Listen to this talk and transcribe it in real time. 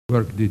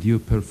work did you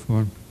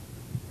perform?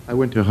 I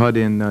went to HUD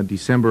in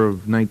December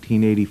of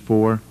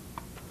 1984.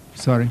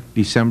 Sorry?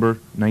 December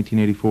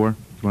 1984,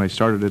 when I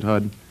started at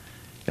HUD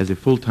as a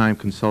full-time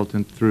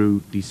consultant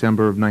through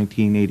December of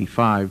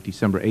 1985,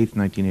 December 8th,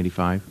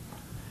 1985.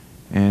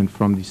 And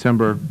from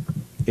December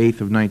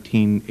 8th of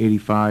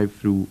 1985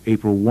 through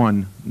April 1,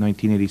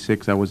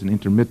 1986, I was an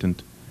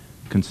intermittent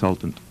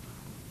consultant.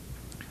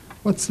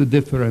 What's the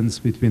difference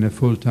between a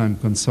full-time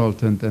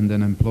consultant and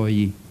an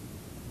employee?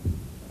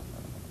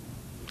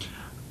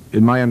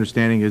 In my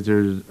understanding is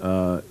there's,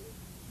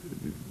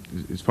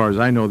 as far as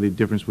I know, the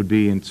difference would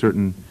be in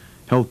certain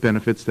health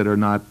benefits that are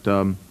not,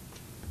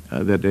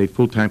 that a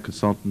full-time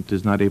consultant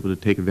is not able to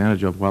take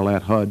advantage of while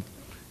at HUD.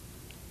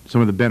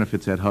 Some of the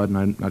benefits at HUD, and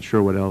I'm not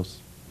sure what else.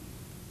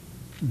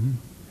 Mm-hmm.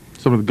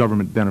 Some of the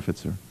government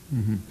benefits, sir.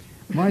 Mm-hmm.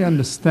 My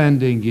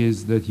understanding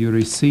is that you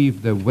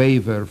received a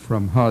waiver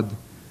from HUD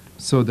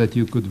so that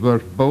you could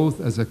work both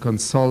as a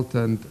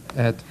consultant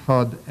at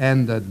HUD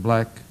and at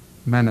Black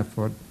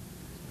Manafort,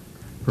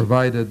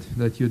 provided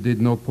that you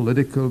did no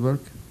political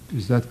work.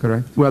 Is that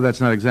correct? Well, that's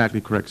not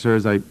exactly correct, sir.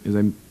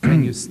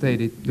 Can you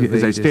state it?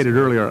 As I stated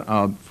earlier,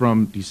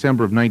 from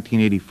December of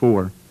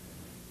 1984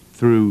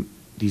 through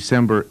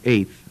December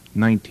 8th,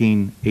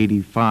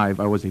 1985,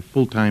 I was a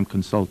full-time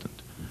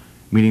consultant,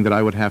 meaning that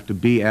I would have to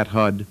be at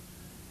HUD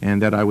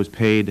and that I was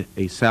paid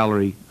a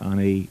salary on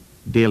a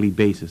daily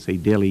basis, a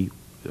daily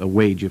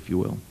wage, if you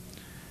will.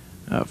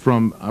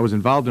 I was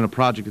involved in a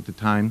project at the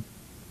time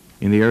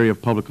in the area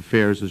of public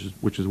affairs,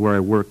 which is where I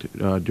worked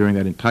during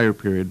that entire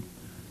period,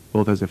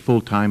 both as a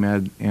full-time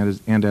and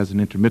as an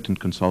intermittent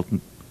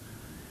consultant.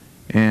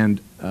 And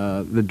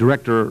the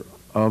director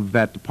of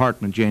that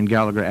department, Jane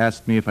Gallagher,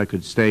 asked me if I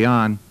could stay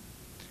on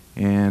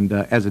and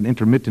as an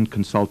intermittent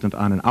consultant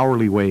on an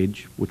hourly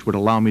wage, which would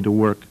allow me to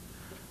work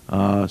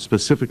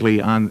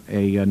specifically on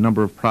a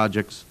number of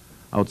projects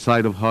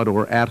outside of HUD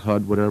or at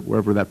HUD,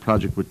 wherever that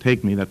project would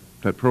take me,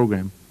 that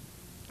program,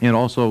 and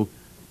also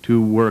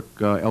to work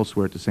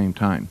elsewhere at the same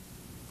time.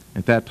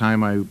 At that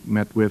time, I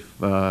met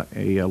with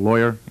a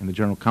lawyer in the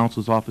General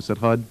Counsel's office at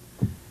HUD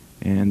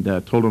and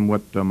told him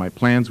what my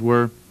plans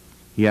were.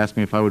 He asked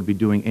me if I would be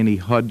doing any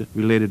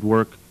HUD-related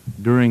work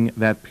during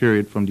that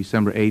period from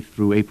December 8th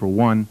through April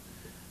 1.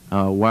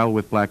 While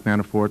with Black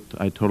Manafort,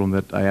 I told him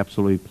that I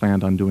absolutely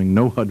planned on doing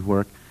no HUD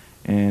work,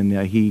 and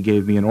he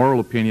gave me an oral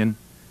opinion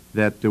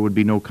that there would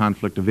be no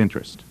conflict of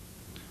interest.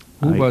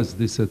 Who was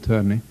this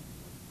attorney?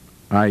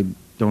 I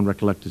don't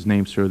recollect his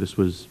name, sir. This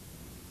was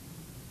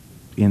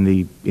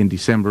in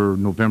December,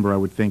 November, I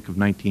would think, of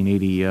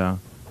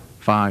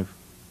 1985.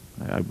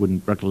 I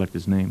wouldn't recollect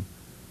his name.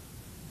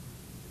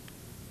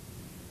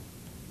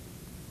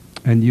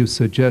 And you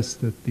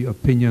suggest that the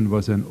opinion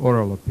was an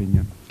oral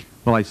opinion?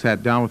 Well, I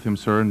sat down with him,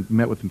 sir, and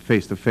met with him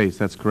face to face.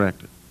 That's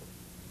correct.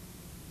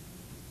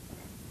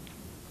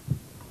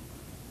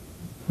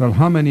 Well,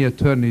 how many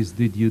attorneys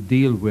did you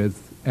deal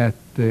with at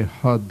the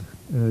HUD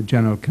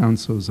General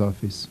Counsel's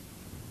office?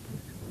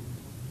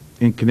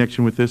 In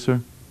connection with this,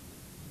 sir?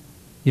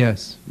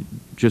 Yes.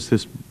 Just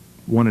this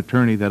one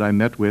attorney that I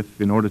met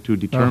with in order to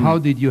determine... How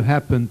did you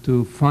happen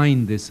to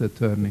find this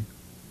attorney?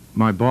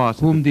 My boss...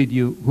 Whom did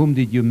you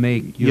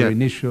make your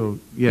initial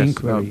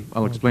inquiry? Yes,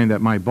 I'll explain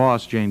that. My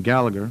boss, Jane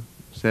Gallagher,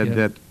 said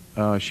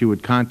that she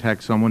would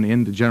contact someone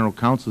in the General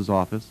Counsel's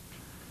office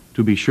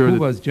to be sure Who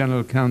was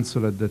General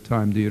Counsel at the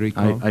time, do you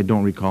recall? I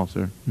don't recall,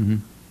 sir. Mm-hmm.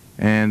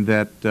 And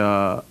that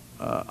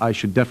I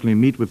should definitely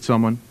meet with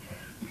someone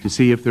to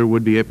see if there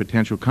would be a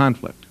potential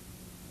conflict.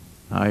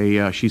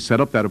 She set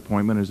up that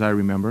appointment, as I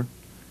remember,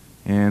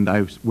 and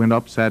I went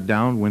up, sat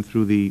down, went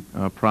through the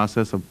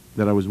process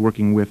that I was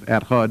working with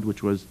at HUD,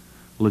 which was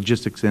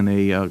logistics in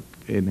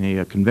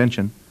a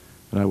convention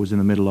that I was in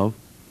the middle of,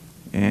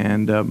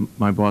 and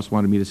my boss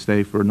wanted me to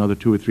stay for another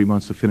 2 or 3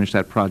 months to finish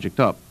that project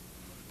up.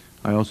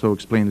 I also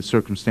explained the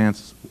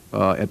circumstance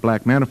at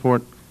Black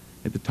Manafort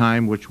at the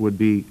time, which would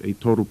be a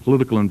total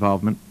political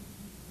involvement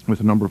with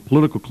a number of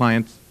political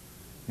clients,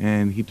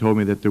 and he told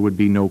me that there would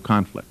be no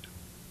conflict.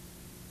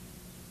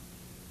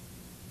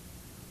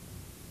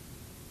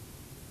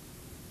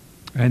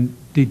 And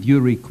did you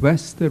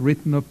request a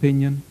written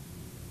opinion?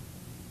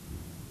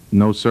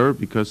 No, sir,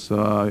 because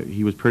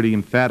he was pretty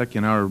emphatic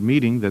in our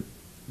meeting that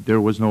there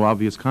was no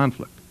obvious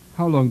conflict.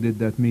 How long did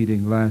that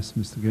meeting last,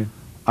 Mr. Gay?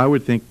 I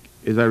would think,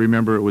 as I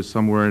remember, it was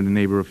somewhere in the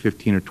neighborhood of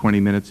 15 or 20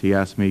 minutes. He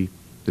asked me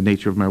the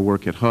nature of my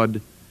work at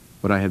HUD,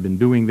 what I had been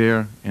doing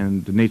there,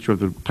 and the nature of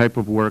the type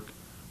of work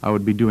I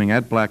would be doing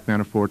at Black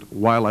Manafort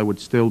while I would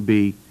still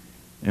be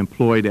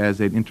employed as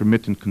an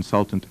intermittent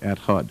consultant at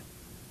HUD.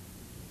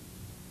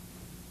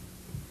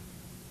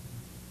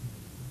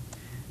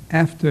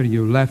 After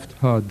you left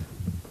HUD,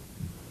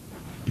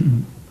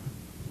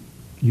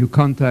 you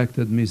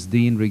contacted Ms.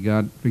 Dean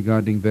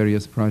regarding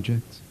various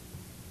projects?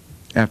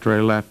 After I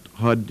left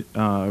HUD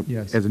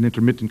yes. as an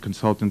intermittent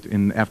consultant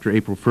after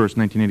April 1st,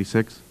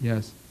 1986?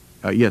 Yes.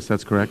 Yes,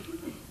 that's correct.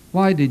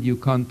 Why did you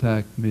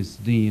contact Ms.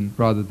 Dean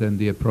rather than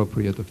the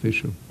appropriate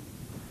official?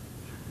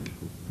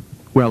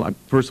 Well,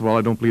 first of all,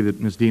 I don't believe that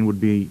Ms. Dean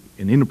would be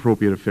an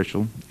inappropriate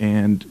official,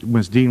 and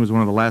Ms. Dean was one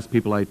of the last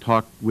people I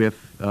talked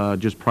with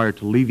just prior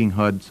to leaving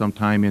HUD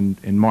sometime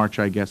in March,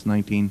 I guess,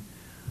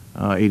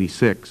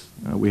 1986.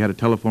 We had a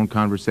telephone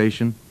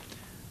conversation.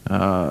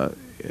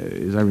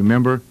 As I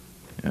remember,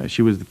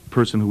 she was the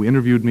person who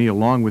interviewed me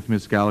along with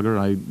Ms. Gallagher.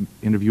 I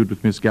interviewed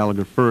with Ms.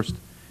 Gallagher first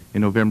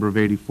in November of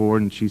 '84,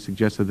 and she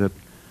suggested that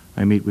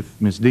I meet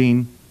with Ms.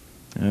 Dean.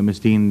 Ms.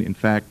 Dean, in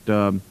fact,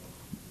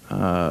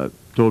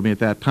 told me at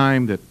that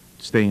time that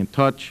stay in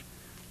touch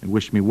and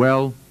wished me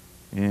well,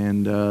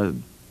 and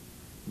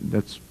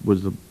that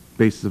was the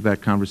basis of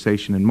that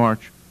conversation in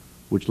March,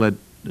 which led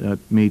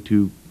me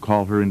to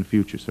call her in the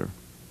future, sir.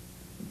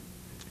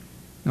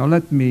 Now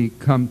let me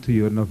come to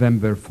your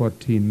November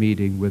 14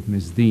 meeting with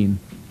Ms. Dean.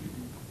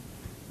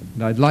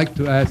 And I'd like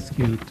to ask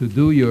you to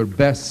do your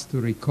best to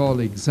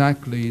recall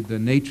exactly the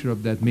nature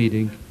of that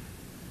meeting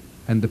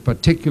and the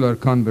particular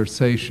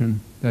conversation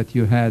that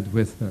you had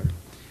with her.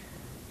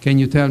 Can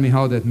you tell me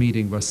how that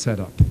meeting was set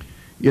up?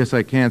 Yes,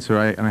 I can,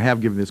 sir. And I have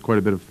given this quite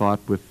a bit of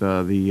thought with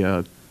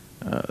the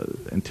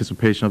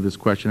anticipation of this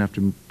question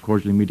after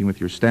cordially meeting with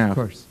your staff.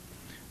 Of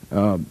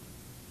course.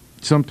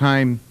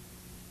 Sometime,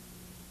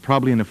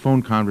 probably in a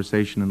phone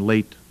conversation in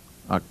late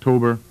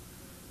October,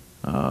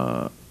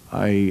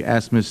 I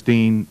asked Ms.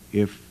 Dean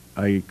if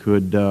I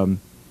could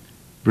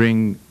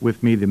bring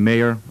with me the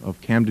mayor of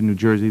Camden, New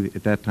Jersey,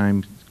 at that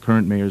time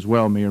current mayor as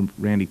well, Mayor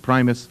Randy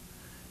Primus,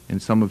 and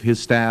some of his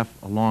staff,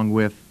 along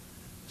with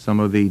some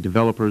of the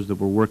developers that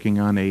were working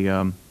on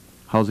a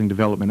housing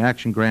development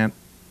action grant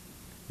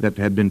that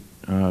had been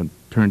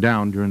turned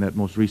down during that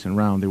most recent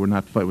round. It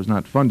was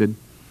not funded.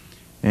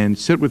 And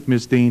sit with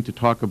Ms. Dean to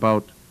talk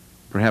about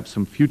perhaps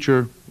some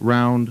future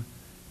round.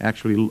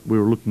 Actually, we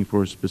were looking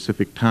for a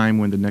specific time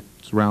when the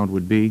next round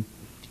would be,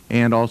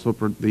 and also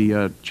for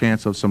the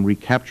chance of some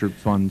recaptured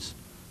funds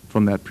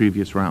from that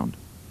previous round.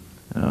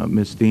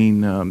 Ms.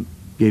 Dean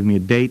gave me a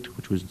date,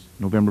 which was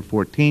November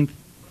 14th,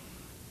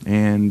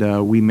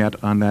 and we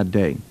met on that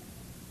day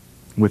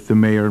with the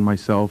mayor and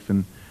myself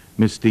and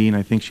Ms. Dean.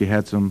 I think she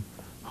had some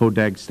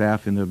HODAG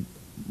staff in the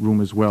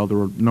room as well. There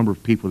were a number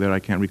of people there. I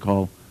can't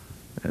recall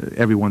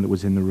everyone that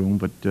was in the room,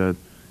 but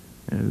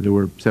there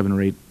were 7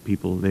 or 8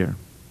 people there.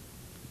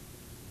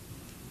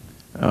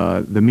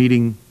 The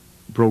meeting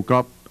broke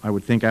up, I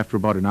would think, after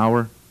about an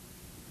hour.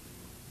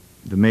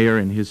 The mayor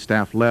and his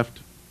staff left.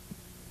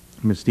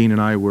 Ms. Dean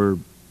and I were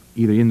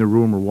either in the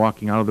room or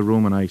walking out of the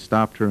room, and I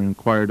stopped her and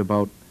inquired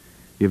about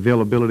the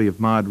availability of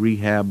MOD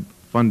rehab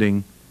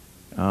funding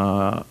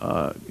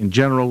in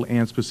general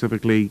and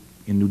specifically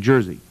in New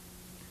Jersey.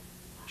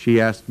 She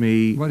asked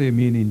me... What do you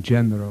mean in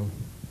general?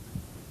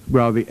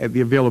 Well, the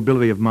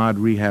availability of MOD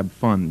rehab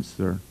funds,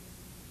 sir.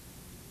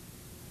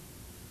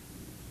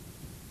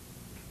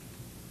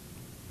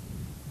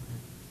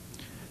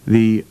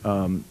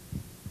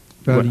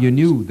 Well, you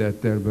knew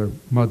that there were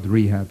MUD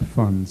rehab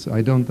funds.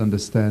 I don't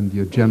understand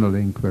your general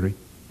inquiry.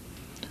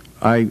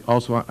 I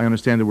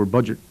understand there were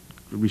budget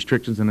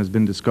restrictions, and has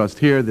been discussed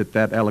here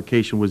that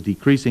allocation was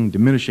decreasing,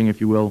 diminishing,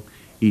 if you will,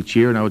 each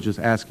year. And I was just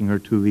asking her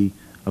to the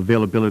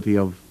availability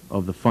of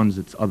the funds,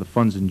 of the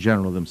funds in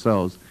general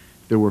themselves,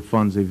 if there were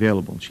funds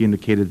available. She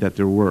indicated that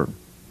there were.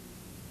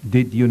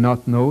 Did you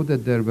not know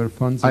that there were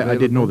funds available? I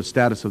didn't know the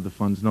status of the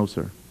funds, no,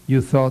 sir.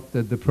 You thought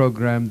that the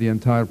program, the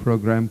entire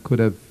program, could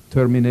have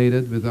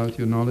terminated without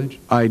your knowledge?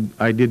 I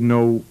didn't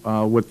know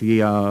what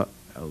the,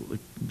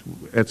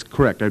 that's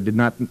correct. I did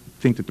not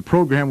think that the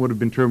program would have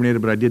been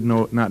terminated, but I did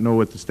not know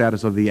what the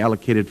status of the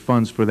allocated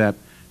funds for that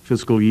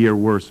fiscal year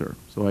were, sir.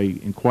 So I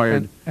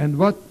inquired. And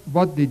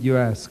what did you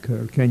ask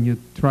her? Can you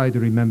try to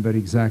remember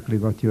exactly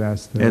what you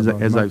asked her?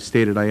 As I've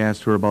stated, I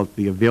asked her about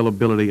the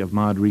availability of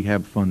MOD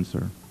rehab funds,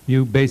 sir.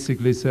 You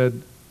basically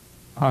said,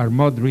 are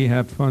MOD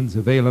rehab funds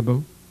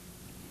available?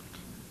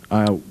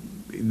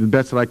 The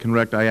best that I can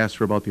recollect, I asked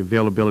her about the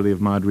availability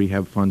of MOD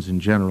rehab funds in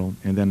general,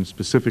 and then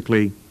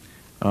specifically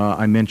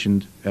I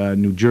mentioned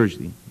New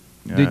Jersey.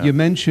 Did you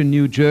mention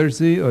New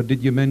Jersey, or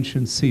did you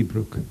mention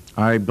Seabrook?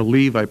 I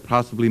believe I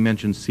possibly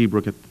mentioned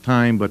Seabrook at the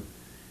time, but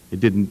it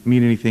didn't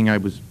mean anything. I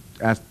was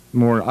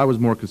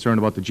more concerned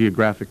about the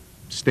geographic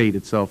state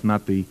itself,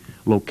 not the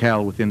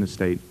locale within the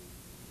state.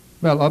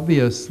 Well,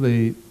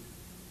 obviously,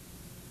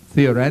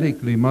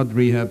 theoretically, MUD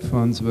rehab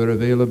funds were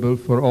available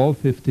for all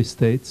 50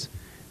 states,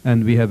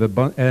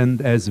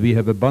 and as we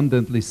have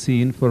abundantly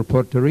seen, for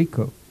Puerto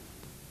Rico.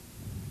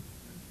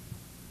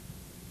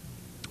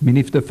 I mean,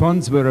 if the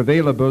funds were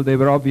available, they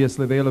were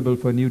obviously available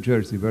for New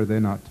Jersey, were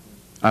they not?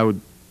 I would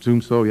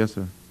assume so, yes,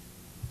 sir.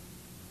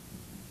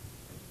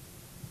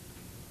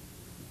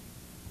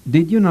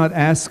 Did you not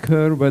ask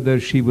her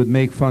whether she would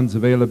make funds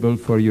available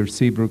for your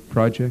Seabrook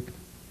project?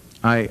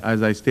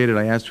 As I stated,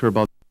 I asked her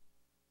about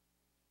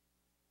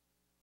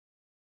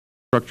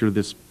the structure of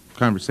this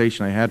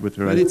conversation I had with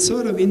her. But it's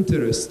sort of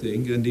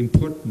interesting and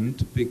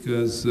important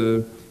because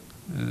then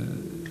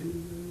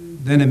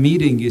a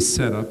meeting is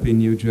set up in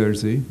New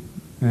Jersey,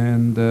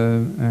 and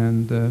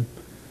the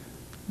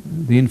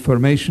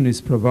information is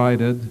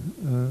provided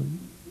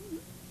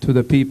to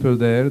to the people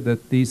there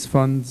that these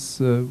funds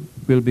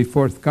will be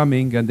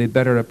forthcoming and they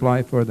better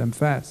apply for them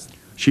fast?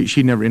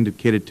 She never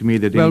indicated to me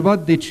that... Well,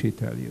 what did she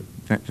tell you?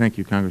 Thank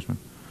you, Congressman.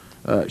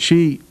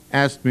 She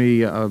asked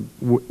me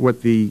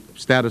what the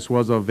status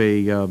was of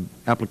a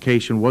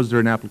application. Was there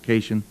an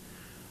application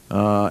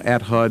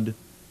at HUD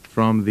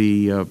from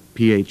the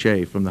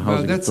PHA, from the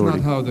Housing Authority? Well, that's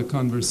not how the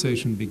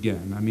conversation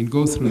began. I mean,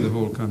 go through the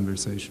whole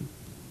conversation.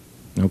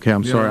 Okay,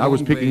 I'm sorry. I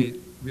was picking...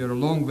 We are a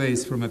long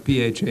ways from a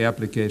PHA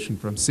application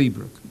from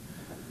Seabrook.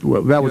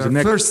 Well, that was the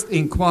next... First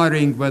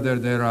inquiring whether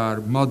there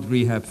are MUD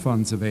rehab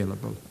funds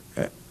available.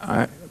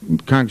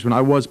 Congressman,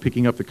 I was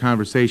picking up the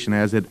conversation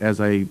as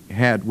I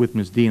had with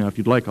Ms. Dina. If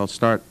you'd like, I'll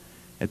start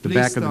at the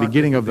back of the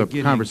beginning of the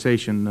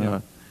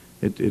conversation.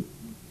 Yeah.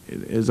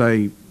 As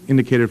I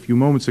indicated a few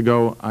moments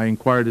ago, I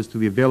inquired as to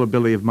the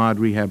availability of MUD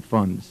rehab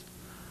funds.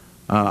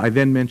 I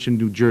then mentioned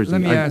New Jersey.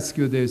 Let me ask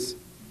you this.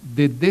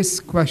 Did this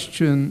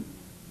question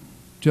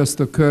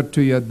just occur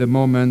to you at the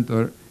moment,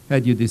 or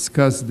had you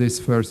discussed this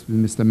first with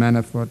Mr.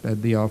 Manafort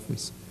at the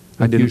office,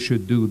 that you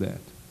should do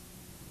that?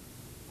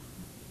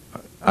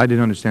 I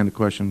didn't understand the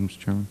question, Mr.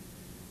 Chairman.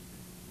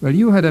 Well,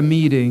 you had a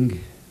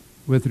meeting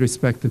with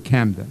respect to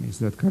Camden, is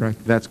that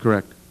correct? That's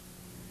correct.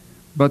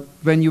 But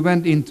when you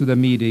went into the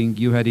meeting,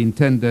 you had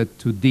intended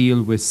to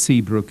deal with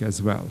Seabrook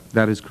as well.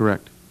 That is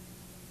correct.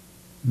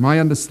 My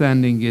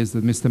understanding is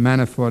that Mr.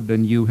 Manafort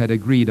and you had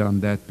agreed on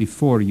that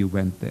before you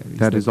went there.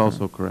 That is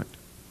also correct.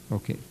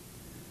 Okay.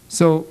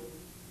 So,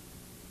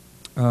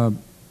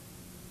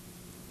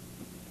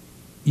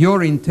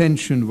 your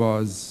intention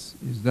was,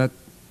 is that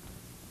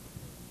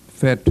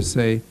fair to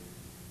say,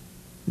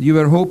 you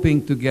were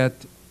hoping to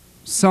get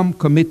some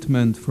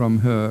commitment from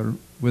her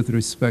with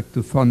respect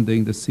to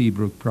funding the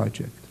Seabrook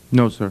project?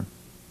 No, sir.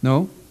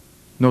 No?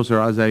 No,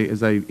 sir. As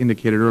I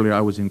indicated earlier,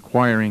 I was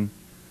inquiring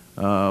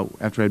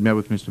after I had met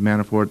with Mr.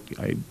 Manafort.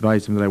 I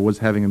advised him that I was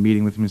having a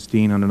meeting with Ms.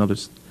 Dean on another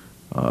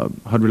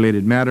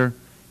HUD-related matter,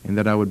 and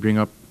that I would bring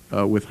up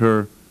with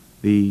her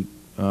the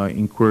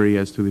inquiry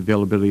as to the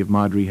availability of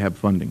MUD rehab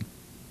funding.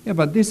 Yeah,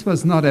 but this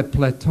was not a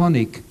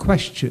platonic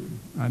question.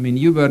 I mean,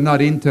 you were not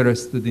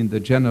interested in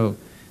the general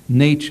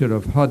nature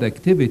of HUD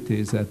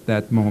activities at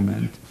that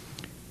moment.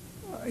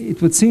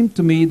 It would seem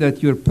to me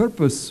that your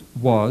purpose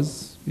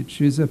was,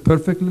 which is a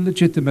perfectly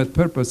legitimate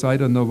purpose, I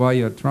don't know why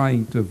you're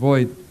trying to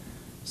avoid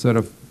sort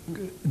of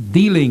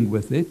dealing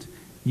with it.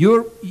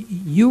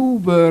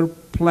 You were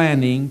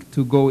planning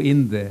to go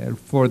in there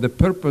for the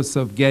purpose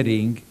of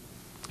getting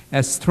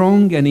as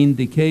strong an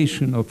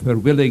indication of her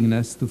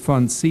willingness to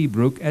fund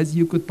Seabrook as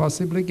you could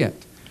possibly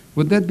get.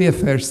 Would that be a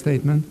fair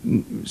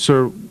statement?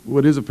 Sir,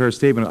 what is a fair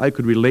statement? I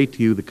could relate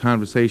to you the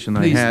conversation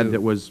I had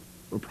that was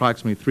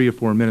approximately 3 or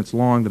 4 minutes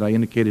long that I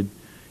indicated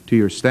to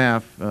your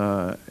staff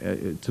to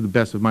the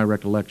best of my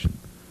recollection.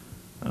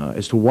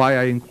 As to why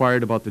I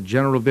inquired about the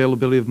general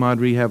availability of MUD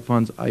rehab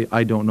funds,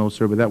 I don't know,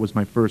 sir, but that was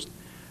my first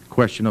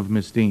question of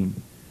Ms. Dean.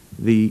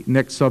 The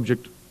next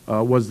subject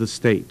was the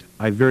state.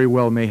 I very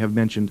well may have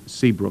mentioned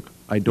Seabrook.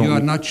 I don't. You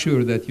are not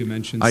sure that you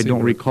mentioned Seabrook? I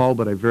don't recall,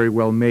 but I very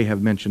well may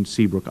have mentioned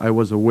Seabrook. I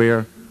was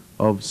aware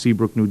of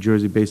Seabrook, New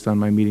Jersey, based on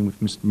my meeting with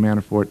Mr.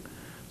 Manafort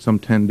some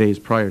 10 days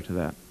prior to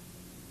that.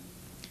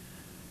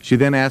 She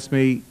then asked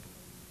me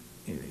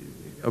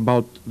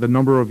about the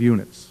number of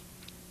units.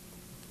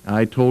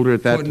 I told her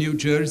at that... For New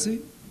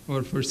Jersey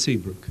or for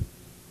Seabrook?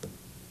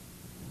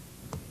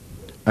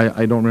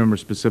 I don't remember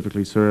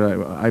specifically,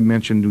 sir. I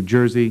mentioned New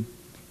Jersey.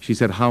 She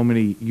said how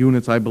many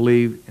units, I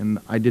believe, and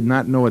I did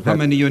not know at that... How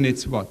many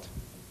units what?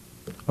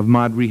 Of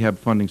MUD rehab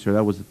funding, sir.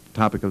 That was the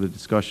topic of the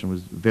discussion,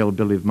 was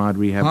availability of MUD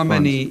rehab funds. How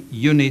many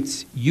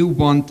units you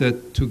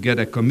wanted to get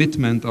a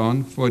commitment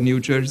on for New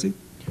Jersey?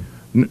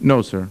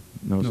 No, sir.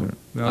 No, sir.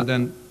 Well,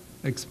 then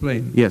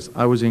explain. Yes,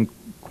 I was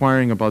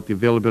inquiring about the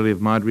availability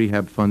of MUD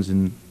rehab funds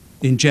in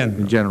general.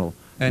 In general.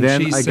 And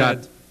then she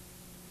said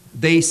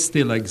they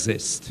still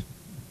exist.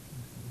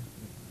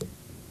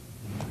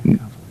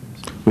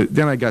 But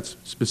then I got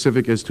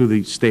specific as to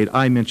the state.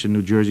 I mentioned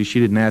New Jersey. She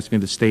didn't ask me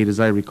the state,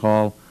 as I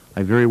recall.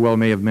 I very well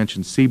may have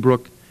mentioned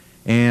Seabrook,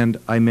 and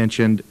I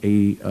mentioned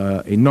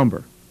a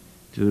number.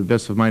 To the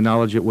best of my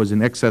knowledge, it was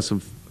in excess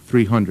of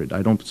 300.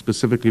 I don't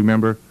specifically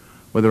remember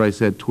whether I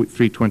said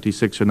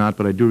 326 or not,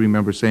 but I do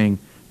remember saying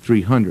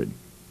 300.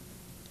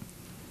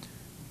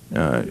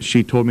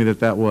 She told me that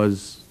that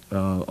was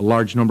a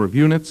large number of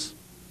units.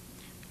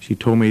 She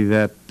told me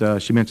that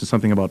she mentioned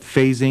something about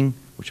phasing,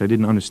 which I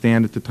didn't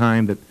understand at the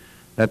time, that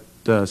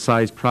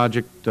size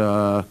project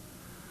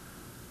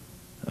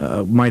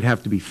might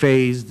have to be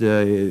phased,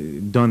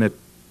 done at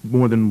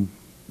more than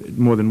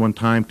one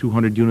time,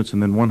 200 units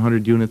and then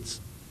 100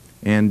 units.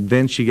 And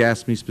then she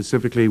asked me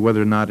specifically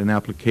whether or not an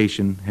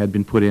application had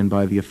been put in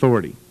by the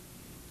authority.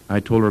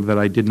 I told her that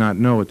I did not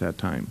know at that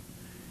time.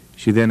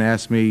 She then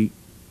asked me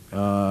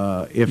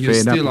if... You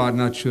still are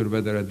not sure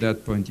whether at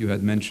that point you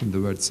had mentioned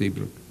the word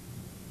Seabrook.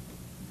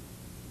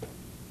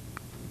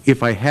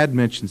 If I had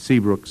mentioned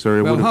Seabrook, sir,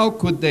 it would have... Well, how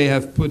could they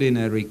have put in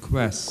a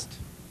request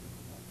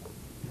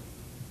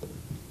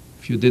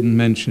if you didn't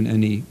mention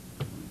any...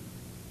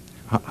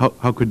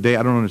 How could they?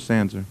 I don't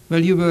understand, sir.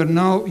 Well,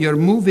 you're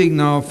moving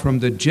now from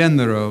the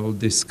general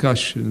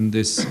discussion,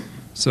 this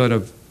sort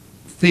of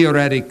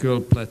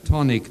theoretical,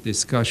 platonic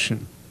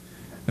discussion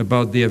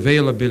about the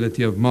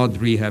availability of mod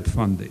rehab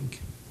funding.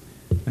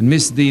 And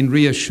Ms. Dean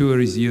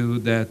reassures you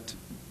that,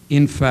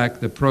 in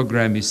fact, the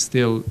program is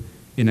still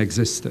in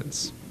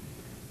existence.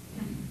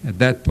 At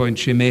that point,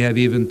 she may have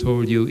even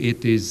told you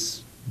it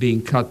is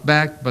being cut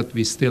back, but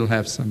we still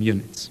have some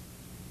units.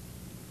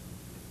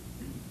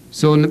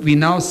 So we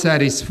now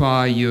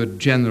satisfy your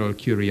general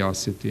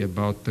curiosity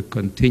about the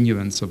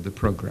continuance of the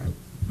program.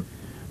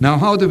 Now,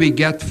 how do we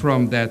get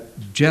from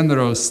that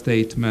general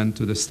statement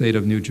to the state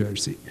of New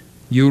Jersey?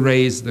 You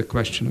raised the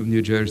question of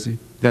New Jersey.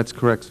 That's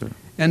correct, sir.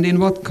 And in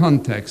what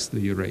context do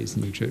you raise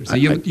New Jersey?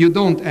 You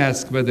don't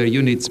ask whether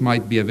units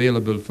might be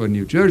available for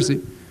New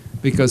Jersey,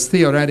 because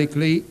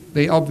theoretically,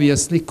 they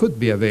obviously could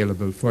be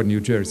available for New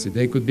Jersey.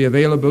 They could be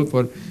available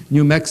for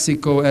New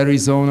Mexico,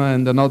 Arizona,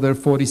 and another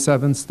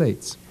 47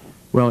 states.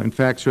 Well, in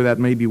fact, sir, that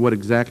may be what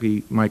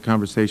exactly my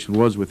conversation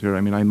was with her.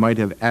 I mean, I might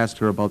have asked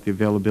her about the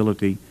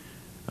availability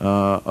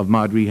of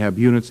mod rehab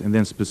units, and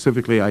then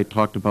specifically I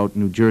talked about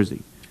New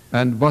Jersey.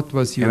 And what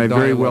was your And I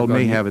very well dialogue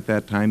may on have at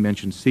that time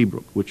mentioned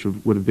Seabrook, which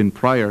would have been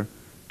prior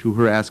to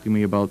her asking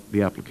me about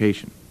the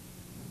application.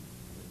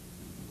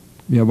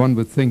 Yeah, one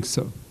would think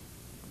so.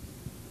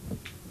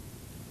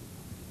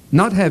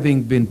 Not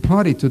having been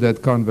party to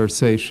that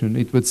conversation,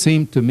 it would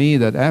seem to me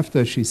that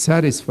after she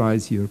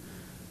satisfies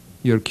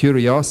your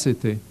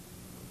curiosity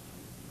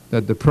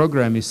that the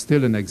program is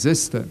still in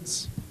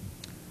existence,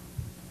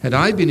 had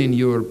I been in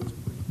your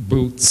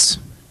boots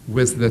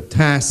with the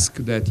task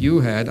that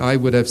you had, I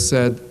would have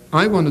said,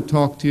 I want to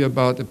talk to you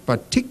about a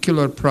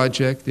particular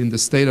project in the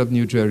state of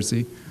New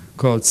Jersey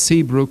called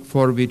Seabrook,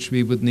 for which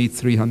we would need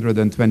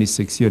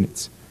 326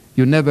 units.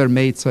 You never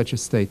made such a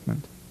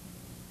statement.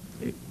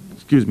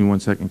 Excuse me one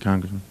second,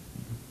 Congressman.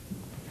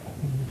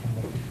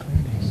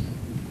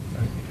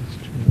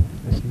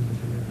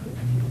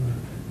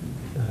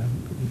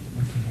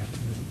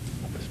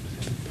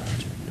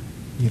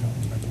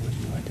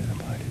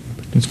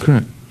 That's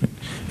correct.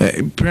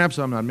 Perhaps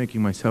I'm not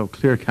making myself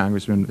clear,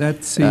 Congressman.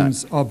 That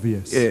seems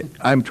obvious.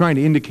 I'm trying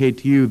to indicate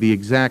to you the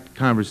exact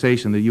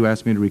conversation that you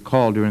asked me to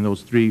recall during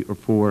those 3 or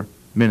 4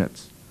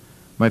 minutes.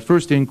 My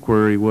first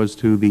inquiry was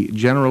to the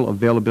general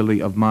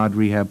availability of mod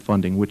rehab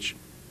funding, which,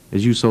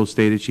 as you so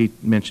stated, she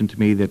mentioned to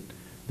me that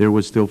there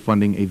was still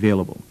funding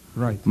available.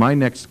 Right. My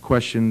next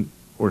question,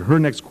 or her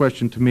next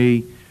question to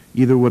me,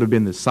 either would have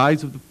been the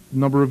size of the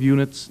number of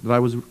units that I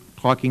was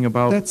talking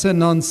about. That's a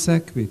non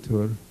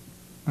sequitur.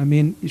 I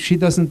mean, she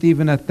doesn't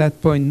even at that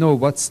point know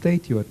what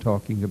state you are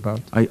talking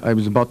about. I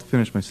was about to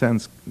finish my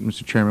sentence,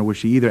 Mr. Chairman, where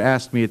she either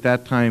asked me at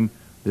that time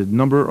the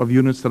number of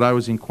units that I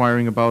was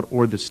inquiring about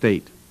or the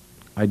state.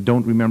 I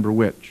don't remember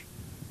which.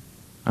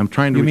 I'm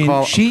trying to recall. You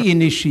mean she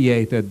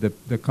initiated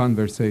the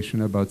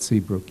conversation about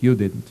Seabrook? You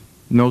didn't?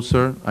 No,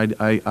 sir.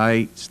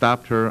 I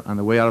stopped her on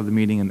the way out of the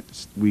meeting, and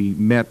we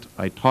met.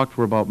 I talked to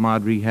her about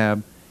mod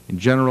rehab in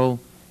general.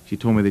 She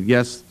told me that,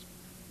 yes,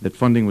 that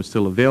funding was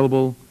still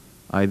available.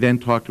 I then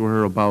talked to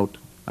her about,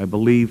 I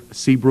believe,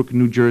 Seabrook,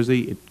 New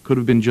Jersey. It could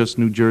have been just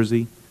New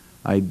Jersey.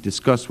 I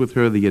discussed with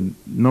her the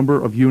number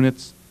of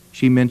units.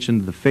 She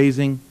mentioned the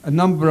phasing. A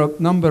number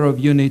of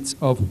units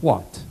of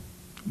what?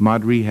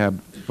 Mod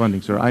rehab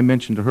funding, sir. I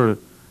mentioned to her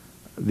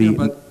the... Yeah,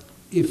 but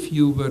if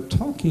you were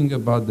talking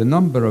about the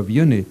number of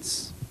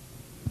units,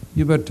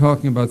 you were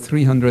talking about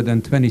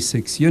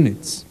 326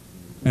 units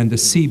and the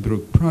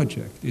Seabrook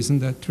project.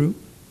 Isn't that true?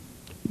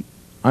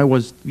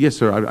 Yes,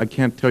 sir. I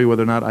can't tell you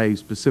whether or not I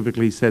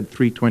specifically said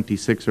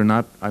 326 or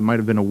not. I might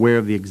have been aware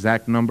of the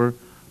exact number.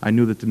 I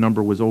knew that the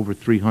number was over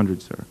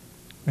 300, sir.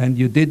 And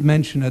you did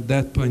mention at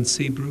that point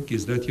Seabrook.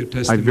 Is that your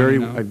testimony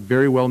now? I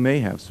very well may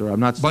have, sir. I'm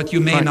not. But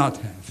you may not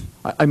have.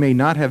 I may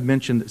not have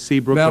mentioned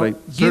Seabrook, well, but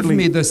I certainly... give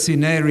me the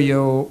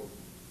scenario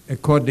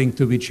according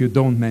to which you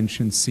don't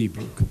mention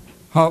Seabrook.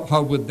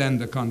 How would then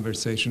the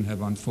conversation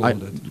have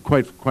unfolded?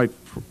 Quite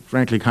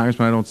frankly,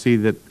 Congressman, I don't see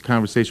that the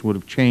conversation would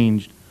have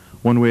changed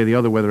one way or the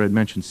other, whether I'd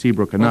mentioned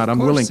Seabrook or not. Of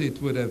course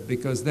it would have,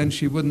 because then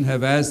she wouldn't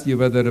have asked you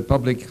whether the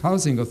Public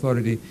Housing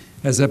Authority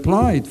has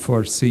applied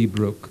for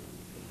Seabrook.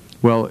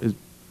 Well,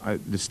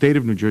 the state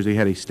of New Jersey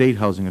had a state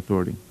housing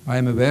authority. I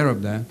am aware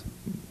of that.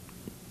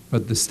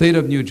 But the state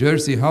of New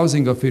Jersey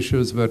housing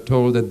officials were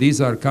told that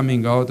these are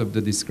coming out of the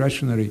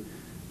discretionary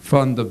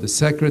fund of the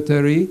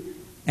secretary,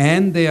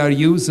 and they are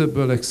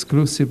usable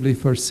exclusively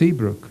for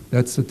Seabrook.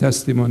 That's the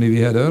testimony we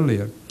had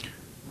earlier.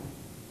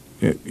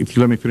 If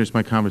you let me finish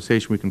my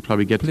conversation, we can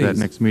probably get to that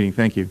next meeting.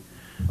 Thank you.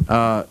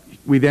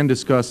 We then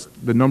discussed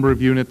the number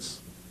of units.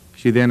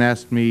 She then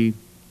asked me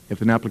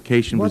if an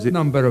application was... What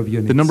number of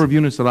units? The number of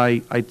units that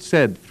I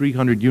said,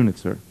 300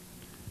 units, sir.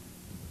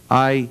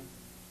 I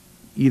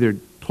either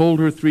told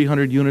her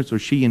 300 units or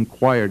she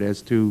inquired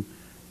as to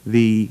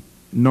the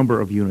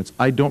number of units.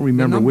 I don't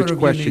remember which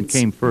question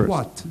came first.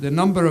 What? The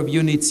number of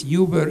units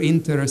you were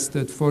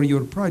interested for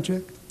your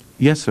project?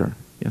 Yes, sir.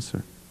 Yes,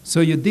 sir. So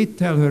you did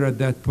tell her at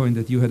that point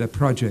that you had a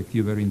project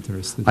you were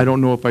interested in? I don't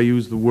know if I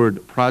used the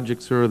word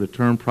project, sir, or the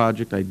term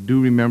project. I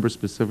do remember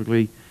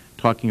specifically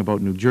talking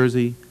about New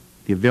Jersey,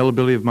 the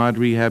availability of mod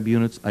rehab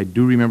units. I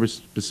do remember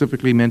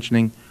specifically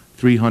mentioning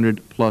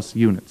 300-plus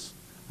units.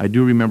 I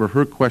do remember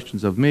her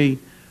questions of me,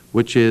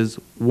 which is,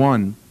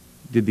 one,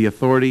 did the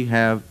authority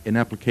have an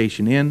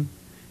application in?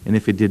 And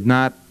if it did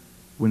not,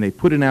 when they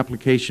put an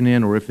application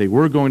in, or if they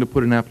were going to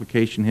put an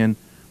application in,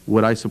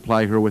 would I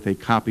supply her with a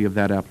copy of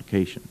that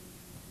application?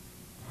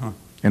 Huh.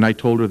 And I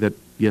told her that,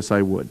 yes,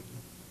 I would.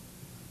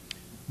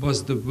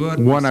 Was the word...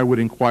 One, I would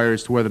inquire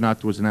as to whether or not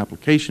there was an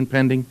application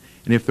pending,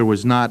 and if there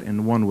was not,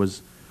 and one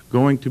was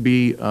going to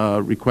be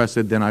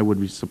requested, then I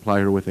would supply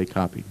her with a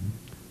copy.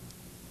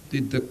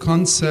 Did the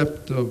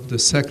concept of the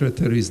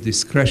secretary's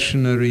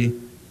discretionary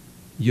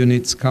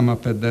units come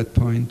up at that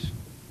point?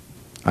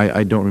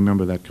 I don't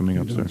remember that coming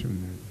up, sir.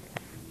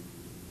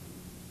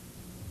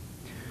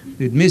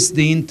 Did Ms.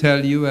 Dean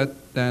tell you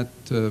at that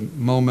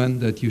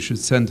moment that you should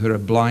send her a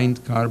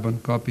blind carbon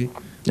copy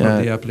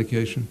of the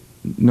application?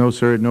 No,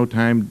 sir. At no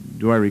time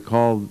do I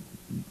recall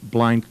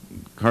blind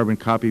carbon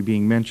copy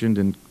being mentioned,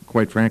 and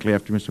quite frankly,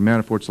 after Mr.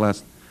 Manafort's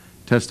last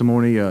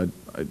testimony,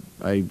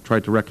 I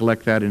tried to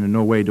recollect that, and in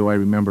no way do I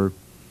remember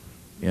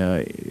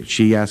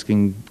she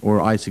asking or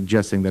I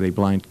suggesting that a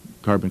blind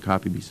carbon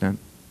copy be sent.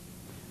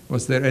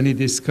 Was there any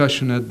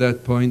discussion at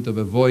that point of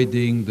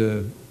avoiding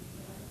the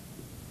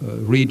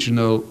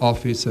regional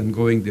office and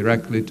going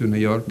directly to New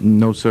York?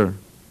 No, sir.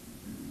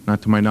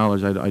 Not to my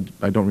knowledge.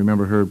 I don't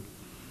remember her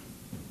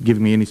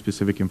giving me any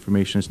specific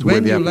information as to where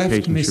the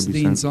application When you should left Ms. be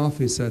Dean's sent.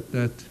 office at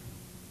that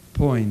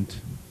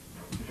point,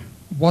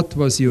 what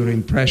was your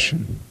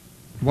impression?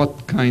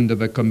 What kind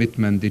of a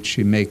commitment did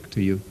she make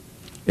to you?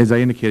 As I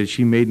indicated,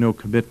 she made no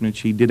commitment.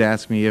 She did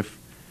ask me if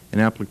an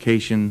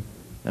application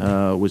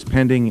was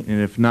pending,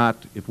 and if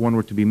not, if one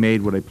were to be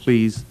made, would I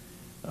please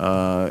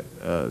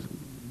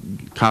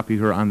copy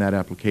her on that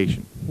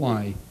application.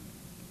 Why?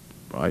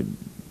 I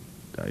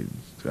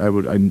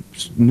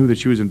knew that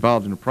she was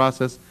involved in the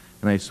process,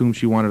 and I assumed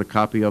she wanted a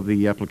copy of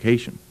the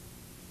application.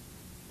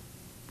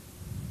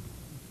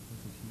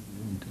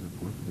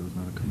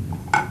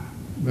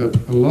 Well,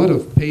 a lot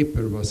of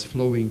paper was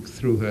flowing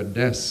through her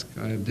desk.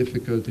 I have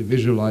difficulty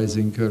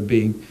visualizing her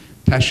being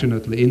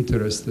passionately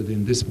interested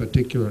in this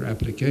particular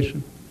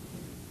application.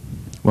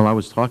 Well, I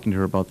was talking to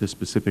her about this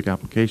specific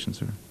application,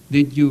 sir.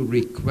 Did you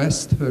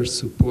request her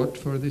support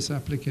for this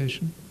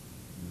application?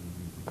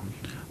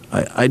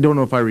 I don't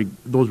know if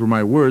those were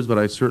my words, but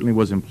I certainly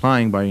was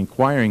implying by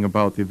inquiring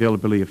about the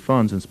availability of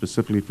funds, and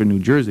specifically for New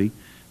Jersey,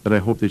 that I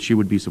hoped that she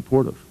would be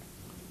supportive.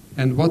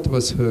 And what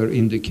was her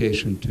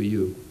indication to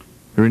you?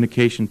 Her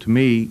indication to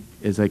me,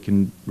 as I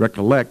can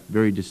recollect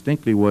very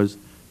distinctly, was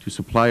to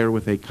supply her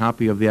with a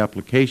copy of the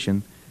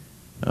application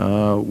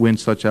when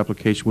such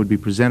application would be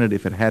presented,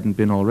 if it hadn't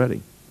been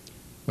already.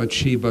 But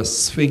she was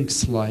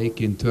sphinx-like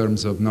in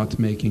terms of not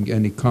making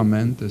any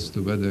comment as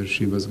to whether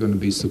she was going to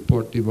be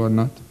supportive or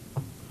not?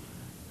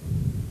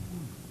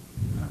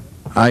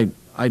 I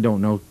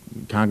don't know,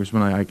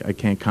 Congressman. I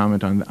can't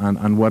comment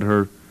on what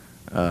her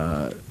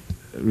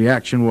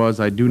reaction was.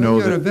 I do know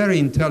that... You're a very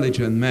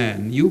intelligent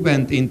man. You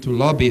went in to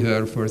lobby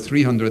her for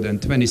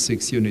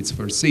 326 units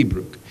for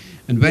Seabrook.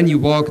 And when you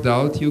walked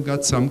out, you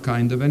got some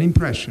kind of an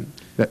impression.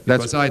 It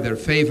was either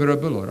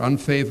favorable or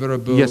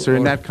unfavorable, yes, sir,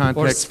 in that context,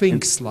 or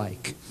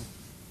sphinx-like.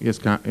 Yes,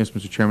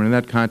 Mr. Chairman. In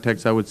that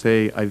context, I would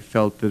say I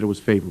felt that it was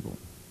favorable.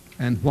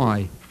 And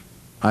why?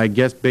 I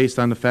guess based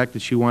on the fact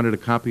that she wanted a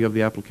copy of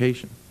the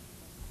application.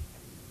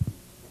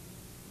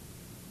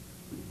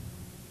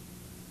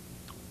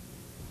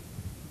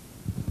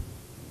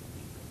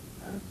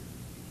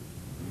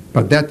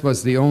 But that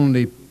was the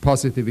only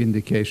positive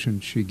indication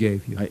she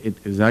gave you.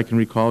 As I can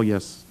recall,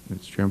 yes,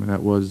 Mr. Chairman,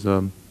 that was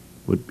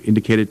what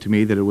indicated to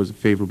me that it was a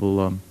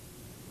favorable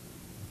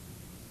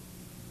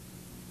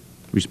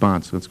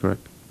response. That's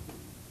correct.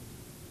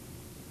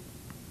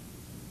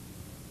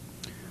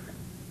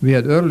 We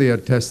had earlier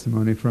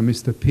testimony from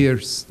Mr.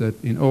 Pierce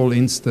that in all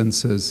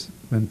instances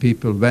when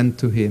people went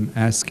to him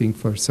asking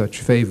for such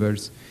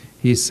favors,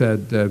 he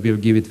said, we'll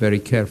give it very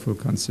careful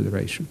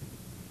consideration.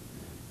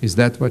 Is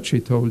that what she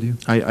told you?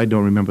 I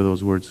don't remember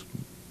those words.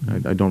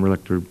 I don't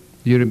recollect her. Do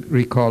you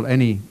recall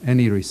any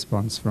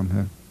response from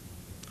her?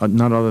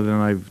 Not other than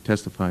I've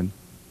testified.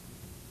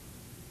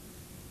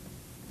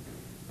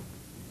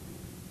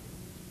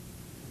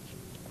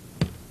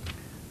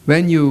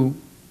 When you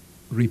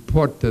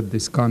reported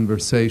this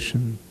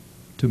conversation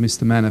to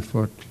Mr.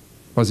 Manafort,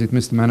 was it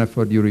Mr.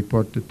 Manafort you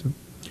reported to?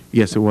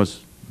 Yes, it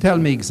was. Tell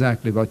me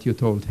exactly what you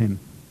told him.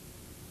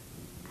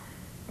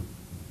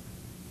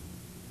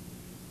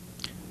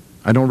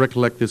 I don't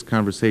recollect this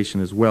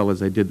conversation as well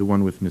as I did the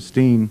one with Ms.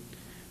 Steen.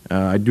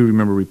 I do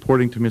remember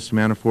reporting to Mr.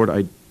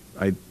 Manafort.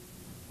 I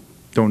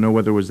don't know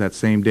whether it was that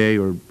same day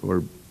or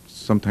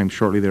sometime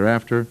shortly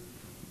thereafter.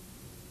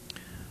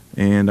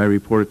 And I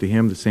reported to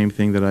him the same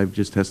thing that I've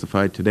just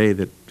testified today,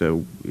 that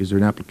is there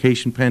an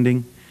application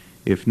pending?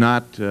 If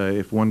not,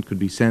 if one could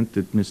be sent,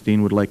 that Ms.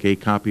 Steen would like a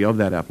copy of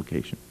that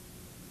application.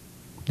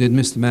 Did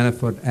Mr.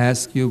 Manafort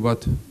ask you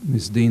what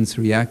Ms. Dean's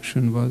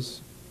reaction was?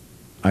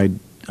 I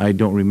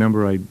don't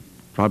remember. I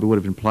probably would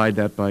have implied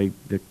that by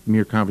the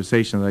mere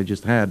conversation that I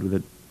just had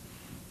that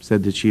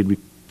said that she had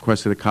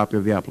requested a copy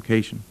of the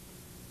application.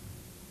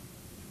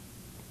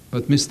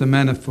 But Mr.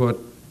 Manafort,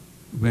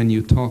 when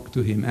you talked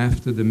to him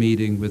after the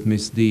meeting with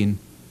Ms. Dean,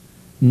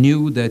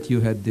 knew that you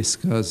had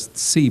discussed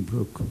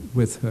Seabrook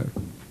with her.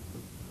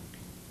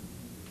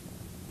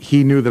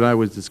 He knew that I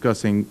was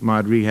discussing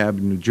mod rehab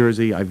in New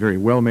Jersey. I very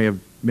well may have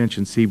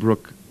mentioned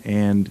Seabrook,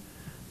 and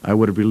I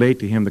would have relayed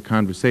to him the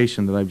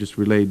conversation that I've just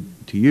relayed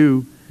to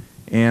you,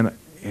 and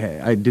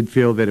I did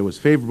feel that it was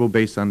favorable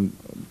based on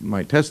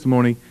my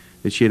testimony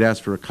that she had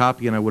asked for a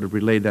copy, and I would have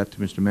relayed that to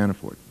Mr.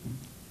 Manafort.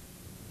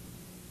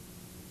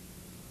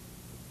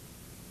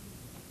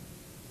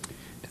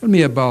 Tell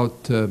me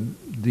about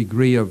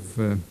degree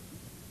of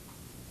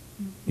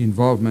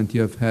involvement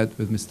you have had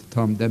with Mr.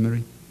 Tom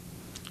Demery.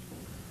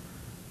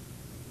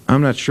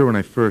 I'm not sure when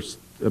I first,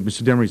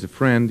 Mr. Demery's a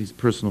friend, he's a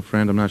personal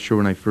friend. I'm not sure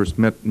when I first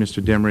met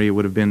Mr. Demery. It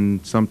would have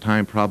been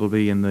sometime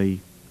probably in the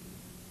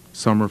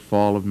summer,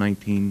 fall of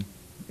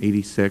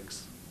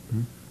 1986.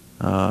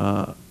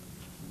 Mm-hmm.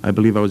 I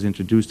believe I was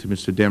introduced to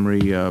Mr.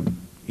 Demery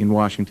in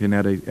Washington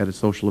at a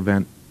social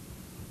event.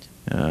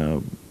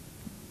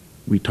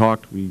 We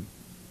talked, we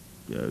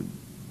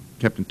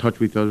kept in touch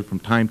with each other from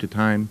time to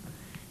time.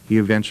 He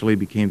eventually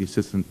became the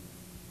Assistant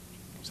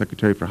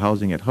Secretary for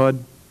Housing at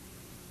HUD.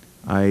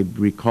 I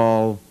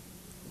recall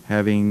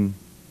having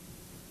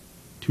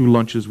 2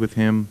 lunches with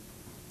him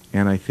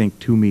and I think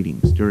 2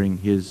 meetings during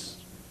his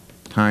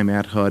time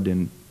at HUD,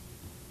 and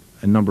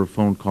a number of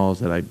phone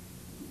calls that I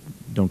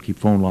don't keep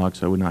phone logs,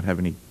 so I would not have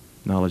any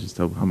knowledge as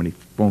to how many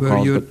phone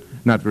calls, but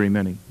not very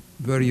many.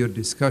 Were your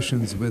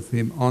discussions with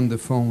him on the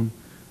phone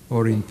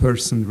or in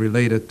person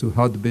related to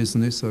HUD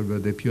business, or were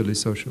they purely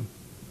social?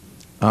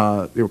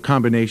 They were a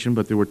combination,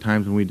 but there were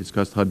times when we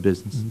discussed HUD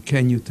business.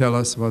 Can you tell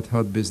us what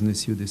HUD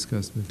business you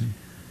discussed with him?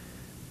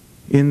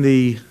 In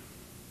the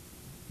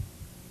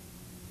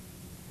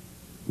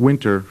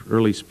winter,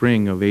 early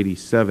spring of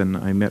 '87,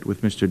 I met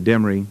with Mr.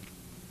 Demery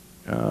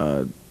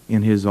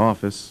in his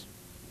office,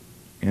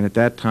 and at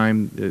that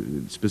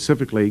time,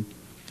 specifically,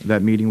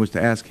 that meeting was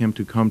to ask him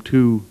to come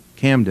to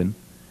Camden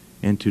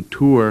and to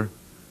tour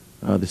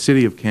the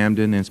city of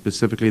Camden, and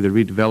specifically the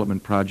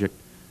redevelopment project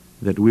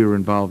that we were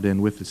involved in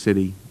with the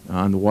city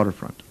on the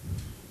waterfront.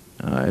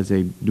 As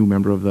a new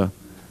member of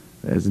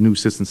as a new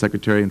Assistant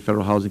Secretary and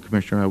Federal Housing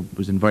Commissioner, I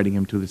was inviting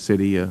him to the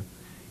city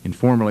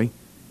informally,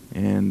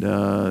 and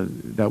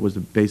that was the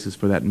basis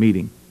for that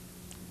meeting.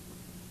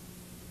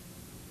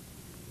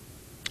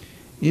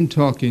 In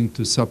talking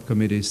to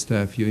subcommittee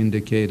staff, you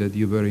indicated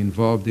you were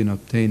involved in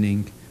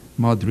obtaining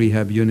mod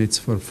rehab units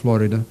for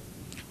Florida.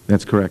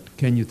 That's correct.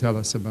 Can you tell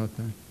us about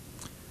that?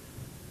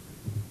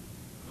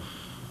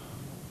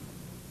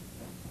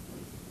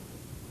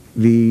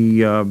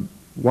 The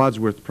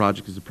Wadsworth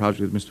project is a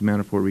project that Mr.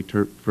 Manafort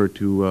referred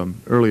to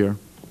earlier.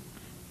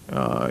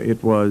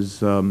 It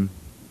was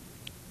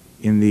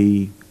in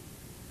the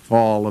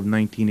fall of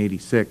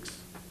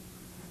 1986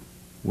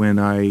 when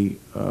I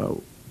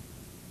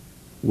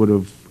would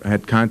have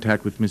had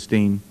contact with Ms.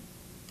 Dean,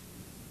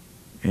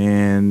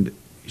 and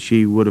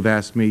she would have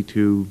asked me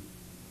to,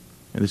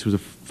 and this was a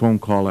phone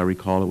call I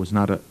recall, it was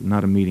not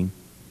a meeting,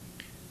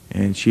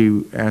 and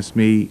she asked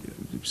me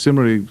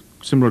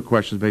similar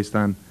questions based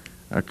on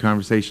a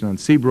conversation on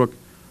Seabrook.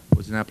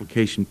 Was an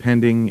application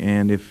pending,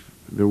 and if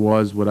there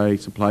was, would I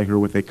supply her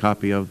with a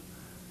copy of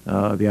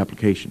the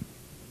application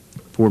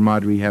for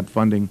mod rehab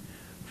funding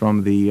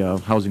from the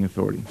Housing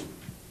Authority,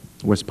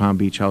 West Palm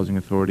Beach Housing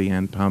Authority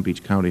and Palm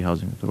Beach County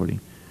Housing Authority.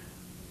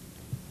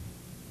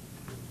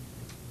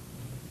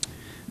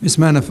 Ms.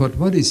 Manafort,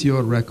 what is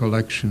your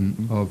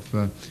recollection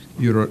of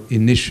your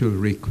initial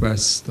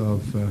request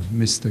of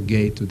Mr.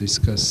 Gay to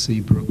discuss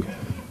Seabrook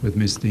with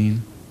Ms.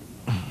 Dean?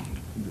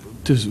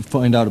 To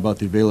find out about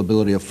the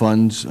availability of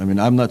funds. I mean,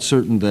 I'm not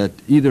certain that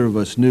either of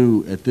us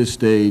knew at this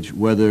stage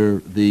whether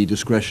the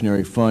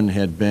discretionary fund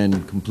had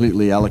been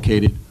completely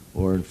allocated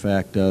or, in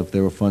fact, if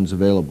there were funds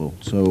available.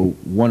 So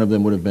one of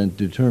them would have been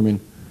to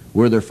determine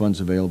were there funds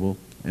available,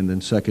 and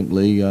then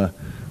secondly, how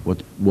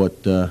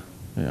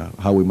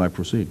we might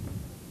proceed.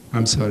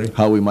 I'm sorry?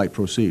 How we might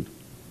proceed.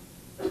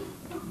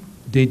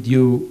 Did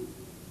you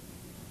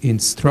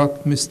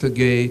instruct Mr.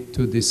 Gay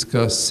to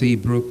discuss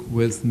Seabrook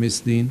with Ms.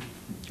 Dean?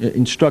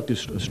 Instruct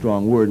is a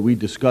strong word. We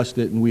discussed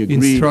it and we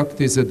agreed.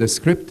 Instruct is a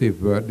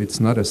descriptive word.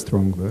 It's not a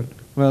strong word.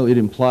 Well, it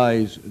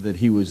implies that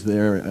he was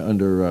there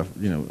under,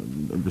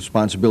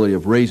 responsibility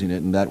of raising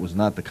it, and that was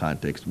not the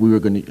context.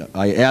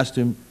 I asked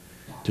him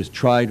to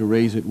try to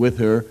raise it with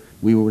her.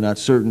 We were not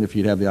certain if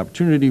he'd have the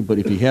opportunity, but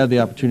if he had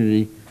the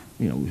opportunity,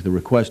 the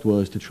request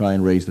was to try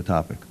and raise the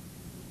topic.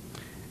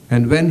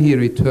 And when he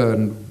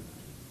returned,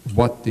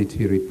 what did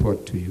he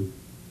report to you?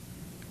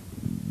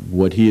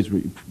 What he has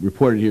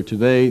reported here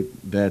today,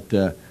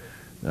 that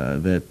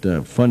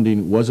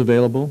funding was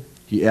available.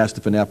 He asked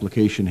if an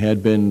application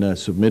had been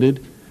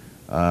submitted,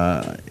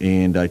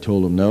 and I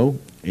told him no.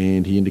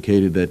 and he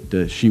indicated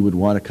that she would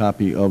want a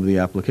copy of the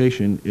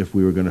application if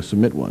we were going to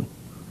submit one,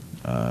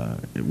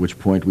 at which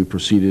point we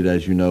proceeded,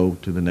 as you know,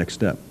 to the next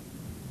step.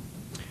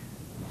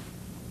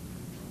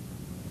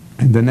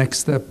 And the next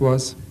step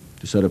was?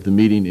 To set up the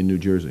meeting in New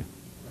Jersey.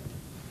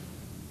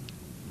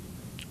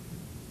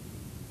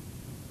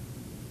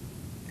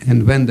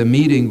 And when the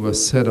meeting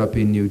was set up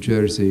in New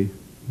Jersey,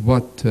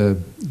 what,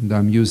 and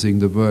I'm using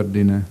the word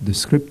in a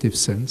descriptive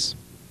sense,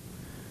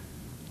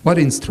 what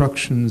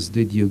instructions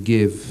did you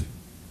give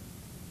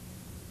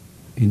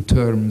in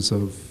terms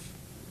of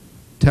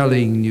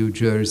telling New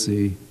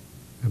Jersey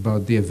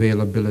about the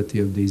availability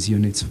of these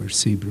units for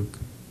Seabrook?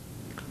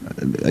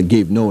 I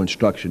gave no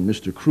instruction.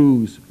 Mr.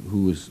 Cruz,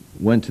 who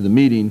went to the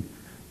meeting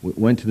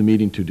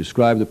to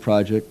describe the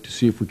project, to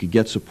see if we could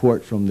get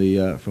support from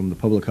the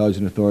Public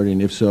Housing Authority,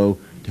 and if so,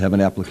 to have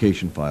an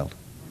application filed.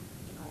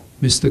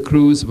 Mr.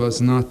 Cruz was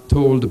not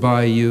told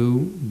by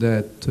you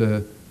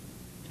that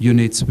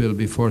units will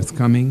be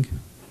forthcoming?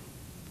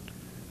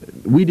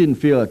 We didn't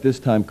feel at this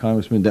time,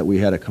 Congressman, that we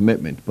had a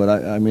commitment.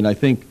 But I mean, I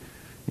think,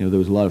 you know, there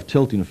was a lot of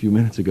tilting a few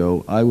minutes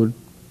ago. I would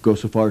go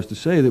so far as to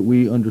say that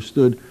we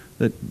understood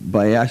that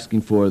by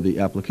asking for the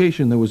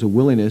application, there was a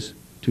willingness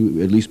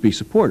to at least be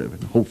supportive.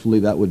 And hopefully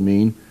that would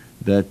mean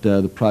that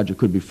the project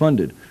could be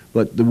funded.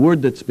 But the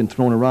word that's been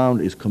thrown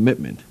around is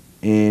commitment.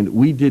 And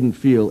we didn't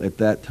feel at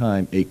that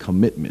time a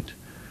commitment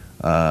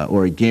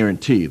or a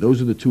guarantee.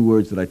 Those are the two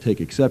words that I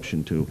take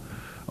exception to,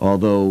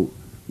 although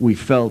we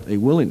felt a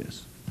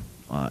willingness.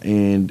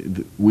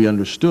 And we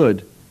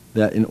understood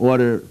that in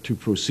order to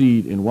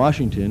proceed in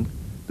Washington,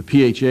 the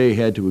PHA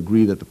had to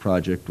agree that the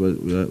project was,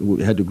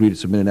 had to agree to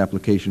submit an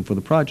application for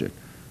the project.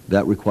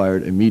 That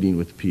required a meeting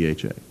with the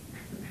PHA.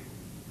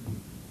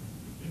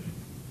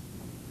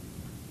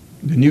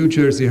 The New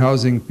Jersey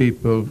housing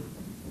people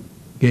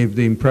gave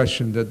the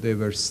impression that they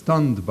were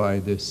stunned by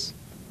this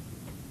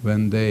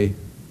when they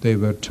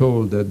were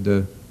told that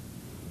the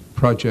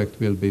project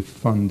will be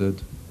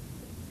funded.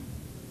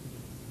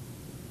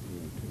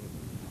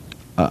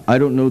 I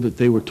don't know that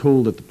they were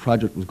told that the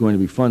project was going to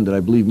be funded. I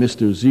believe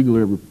Mr.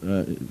 Ziegler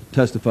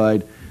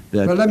testified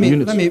that. Well,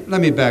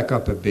 let me back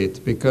up a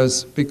bit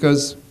because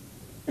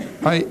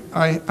I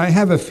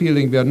have a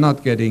feeling we are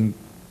not getting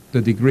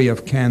the degree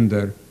of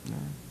candor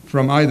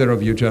from either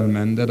of you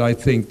gentlemen that I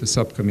think the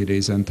subcommittee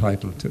is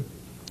entitled to.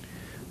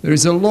 There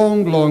is a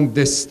long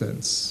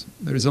distance.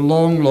 There is a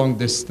long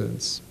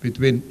distance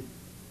between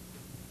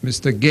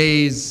Mr.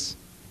 Gay's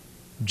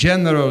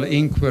general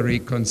inquiry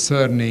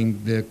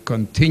concerning the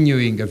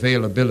continuing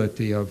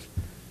availability of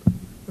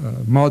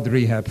mod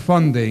rehab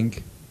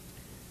funding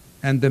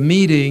and the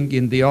meeting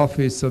in the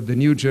office of the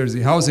New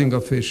Jersey housing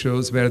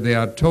officials where they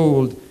are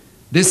told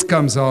this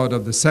comes out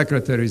of the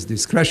Secretary's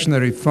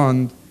discretionary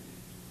fund,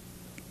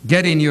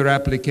 get in your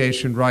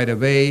application right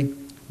away,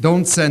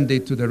 don't send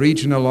it to the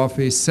regional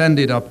office, send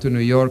it up to New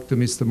York to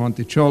Mr.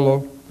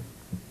 Monticciolo,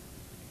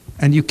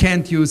 and you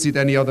can't use it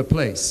any other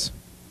place.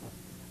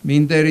 I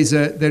mean, there is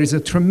a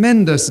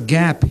tremendous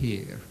gap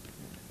here,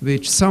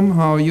 which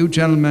somehow you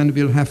gentlemen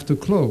will have to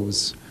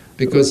close,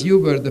 because you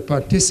were the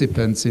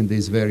participants in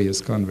these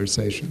various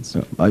conversations.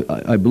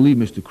 I believe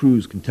Mr.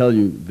 Cruz can tell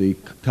you the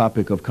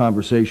topic of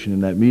conversation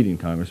in that meeting,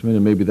 Congressman,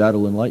 and maybe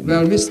that'll enlighten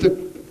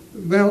you.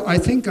 Well, I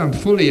think I'm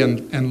fully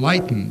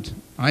enlightened.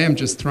 I am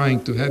just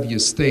trying to have you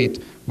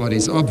state what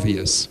is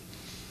obvious.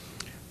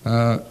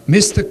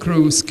 Mr.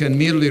 Cruz can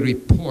merely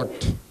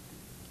report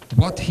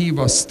what he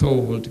was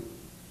told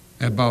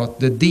about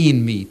the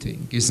Dean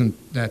meeting.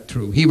 Isn't that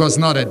true? He was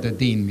not at the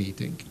Dean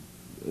meeting.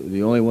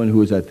 The only one who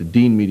was at the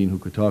Dean meeting who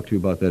could talk to you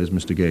about that is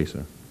Mr. Gay,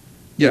 sir.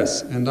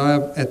 Yes, and I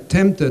have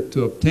attempted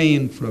to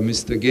obtain from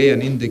Mr. Gay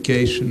an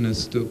indication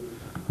as to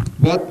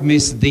what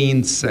Ms.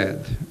 Dean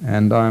said,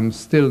 and I'm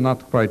still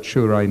not quite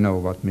sure I know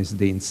what Ms.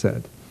 Dean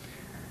said.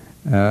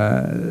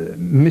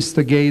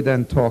 Mr. Gay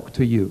then talked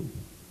to you,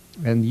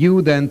 and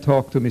you then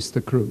talked to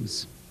Mr.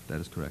 Cruz. That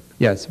is correct.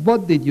 Yes.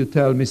 What did you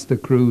tell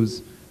Mr.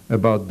 Cruz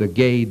about the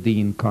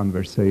Gay-Dean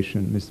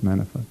conversation, Ms.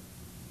 Manafort?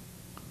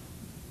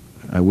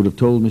 I would have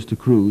told Mr.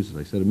 Cruz, as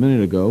I said a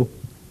minute ago,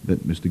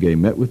 that Mr. Gay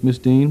met with Ms.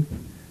 Dean,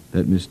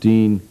 that Ms.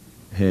 Dean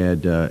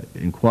had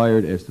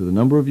inquired as to the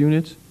number of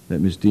units, that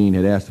Ms. Dean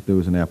had asked if there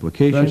was an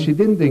application. Well, she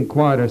didn't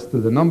inquire as to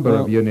the number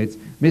of units.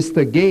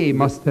 Mr. Gay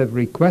must have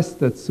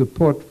requested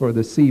support for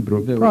the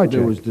Seabrook project.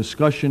 There was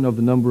discussion of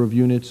the number of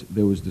units,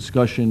 there was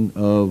discussion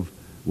of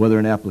whether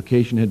an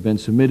application had been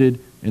submitted,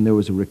 and there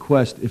was a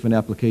request, if an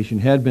application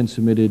had been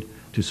submitted,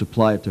 to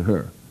supply it to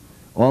her,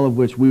 all of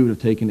which we would have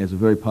taken as a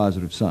very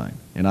positive sign.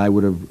 And I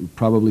would have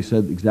probably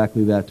said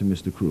exactly that to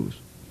Mr. Cruz.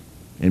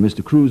 And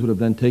Mr. Cruz would have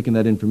then taken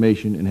that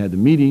information and had the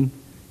meeting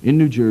in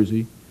New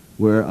Jersey,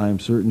 where I'm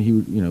certain he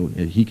would, you know,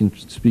 he can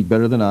speak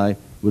better than I,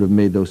 would have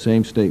made those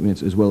same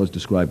statements as well as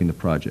describing the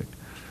project.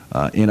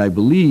 And I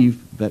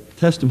believe that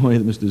testimony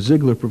that Mr.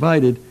 Ziegler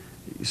provided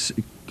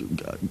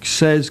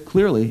says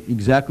clearly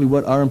exactly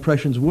what our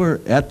impressions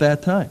were at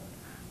that time,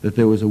 that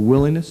there was a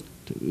willingness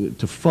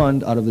to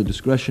fund out of the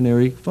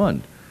discretionary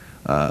fund.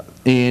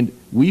 And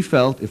we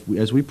felt,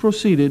 as we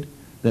proceeded,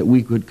 that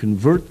we could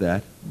convert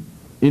that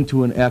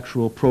into an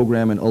actual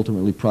program and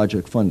ultimately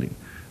project funding.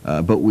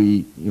 But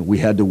we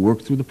had to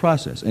work through the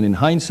process. And in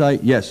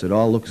hindsight, yes, it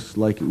all looks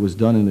like it was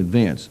done in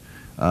advance,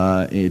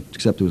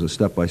 except it was a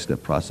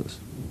step-by-step process.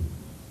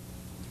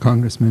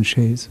 Congressman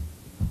Shays.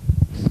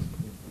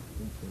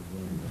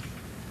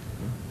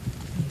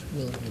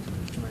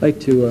 I'd like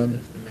to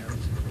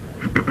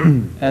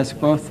ask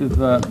both of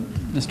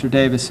Mr.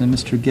 Davis and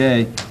Mr.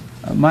 Gay.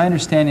 My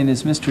understanding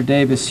is, Mr.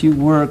 Davis, you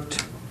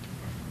worked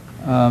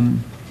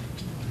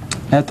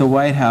at the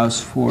White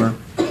House for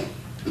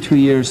 2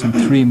 years and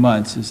 3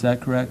 months. Is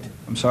that correct?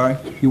 I'm sorry?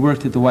 You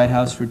worked at the White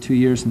House for 2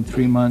 years and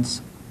 3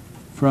 months,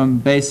 from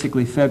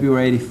basically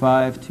February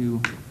 '85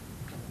 to,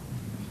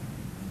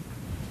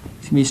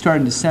 you started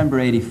in December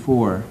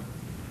 '84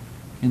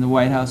 in the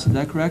White House. Is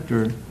that correct,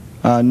 or?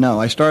 No,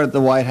 I started at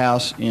the White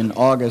House in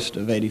August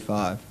of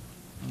 '85.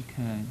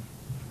 Okay.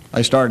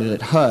 I started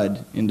at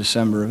HUD in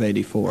December of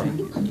 '84.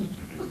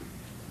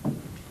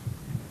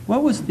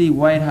 What was the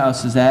White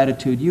House's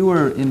attitude? You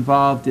were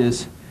involved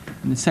as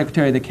in the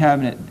Secretary of the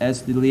Cabinet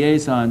as the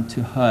liaison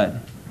to HUD.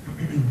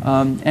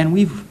 And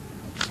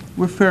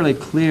we're fairly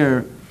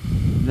clear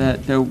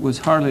that there was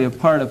hardly a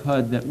part of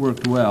HUD that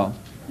worked well.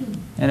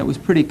 And it was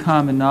pretty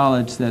common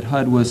knowledge that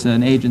HUD was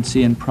an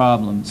agency in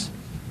problems.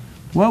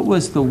 What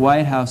was the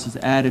White House's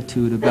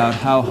attitude about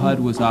how HUD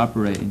was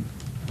operating?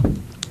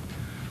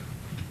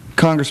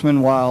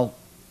 Congressman, while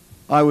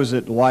I was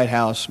at the White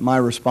House, my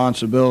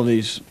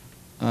responsibilities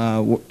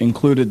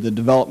included the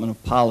development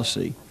of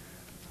policy.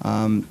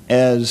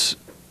 As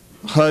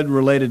HUD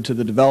related to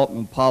the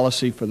development of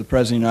policy for the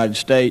President of the United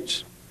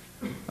States,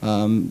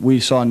 we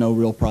saw no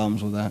real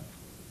problems with that.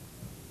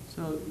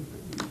 So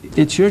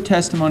it's your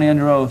testimony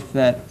under oath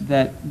that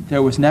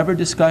there was never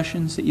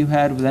discussions that you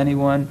had with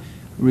anyone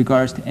in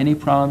regards to any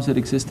problems that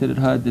existed at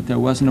HUD, that there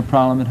wasn't a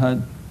problem at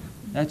HUD?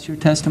 That's your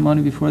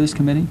testimony before this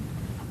committee?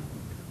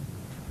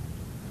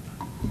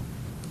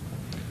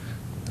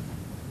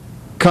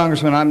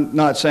 Congressman, I'm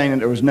not saying that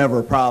there was never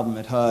a problem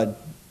at HUD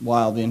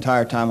while the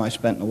entire time I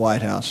spent in the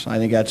White House. I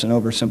think that's an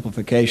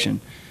oversimplification.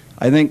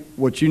 I think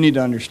what you need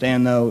to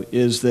understand, though,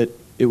 is that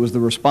it was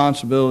the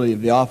responsibility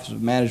of the Office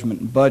of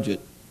Management and Budget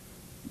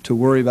to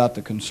worry about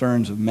the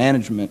concerns of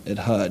management at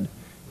HUD.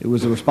 It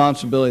was the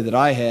responsibility that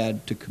I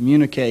had to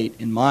communicate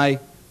in my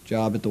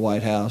job at the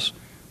White House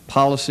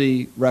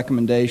policy,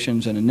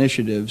 recommendations, and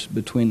initiatives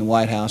between the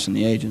White House and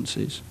the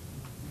agencies.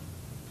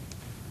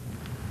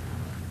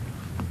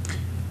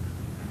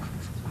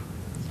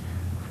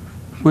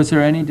 Was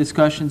there any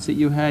discussions that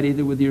you had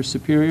either with your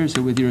superiors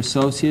or with your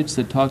associates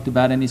that talked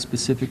about any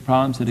specific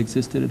problems that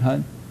existed at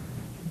HUD?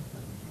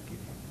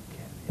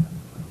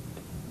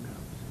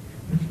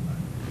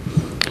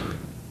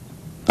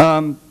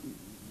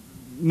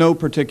 No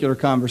particular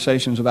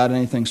conversations about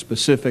anything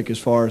specific as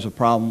far as a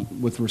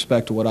problem with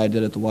respect to what I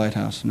did at the White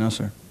House. No,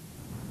 sir.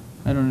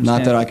 I don't understand.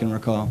 Not that I can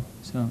recall.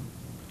 So,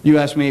 You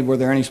asked me, were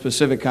there any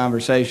specific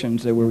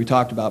conversations where we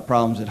talked about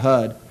problems at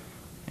HUD,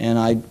 and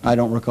I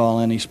don't recall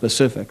any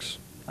specifics.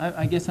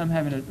 I guess I'm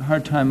having a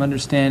hard time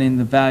understanding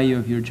the value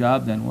of your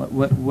job then. What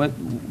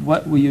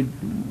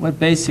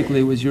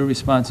basically was your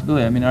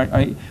responsibility? I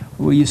mean,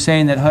 were you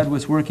saying that HUD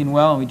was working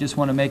well and we just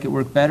want to make it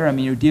work better? I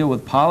mean, you deal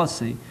with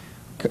policy.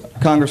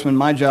 Congressman,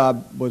 my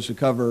job was to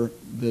cover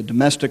the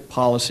domestic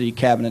policy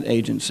cabinet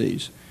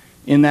agencies.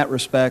 In that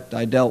respect,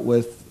 I dealt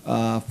with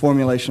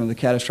formulation of the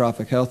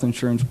catastrophic health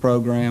insurance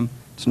program.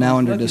 It's now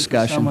under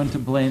discussion. Someone to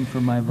blame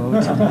for my vote.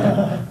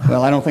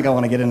 Well, I don't think I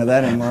want to get into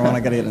that anymore. I want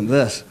to get into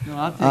this. No,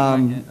 I'll take my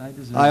hit. I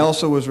deserve I it.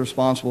 also was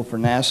responsible for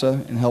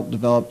NASA and helped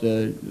develop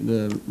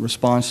the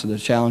response to the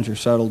Challenger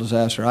shuttle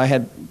disaster. I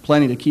had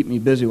plenty to keep me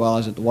busy while I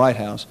was at the White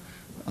House.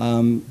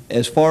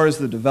 As far as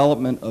the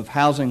development of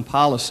housing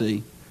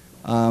policy,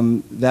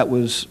 that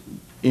was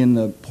in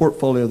the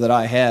portfolio that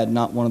I had,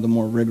 not one of the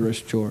more rigorous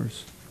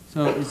chores.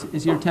 So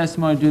is your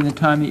testimony during the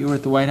time that you were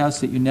at the White House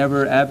that you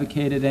never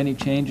advocated any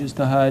changes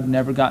to HUD,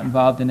 never got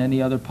involved in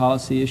any other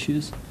policy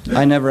issues?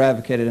 I never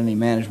advocated any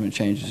management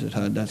changes at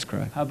HUD, that's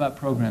correct. How about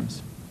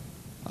programs?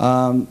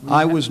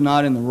 I was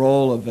not in the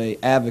role of an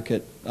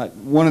advocate.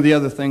 One of the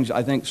other things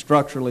I think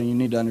structurally you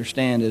need to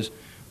understand is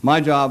my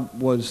job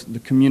was the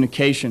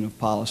communication of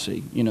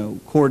policy,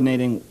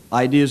 coordinating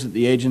ideas that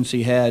the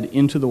agency had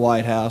into the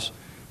White House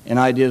and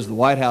ideas the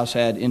White House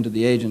had into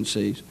the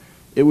agencies.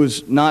 It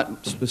was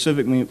not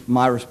specifically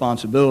my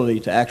responsibility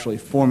to actually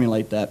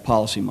formulate that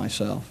policy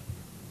myself.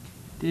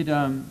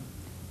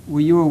 Were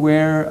you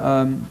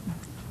aware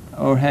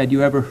or had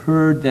you ever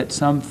heard that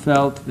some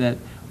felt that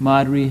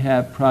mod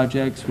rehab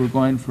projects were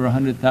going for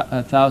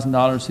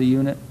 $100,000 a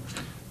unit?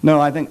 No,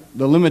 I think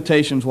the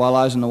limitations while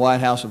I was in the White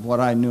House of what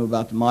I knew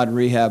about the mod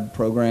rehab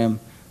program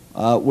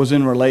was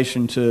in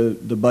relation to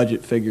the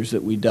budget figures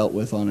that we dealt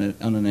with on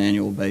an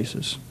annual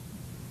basis.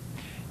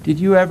 Did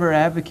you ever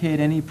advocate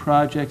any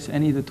projects,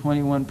 any of the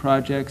 21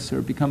 projects,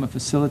 or become a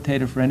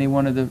facilitator for any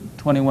one of the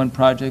 21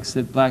 projects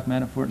that Black,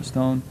 Manafort, and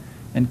Stone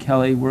and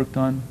Kelly worked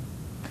on?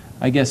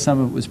 I guess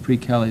some of it was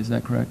pre-Kelly, is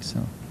that correct?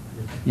 So,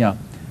 yeah.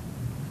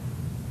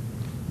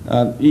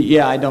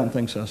 Yeah, I don't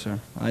think so, sir.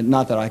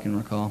 Not that I can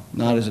recall,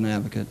 not as an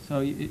advocate.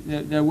 So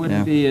there wouldn't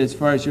Yeah. be, as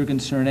far as you're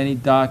concerned, any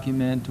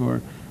document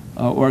or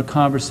a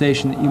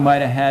conversation that you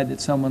might have had that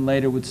someone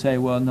later would say,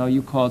 well, no,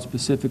 you called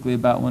specifically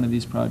about one of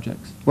these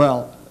projects?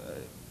 Well,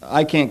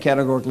 I can't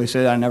categorically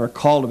say that I never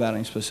called about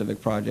any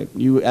specific project.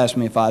 You asked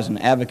me if I was an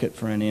advocate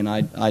for any, and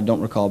I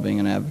don't recall being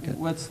an advocate.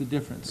 What's the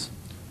difference?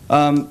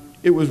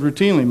 It was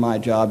routinely my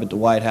job at the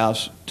White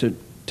House to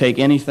take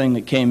anything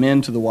that came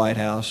into the White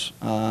House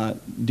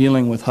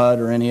dealing with HUD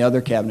or any other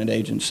cabinet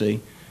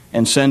agency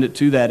and send it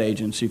to that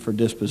agency for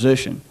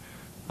disposition.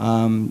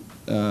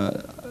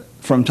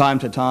 From time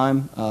to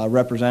time,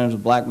 representatives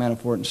of Black,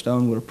 Manafort, and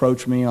Stone would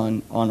approach me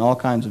on all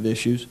kinds of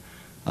issues,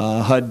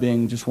 HUD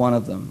being just one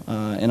of them.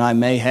 And I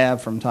may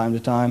have, from time to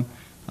time,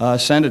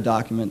 send a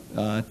document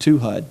to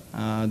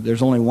HUD.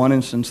 There's only one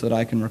instance that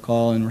I can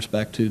recall in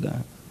respect to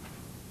that.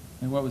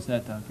 And what was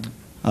that document?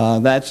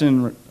 That's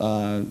in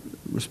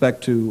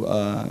respect to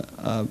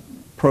a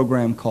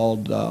program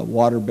called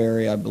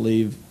Waterbury, I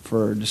believe,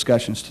 for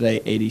discussions today,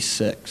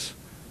 86.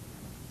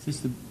 Is this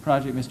the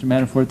project, Mr.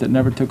 Manafort, that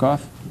never took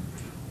off?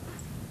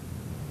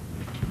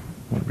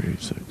 Waterbury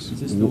 86. Is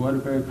this the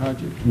Waterbury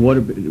project?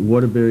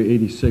 Waterbury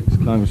 86,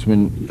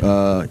 Congressman,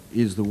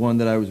 is the one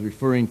that I was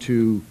referring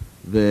to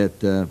that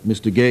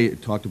Mr. Gay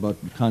talked about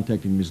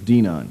contacting Ms.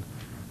 Dean on.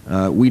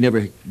 We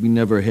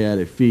never had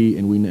a fee,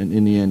 and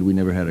in the end, we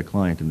never had a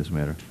client in this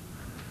matter.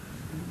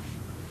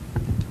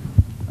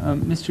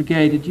 Mr.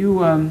 Gay, did you,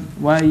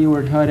 while you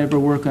were at HUD, ever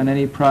work on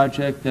any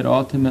project that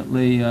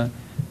ultimately,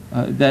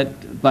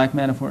 that Black,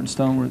 Manafort, and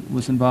Stone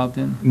was involved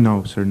in?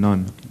 No, sir,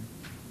 none.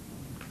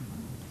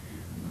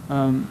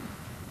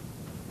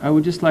 I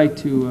would just like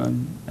to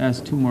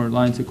ask two more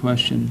lines of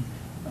question.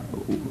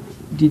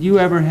 Did you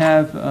ever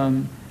have,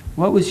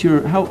 what was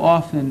your, how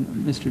often,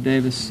 Mr.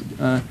 Davis,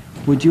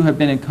 would you have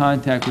been in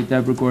contact with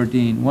Deborah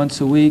Gordine?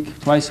 Once a week,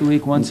 twice a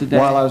week, once a day?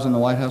 While I was in the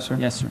White House, sir?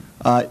 Yes, sir.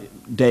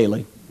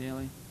 Daily.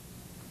 Daily?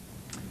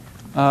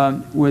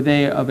 Were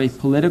they of a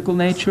political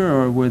nature,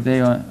 or were they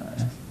on,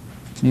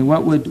 I mean,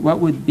 what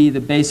would be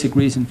the basic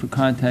reason for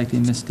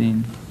contacting Ms.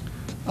 Dean?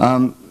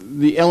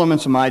 The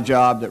elements of my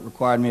job that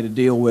required me to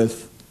deal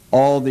with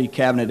all the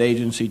cabinet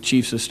agency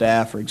chiefs of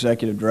staff or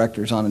executive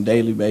directors on a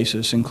daily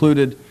basis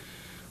included,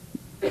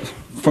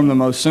 from the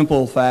most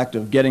simple fact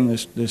of getting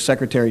the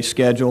secretary's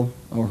schedule,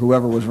 or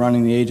whoever was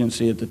running the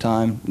agency at the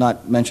time,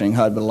 not mentioning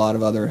HUD, but a lot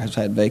of other has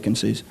had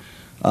vacancies,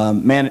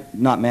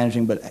 not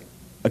managing, but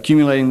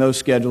accumulating those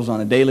schedules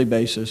on a daily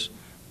basis,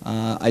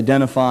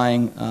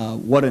 identifying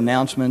what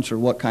announcements or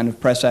what kind of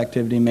press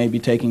activity may be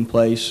taking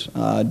place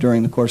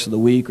during the course of the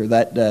week or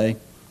that day,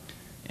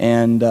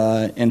 and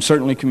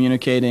certainly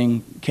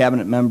communicating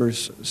cabinet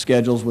members'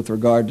 schedules with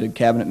regard to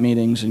cabinet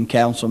meetings and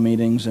council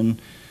meetings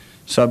and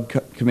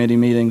subcommittee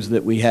meetings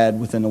that we had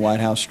within the White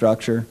House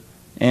structure,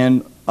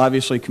 and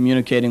obviously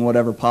communicating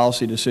whatever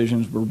policy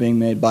decisions were being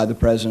made by the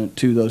President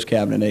to those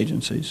cabinet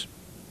agencies.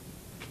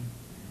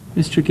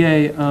 Mr.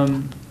 Gay,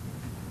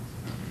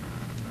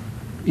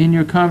 in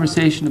your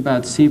conversation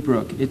about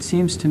Seabrook, it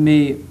seems to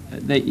me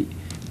that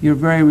you're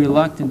very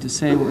reluctant to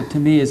say what to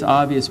me is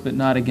obvious but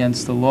not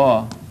against the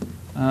law.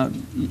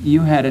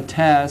 You had a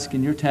task,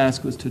 and your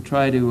task was to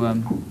try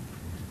to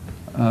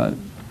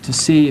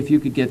see if you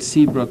could get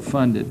Seabrook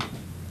funded.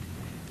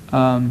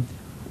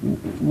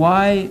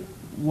 Why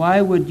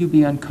would you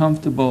be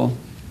uncomfortable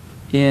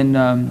in,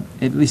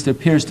 at least it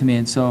appears to me,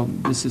 and so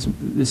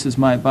this is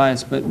my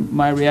bias, but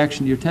my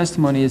reaction to your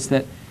testimony is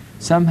that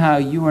somehow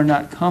you are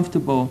not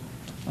comfortable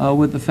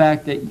with the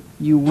fact that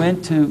you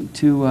went to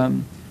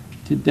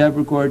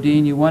Deborah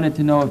Gordine, you wanted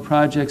to know if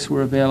projects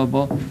were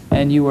available,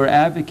 and you were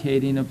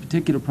advocating a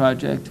particular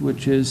project,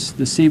 which is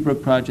the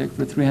Seabrook project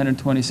for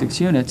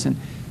 326 units, and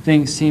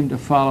things seem to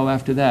follow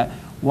after that.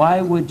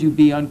 Why would you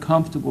be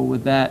uncomfortable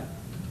with that?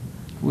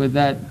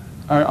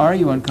 Are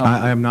you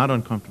uncomfortable? I am not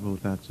uncomfortable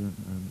with that,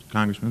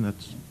 Congressman.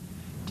 That's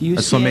Do you a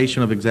see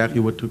summation of exactly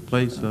what took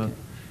place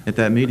at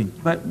that meeting.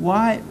 But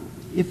why,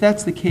 if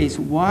that's the case,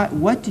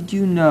 what did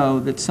you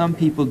know that some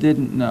people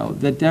didn't know,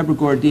 that Deborah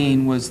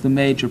Gordine was the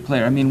major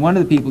player? I mean, one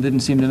of the people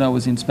didn't seem to know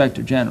was the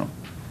Inspector General,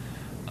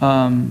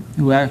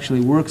 who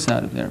actually works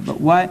out of there.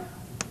 But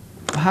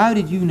how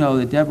did you know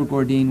that Deborah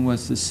Gordine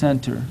was the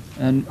center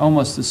and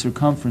almost the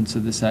circumference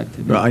of this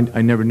activity? Well,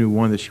 I never knew,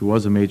 one, that she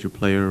was a major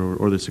player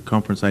or the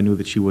circumference. I knew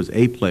that she was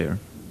a player.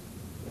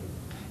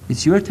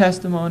 It's your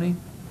testimony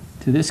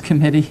to this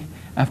committee,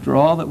 after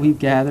all that we've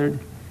gathered.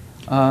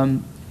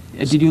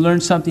 Did you learn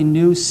something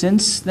new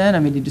since then? I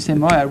mean, did you say,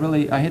 boy,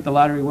 I hit the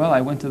lottery well,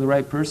 I went to the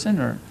right person,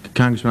 or?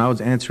 Congressman, I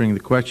was answering the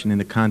question in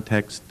the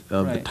context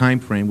of the time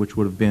frame, which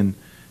would have been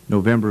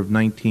November of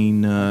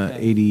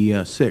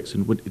 1986,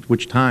 and at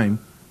which time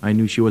I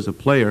knew she was a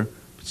player,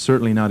 but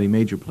certainly not a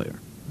major player.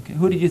 Okay.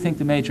 Who did you think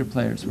the major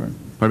players were?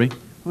 Pardon me?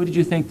 Who did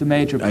you think the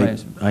major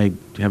players were? I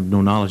have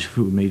no knowledge of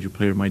who a major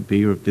player might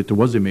be, or if there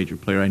was a major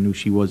player. I knew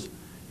she was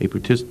a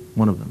participant,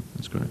 one of them.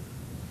 That's correct.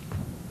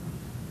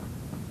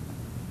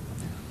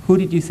 Who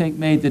did you think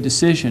made the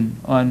decision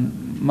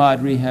on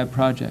mod rehab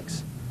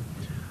projects?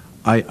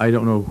 I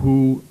don't know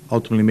who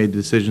ultimately made the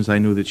decisions. I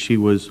knew that she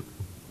was,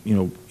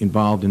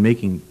 involved in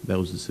making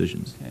those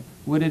decisions. Okay.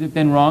 Would it have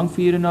been wrong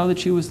for you to know that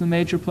she was the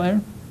major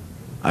player?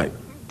 I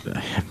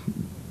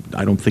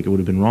don't think it would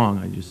have been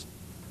wrong.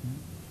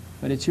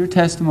 But it's your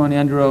testimony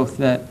under oath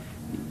that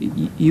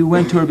you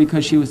went to her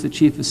because she was the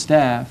chief of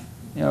staff,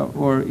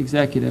 or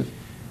executive,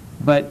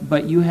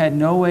 but you had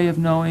no way of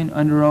knowing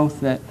under oath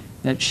that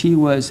she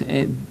was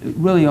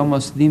really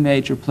almost the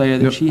major player,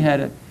 that she had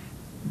a...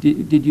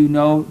 Did you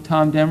know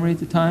Tom Demery at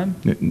the time?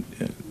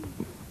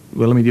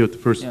 Well, let me deal with the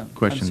first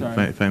question, I'm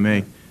sorry. if I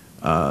may,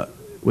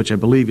 which I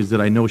believe is that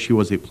I know she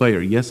was a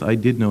player. Yes, I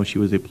did know she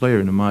was a player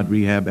in the mod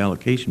rehab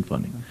allocation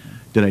funding. Okay.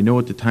 Did I know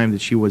at the time that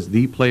she was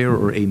the player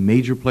or a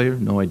major player?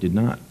 No, I did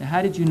not. Now,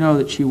 how did you know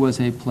that she was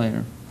a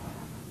player?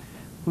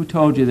 Who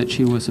told you that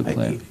she was a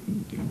player?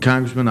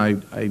 Congressman,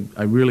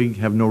 I really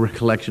have no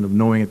recollection of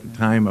knowing at the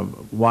time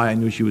of why I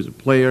knew she was a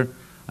player.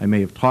 I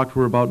may have talked to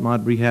her about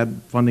mod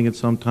rehab funding at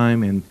some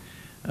time, and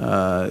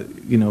I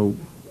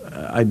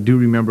do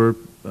remember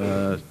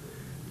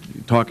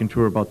talking to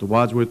her about the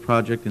Wadsworth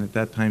project, and at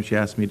that time she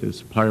asked me to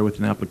supply her with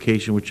an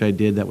application, which I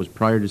did. That was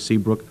prior to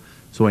Seabrook,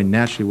 so I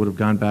naturally would have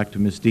gone back to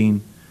Ms.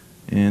 Dean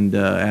and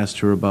asked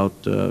her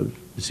about the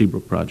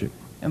Seabrook project.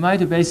 Am I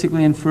to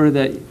basically infer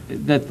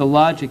that the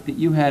logic that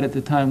you had at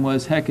the time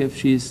was, heck, if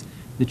she's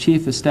the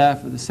chief of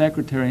staff of the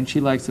secretary and she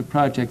likes the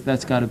project,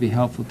 that's got to be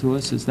helpful to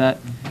us? Is that,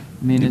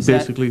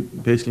 Basically,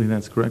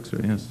 that's correct, sir,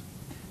 yes.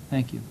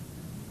 Thank you.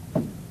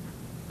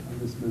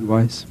 Congressman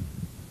Weiss.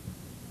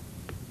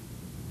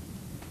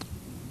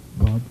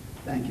 Bob?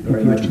 Thank you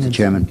very much, Mr.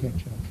 Chairman.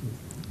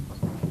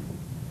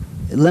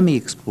 Let me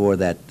explore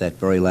that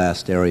very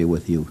last area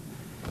with you.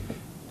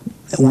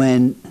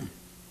 When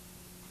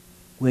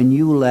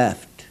you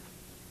left,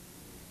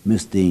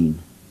 Ms. Dean,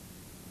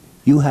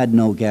 you had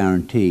no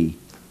guarantee,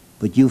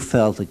 but you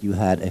felt that you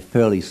had a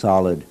fairly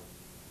solid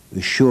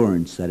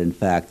assurance that, in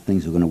fact,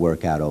 things were going to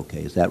work out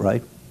okay. Is that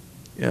right?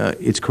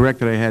 It's correct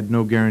that I had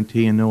no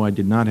guarantee, and no, I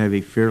did not have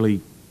a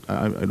fairly,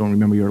 I don't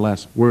remember your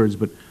last words,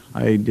 but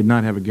I did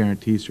not have a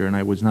guarantee, sir, and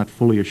I was not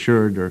fully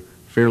assured or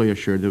fairly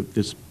assured that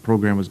this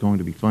program was going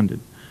to be funded.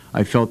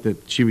 I felt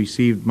that she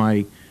received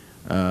my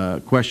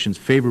questions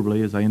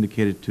favorably, as I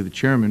indicated to the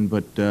chairman,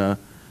 but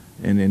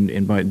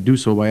and by do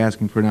so by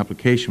asking for an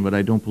application, but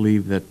I don't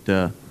believe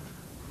that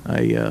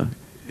I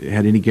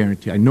had any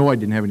guarantee. I know I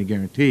didn't have any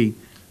guarantee,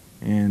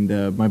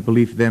 and my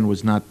belief then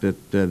was not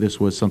that this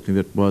was something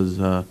that was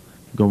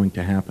going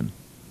to happen.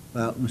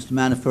 Well, Mr.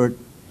 Manafort,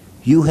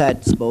 you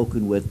had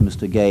spoken with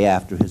Mr. Gay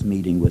after his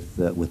meeting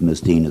with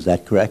Ms. Dean, is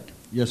that correct?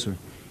 Yes, sir.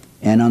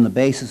 And on the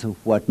basis of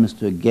what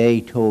Mr.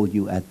 Gay told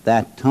you at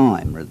that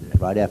time, or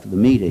right after the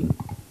meeting,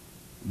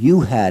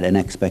 you had an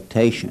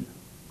expectation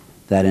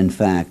that, in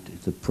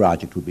fact, the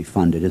project would be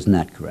funded. Isn't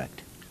that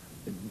correct?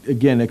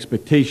 Again,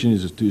 expectation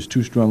is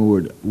too strong a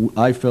word.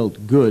 I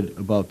felt good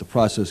about the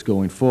process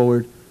going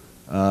forward,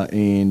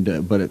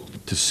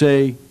 but to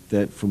say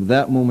that from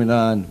that moment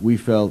on we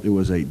felt it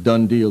was a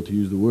done deal, to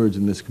use the words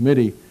in this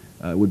committee,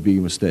 would be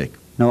a mistake.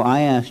 No,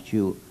 I asked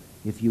you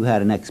if you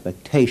had an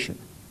expectation,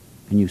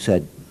 and you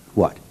said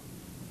what?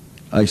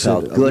 I said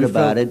felt good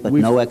about it, but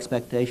no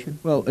expectation?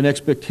 Well, an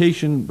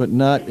expectation, but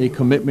not a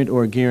commitment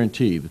or a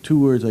guarantee. The two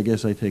words I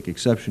guess I take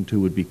exception to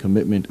would be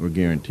commitment or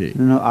guarantee.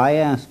 No, I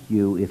asked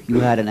you if you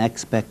had an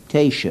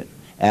expectation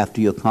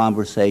after your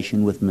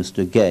conversation with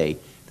Mr. Gay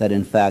that,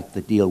 in fact,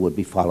 the deal would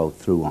be followed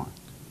through on.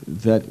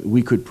 That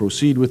we could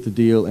proceed with the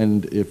deal,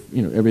 and if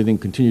everything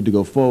continued to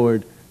go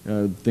forward,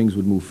 things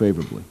would move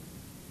favorably.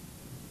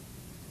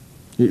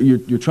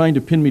 You're trying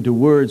to pin me to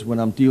words when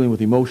I'm dealing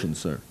with emotions,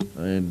 sir.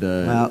 And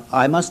well,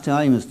 I must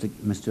tell you,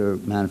 Mr.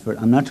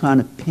 Manafort, I'm not trying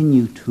to pin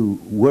you to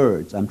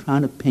words. I'm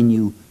trying to pin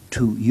you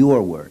to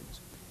your words.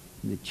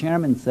 The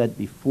chairman said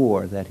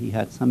before that he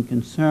had some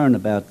concern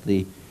about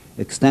the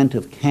extent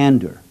of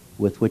candor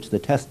with which the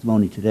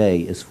testimony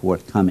today is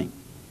forthcoming.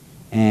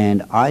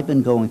 And I've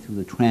been going through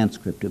the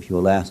transcript of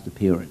your last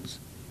appearance,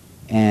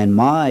 and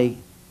my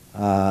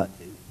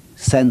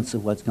sense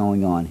of what's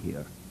going on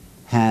here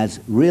has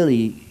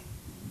really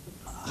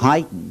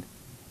heightened,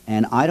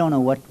 and I don't know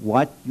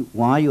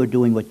why you're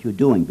doing what you're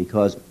doing,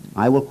 because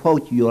I will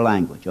quote you your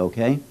language,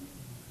 okay?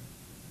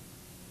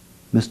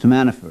 Mr.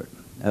 Manafort,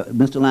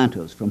 Mr.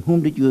 Lantos, from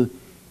whom did you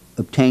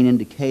obtain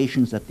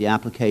indications that the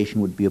application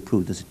would be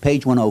approved? This is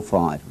page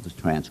 105 of the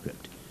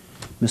transcript.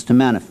 Mr.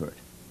 Manafort,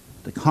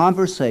 the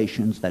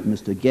conversations that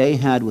Mr. Gay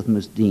had with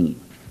Ms. Dean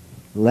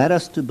led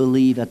us to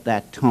believe at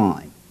that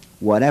time,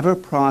 whatever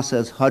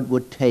process HUD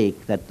would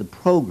take, that the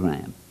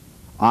program,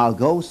 I'll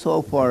go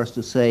so far as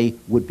to say,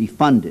 would be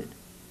funded,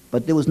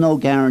 but there was no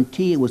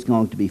guarantee it was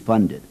going to be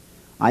funded.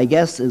 I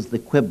guess is the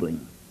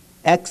quibbling.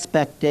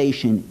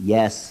 Expectation,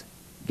 yes.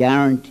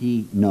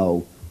 Guarantee,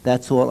 no.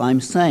 That's all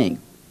I'm saying.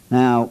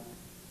 Now,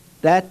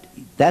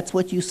 that's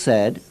what you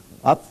said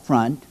up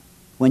front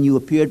when you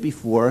appeared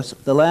before us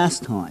the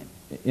last time.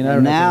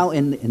 And now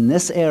in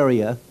this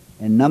area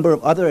and a number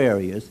of other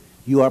areas,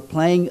 you are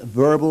playing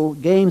verbal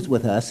games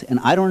with us, and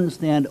I don't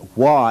understand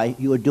why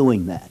you are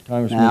doing that.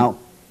 Congressman. Now,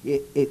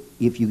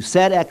 if you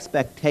said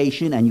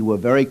expectation and you were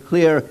very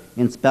clear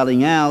in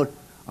spelling out,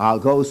 I'll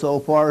go so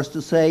far as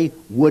to say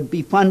would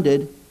be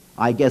funded,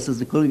 I guess is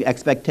the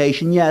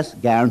expectation, yes,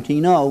 guarantee,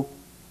 no.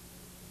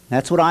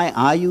 That's what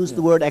I used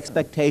the word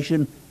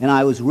expectation, and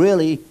I was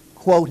really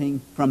quoting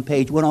from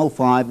page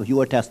 105 of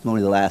your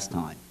testimony the last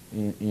time.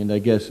 And I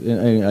guess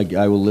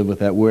I will live with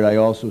that word. I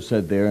also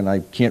said there, and I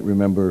can't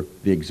remember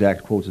the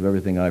exact quotes of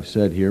everything I've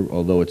said here,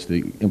 although it's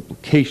the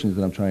implications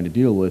that I'm trying to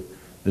deal with,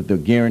 that the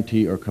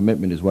guarantee or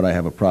commitment is what I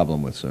have a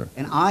problem with, sir.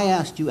 And I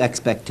asked you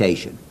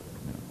expectation.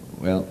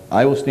 Well,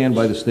 I will stand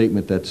by the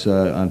statement that's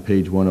on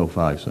page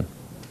 105, sir.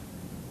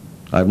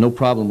 I have no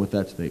problem with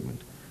that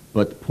statement.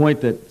 But the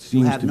point that seems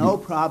You to have be... no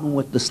problem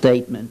with the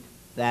statement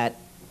that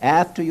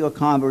after your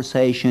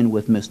conversation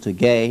with Mr.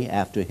 Gay,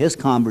 after his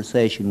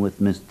conversation with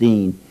Ms.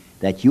 Dean,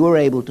 that you were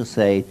able to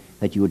say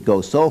that you would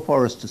go so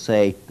far as to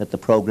say that the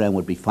program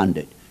would be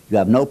funded. You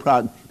have no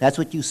problem. That's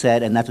what you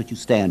said, and that's what you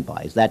stand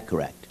by. Is that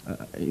correct?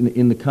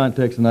 In the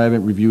context, and I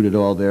haven't reviewed it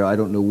all there, I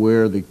don't know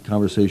where the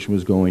conversation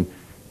was going.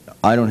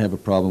 I don't have a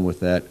problem with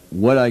that.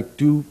 What I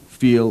do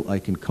feel I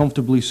can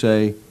comfortably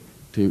say,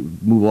 to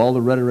move all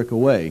the rhetoric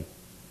away,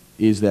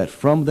 is that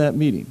from that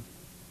meeting,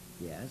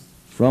 Yes.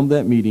 from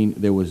that meeting,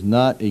 there was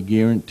not a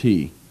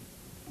guarantee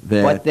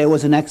that... But there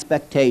was an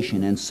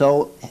expectation, and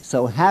so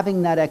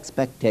having that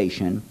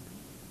expectation,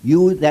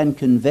 you then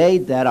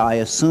conveyed that, I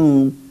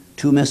assume,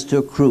 to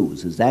Mr.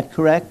 Cruz. Is that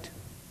correct?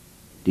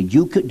 Did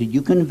you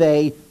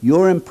convey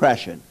your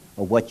impression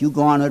of what you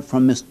garnered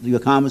from your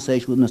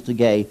conversation with Mr.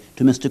 Gay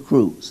to Mr.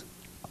 Cruz?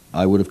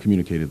 I would have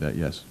communicated that,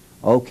 yes.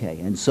 Okay,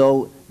 and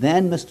so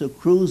then Mr.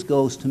 Cruz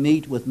goes to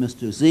meet with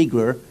Mr.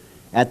 Ziegler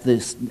at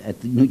the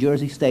New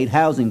Jersey State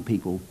Housing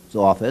People's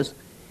Office,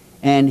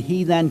 and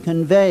he then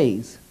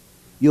conveys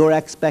your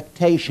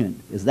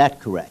expectation. Is that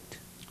correct?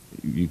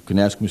 You can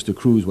ask Mr.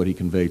 Cruz what he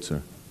conveyed,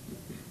 sir.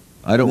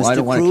 I don't want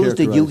to Mr. characterize...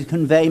 Cruz, did you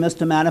convey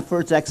Mr.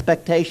 Manafort's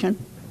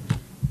expectation?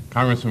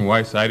 Congressman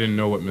Weiss, I didn't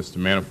know what Mr.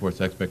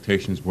 Manafort's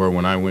expectations were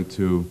when I went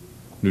to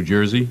New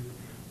Jersey.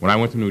 When I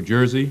went to New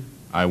Jersey,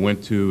 I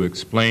went to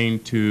explain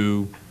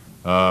to,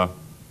 I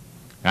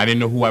didn't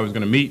know who I was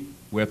going to meet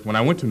with when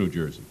I went to New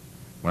Jersey.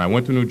 When I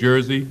went to New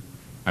Jersey,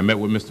 I met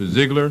with Mr.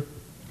 Ziegler.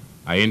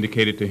 I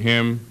indicated to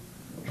him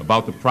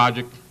about the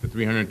project, the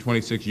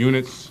 326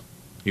 units.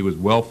 He was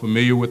well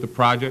familiar with the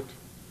project.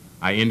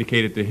 I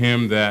indicated to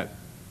him that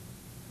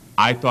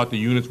I thought the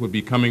units would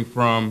be coming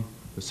from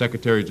the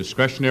Secretary's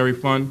discretionary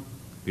fund,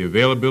 the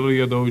availability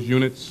of those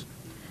units.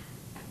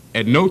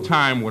 At no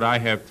time would I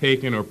have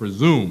taken or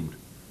presumed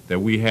that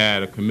we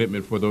had a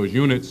commitment for those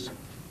units,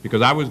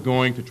 because I was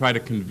going to try to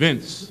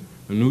convince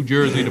the New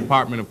Jersey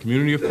Department of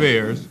Community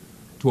Affairs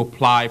to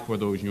apply for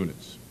those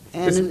units.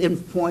 And in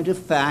point of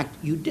fact,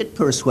 you did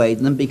persuade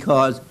them,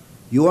 because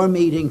your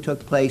meeting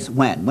took place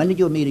when? When did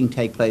your meeting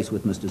take place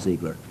with Mr.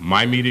 Ziegler?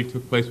 My meeting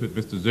took place with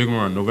Mr. Ziegler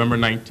on November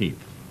 19th.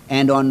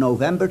 And on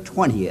November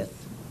 20th,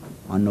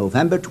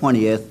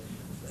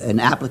 an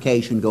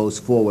application goes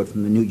forward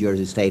from the New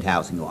Jersey State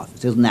Housing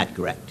Office. Isn't that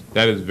correct?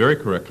 That is very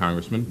correct,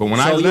 Congressman. But when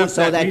I left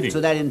that meeting...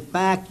 So that in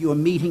fact your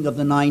meeting of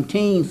the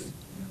 19th,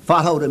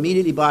 followed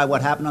immediately by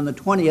what happened on the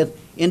 20th,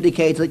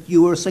 indicates that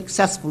you were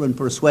successful in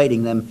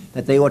persuading them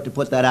that they ought to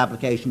put that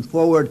application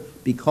forward,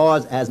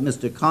 because, as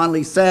Mr.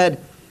 Conley said,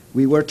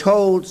 we were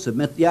told,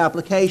 submit the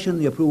application,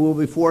 the approval will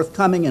be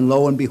forthcoming, and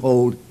lo and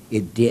behold,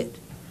 it did.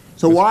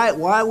 So why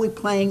are we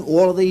playing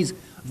all of these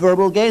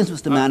verbal games,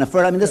 Mr.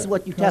 Manafort? I mean, this is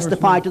what you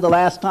testified to the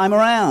last time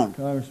around.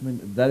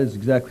 Congressman, that is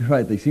exactly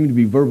right. They seem to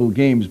be verbal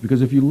games,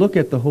 because if you look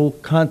at the whole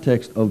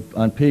context of,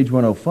 on page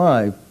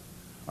 105,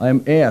 I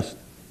am asked,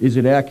 is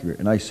it accurate?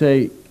 And I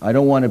say, I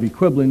don't want to be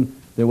quibbling.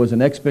 There was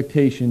an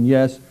expectation,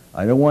 yes.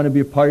 I don't want to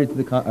be a party to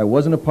the, I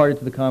wasn't a party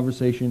to the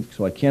conversation,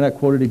 so I cannot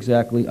quote it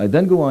exactly. I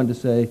then go on to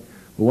say,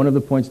 well, one of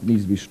the points that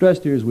needs to be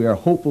stressed here is we are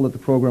hopeful that the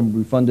program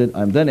will be funded.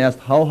 I'm then asked,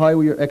 how high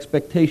were your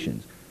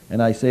expectations?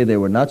 And I say they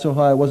were not so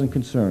high, I wasn't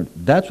concerned.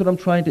 That's what I'm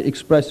trying to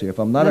express here. If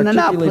I'm not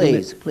articulating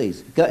it...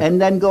 please. Go,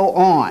 and then go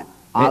on.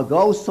 I'll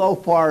go so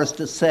far as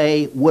to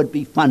say would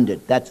be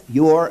funded. That's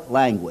your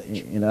language.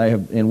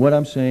 And what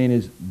I'm saying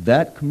is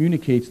that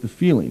communicates the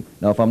feeling.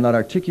 Now, if I'm not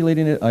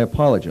articulating it, I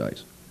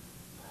apologize.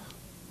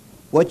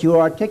 What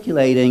you're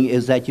articulating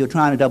is that you're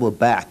trying to double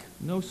back.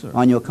 No, sir.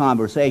 On your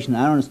conversation.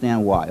 I don't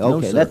understand why.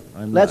 Okay, no, sir,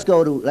 let's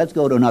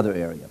go to another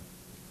area.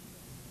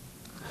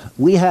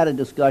 We had a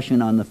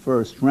discussion on the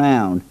first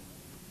round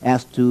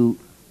as to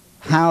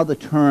how the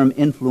term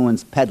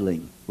influence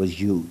peddling was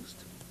used.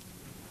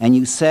 And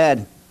you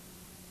said,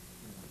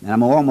 and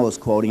I'm almost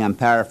quoting, I'm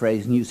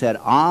paraphrasing, you said,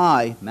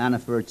 I,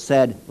 Manafort,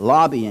 said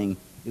lobbying.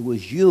 It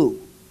was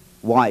you,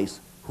 Weiss,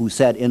 who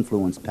said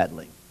influence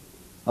peddling.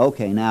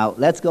 Okay, now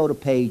let's go to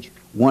page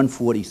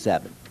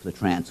 147 of the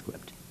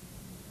transcript.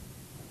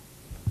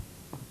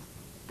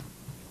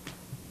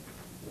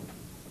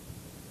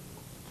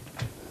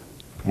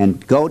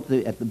 And go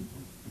to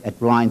at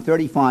line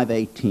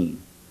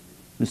 3518.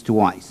 Mr.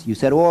 Weiss, you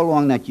said all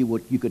along that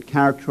you could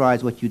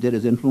characterize what you did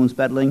as influence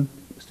peddling.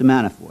 Mr.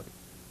 Manafort,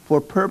 for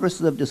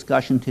purposes of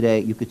discussion today,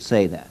 you could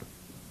say that.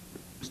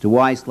 Mr.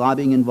 Weiss,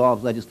 lobbying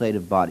involves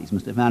legislative bodies.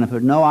 Mr.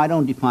 Manafort, no, I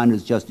don't define it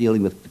as just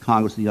dealing with the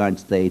Congress of the United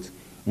States.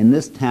 In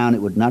this town,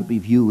 it would not be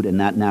viewed in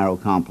that narrow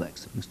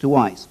complex. Mr.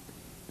 Weiss,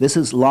 this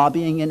is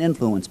lobbying and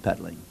influence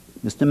peddling.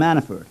 Mr.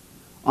 Manafort,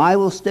 I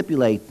will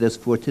stipulate this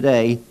for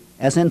today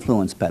as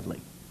influence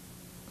peddling.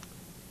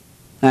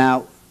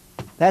 Now,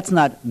 that's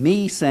not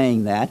me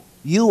saying that.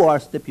 You are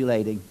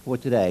stipulating for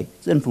today.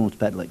 It's influence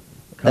peddling.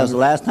 That was the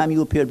last time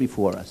you appeared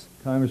before us.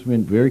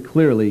 Congressman, very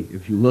clearly,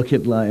 if you look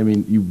at, I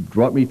mean, you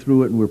brought me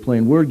through it and we're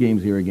playing word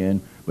games here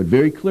again, but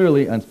very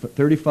clearly on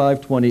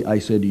 3520, I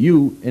said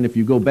you, and if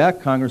you go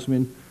back,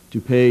 Congressman,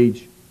 to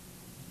page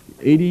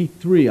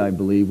 83, I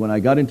believe, when I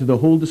got into the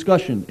whole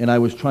discussion and I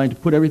was trying to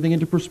put everything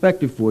into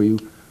perspective for you,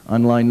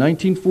 on line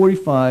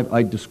 1945,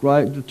 I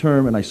described the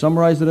term and I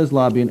summarized it as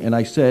lobbying, and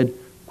I said,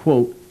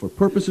 quote, for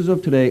purposes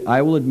of today,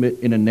 I will admit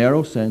in a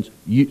narrow sense,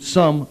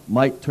 some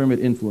might term it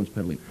influence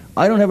peddling.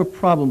 I don't have a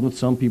problem with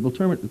some people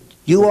term it.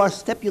 You are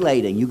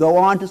stipulating. You go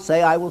on to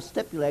say, I will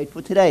stipulate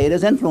for today. It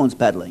is influence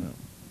peddling. No.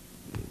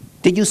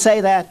 Did you say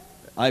that?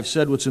 I've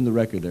said what's in the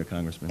record there,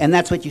 Congressman. And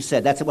that's what you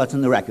said. That's what's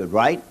in the record,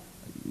 right?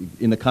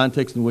 In the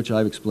context in which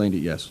I've explained it,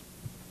 yes.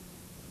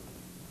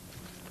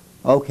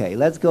 Okay,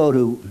 let's go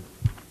to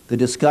the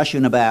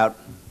discussion about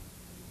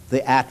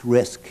the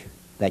at-risk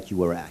that you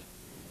were at.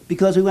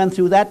 Because we went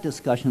through that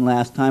discussion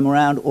last time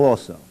around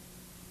also.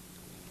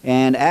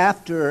 And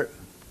after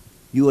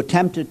you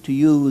attempted to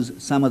use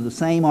some of the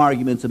same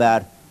arguments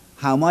about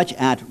how much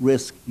at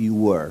risk you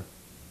were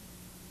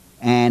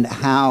and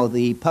how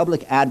the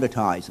public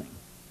advertising,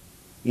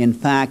 in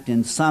fact,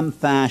 in some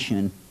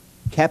fashion,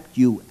 kept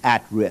you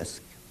at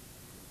risk.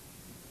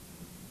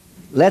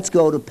 Let's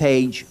go to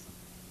page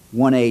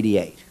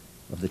 188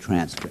 of the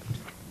transcript.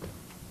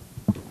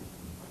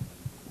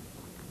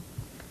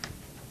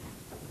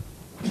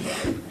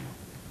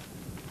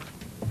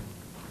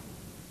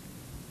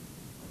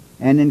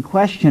 And in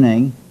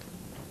questioning,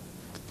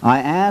 I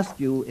asked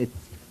you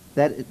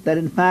that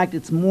in fact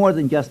it's more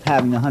than just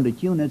having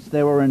 100 units.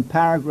 There were in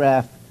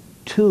paragraph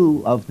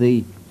 2 of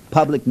the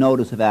public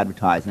notice of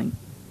advertising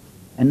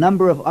a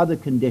number of other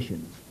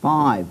conditions,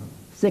 5,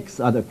 6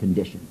 other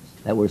conditions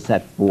that were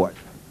set forth.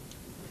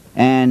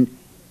 And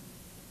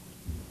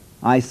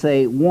I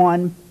say,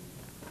 1,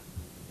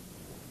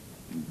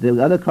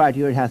 the other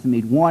criteria has to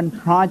meet 1,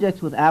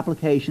 projects with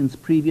applications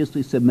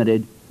previously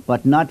submitted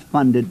but not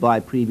funded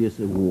by previous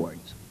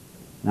awards.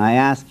 And I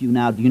ask you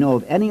now, do you know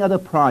of any other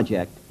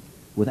project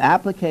with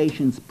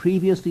applications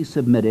previously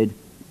submitted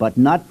but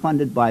not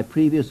funded by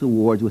previous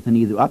awards within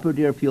either Upper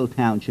Deerfield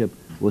Township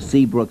or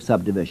Seabrook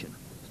subdivision?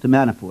 Mr.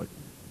 Manafort,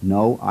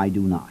 no, I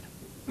do not.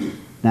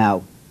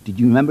 Now, did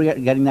you remember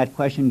getting that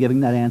question,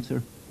 giving that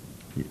answer?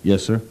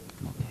 Yes, sir.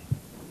 Okay.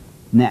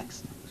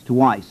 Next, Mr.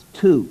 Weiss,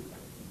 2,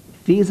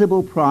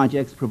 feasible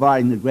projects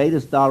providing the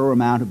greatest dollar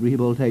amount of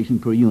rehabilitation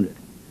per unit.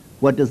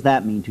 What does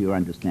that mean to your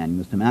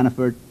understanding, Mr.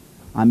 Manafort?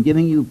 I'm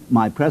giving you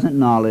my present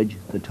knowledge.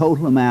 The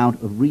total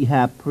amount of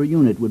rehab per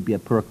unit would be a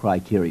per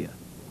criteria.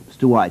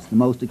 Mr. Weiss, the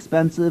most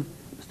expensive?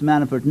 Mr.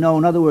 Manafort, no.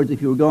 In other words,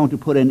 if you were going to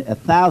put in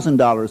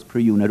 $1,000 per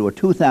unit or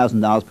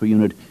 $2,000 per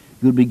unit,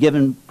 you would be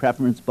given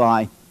preference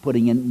by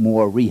putting in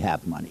more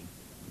rehab money.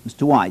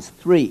 Mr. Weiss,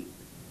 3,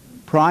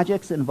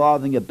 projects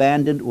involving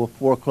abandoned or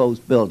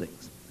foreclosed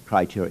buildings,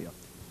 criteria.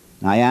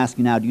 And I ask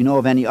you now, do you know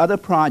of any other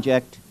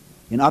project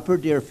in Upper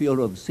Deerfield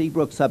or the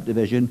Seabrook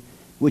subdivision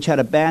which had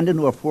abandoned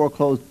or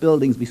foreclosed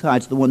buildings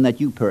besides the one that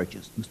you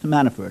purchased? Mr.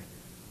 Manafort,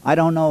 I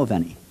don't know of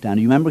any. Now,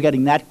 do you remember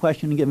getting that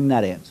question and giving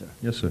that answer?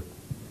 Yes, sir.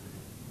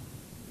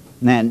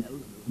 And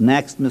then,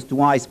 next, Mr.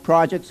 Weiss,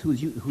 projects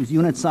whose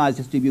unit size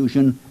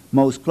distribution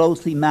most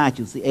closely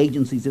matches the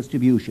agency's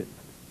distribution.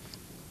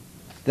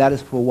 That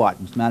is for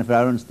what? Mr. Manafort, I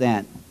don't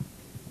understand.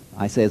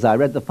 I say, as I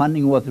read the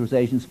funding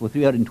authorizations for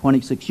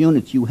 326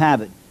 units, you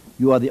have it.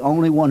 You are the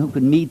only one who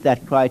can meet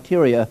that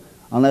criteria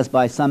unless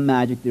by some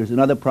magic there's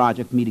another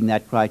project meeting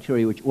that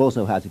criteria which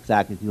also has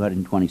exactly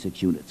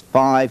 226 units.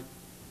 5,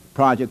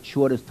 project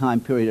shortest time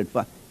period.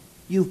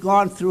 You've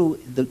gone through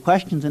the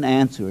questions and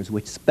answers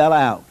which spell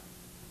out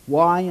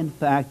why, in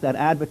fact, that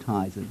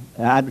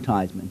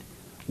advertisement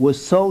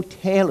was so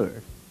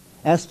tailored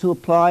as to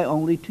apply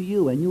only to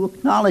you, and you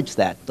acknowledged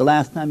that the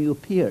last time you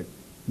appeared.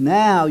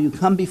 Now you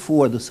come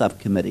before the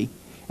subcommittee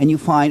and you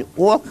find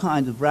all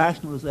kinds of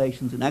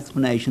rationalizations and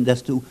explanations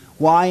as to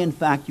why, in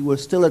fact, you were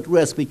still at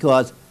risk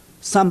because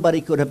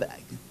somebody could have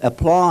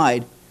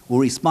applied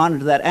or responded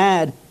to that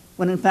ad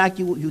when, in fact,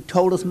 you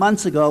told us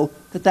months ago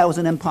that that was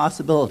an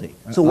impossibility.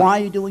 So why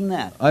are you doing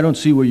that? I don't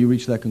see where you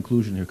reach that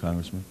conclusion here,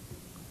 Congressman.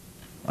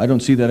 I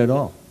don't see that at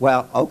all.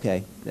 Well,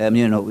 okay. I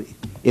mean, you know,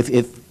 if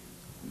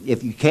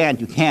you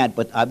can't, you can't,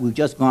 but we've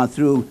just gone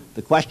through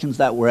the questions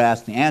that were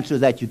asked, the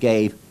answers that you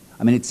gave.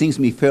 I mean, it seems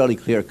to me fairly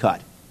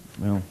clear-cut.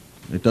 Well,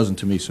 it doesn't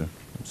to me, sir.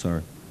 I'm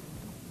sorry.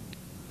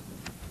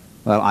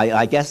 Well,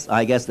 I guess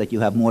that you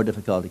have more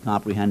difficulty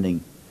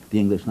comprehending the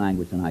English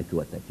language than I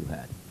thought that you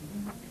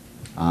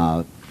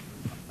had.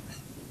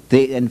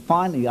 And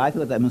finally, I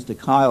thought that Mr.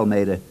 Kyle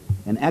made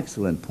an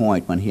excellent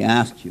point when he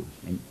asked you,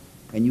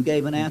 and you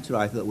gave an answer,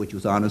 I thought, which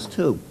was honest,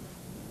 too.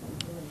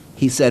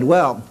 he said,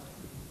 well,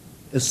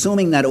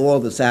 assuming that all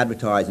this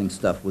advertising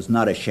stuff was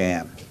not a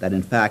sham, that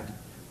in fact,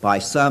 by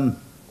some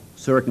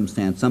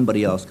circumstance,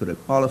 somebody else could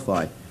have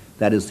qualified,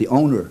 that is, the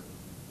owner,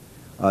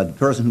 the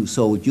person who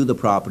sold you the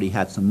property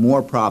had some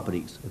more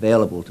properties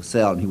available to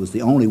sell, and he was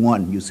the only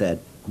one, you said,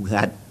 who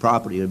had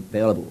property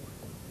available.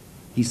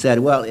 He said,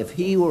 well, if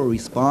he were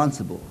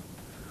responsible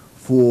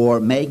for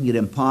making it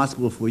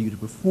impossible for you to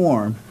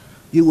perform,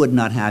 you would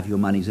not have your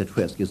monies at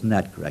risk. Isn't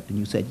that correct? And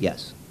you said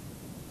yes.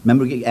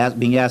 Remember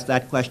being asked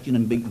that question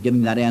and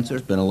giving that answer?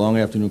 It's been a long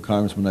afternoon,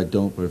 Congressman. I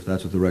don't, but if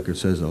that's what the record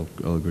says, I'll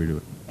agree to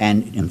it.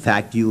 And in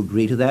fact, do you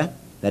agree to that?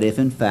 That if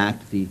in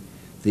fact the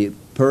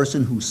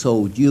person who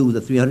sold you the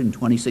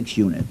 326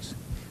 units,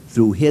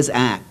 through his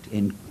act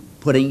in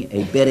putting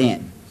a bid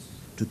in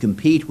to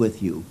compete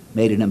with you,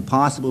 made it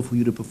impossible for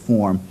you to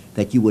perform,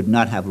 that you would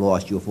not have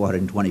lost your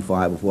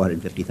 $425,000 or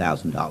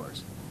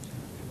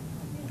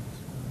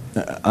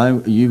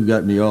 $450,000? You've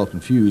got me all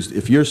confused.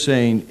 If you're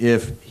saying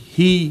if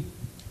he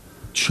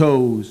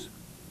chose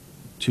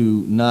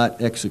to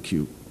not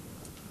execute,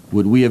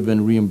 would we have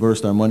been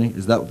reimbursed our money?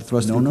 Is that what the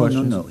thrust of your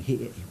question is? No.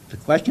 The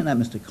question that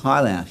Mr.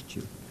 Kyle asked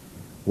you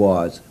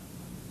was,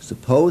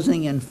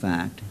 supposing in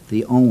fact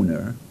the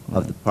owner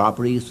of the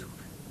properties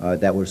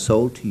that were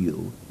sold to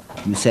you,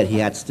 you said he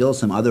had still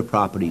some other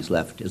properties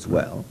left as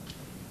well,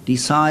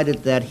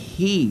 decided that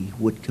he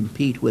would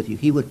compete with you,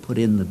 he would put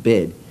in the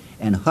bid,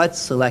 and HUD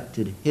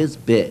selected his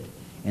bid,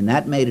 and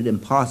that made it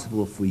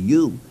impossible for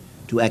you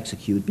to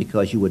execute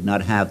because you would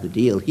not have the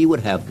deal. He would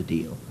have the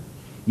deal.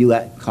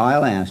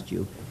 Kyle asked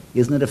you,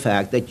 isn't it a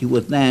fact that you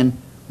would then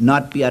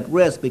not be at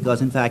risk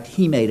because, in fact,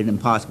 he made it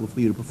impossible for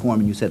you to perform,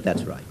 and you said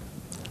that's right?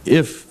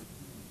 If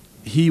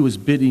he was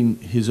bidding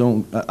his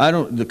own,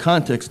 the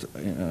context,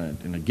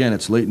 and again,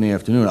 it's late in the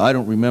afternoon, I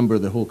don't remember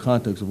the whole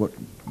context of what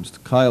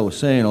Mr. Kyle was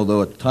saying,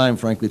 although at the time,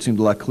 frankly, it seemed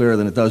a lot clearer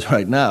than it does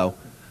right now.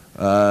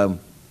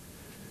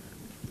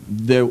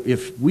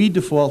 If we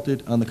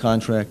defaulted on the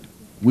contract,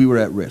 we were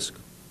at risk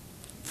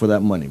for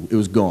that money. It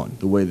was gone,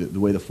 the way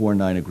the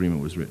 4-9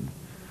 agreement was written.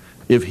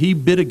 If he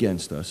bid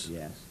against us,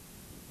 Yes.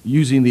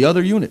 using the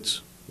other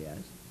units, Yes.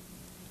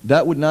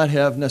 that would not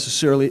have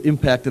necessarily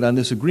impacted on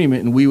this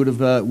agreement, and we would have,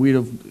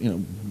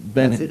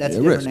 been That's a at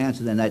different risk.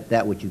 answer than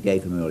that which you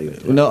gave him earlier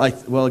today. No,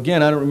 well,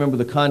 again, I don't remember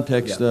the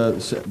context,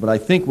 but I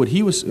think what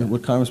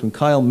Congressman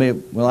Kyle may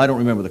have, well, I don't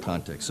remember the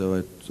context,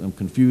 so I'm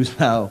confused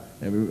now.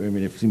 I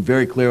mean, it seemed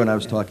very clear when I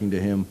was talking to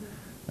him,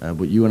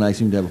 but you and I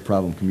seem to have a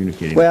problem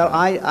communicating. Well,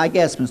 I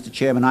guess, Mr.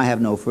 Chairman, I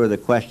have no further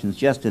questions.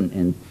 Just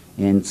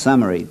in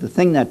summary, the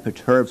thing that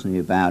perturbs me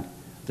about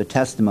the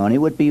testimony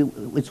would be,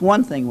 it's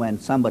one thing when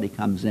somebody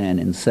comes in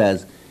and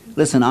says,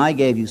 listen, I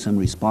gave you some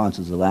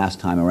responses the last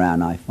time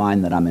around. I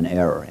find that I'm in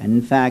error. And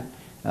in fact,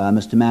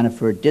 Mr.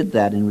 Manafort did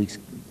that in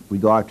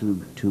regard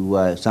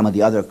to some of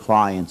the other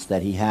clients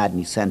that he had, and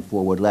he sent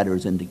forward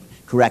letters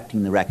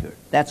correcting the record.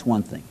 That's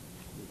one thing.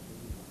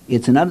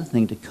 It's another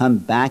thing to come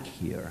back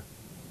here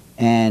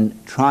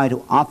and try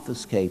to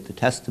obfuscate the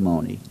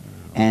testimony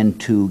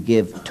and to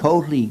give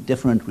totally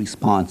different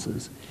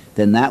responses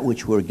than that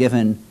which were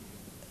given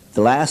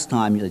the last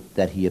time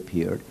that he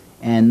appeared,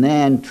 and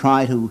then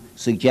try to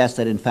suggest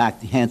that, in fact,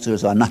 the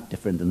answers are not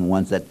different than the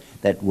ones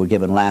that were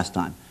given last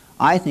time.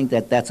 I think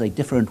that that's a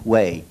different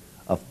way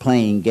of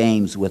playing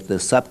games with the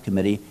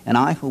subcommittee, and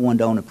I, for one,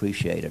 don't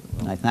appreciate it.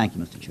 And I thank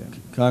you, Mr.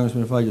 Chairman.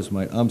 Congressman, if I just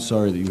might, I'm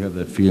sorry that you have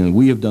that feeling.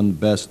 We have done the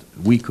best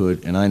we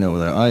could, and I know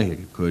that I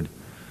could,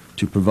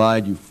 to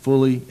provide you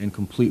fully and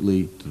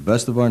completely, to the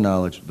best of our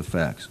knowledge, the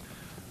facts.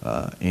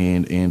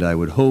 And I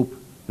would hope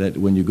that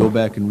when you go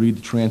back and read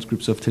the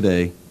transcripts of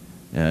today,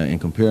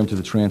 and compare them to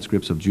the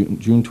transcripts of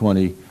June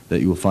 20, that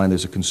you will find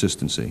there's a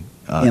consistency.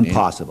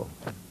 Impossible.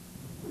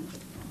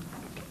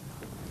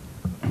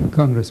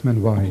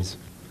 Congressman Wise.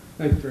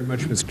 Thank you very much,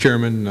 Mr.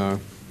 Chairman.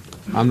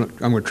 I'm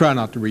going to try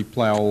not to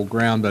replow old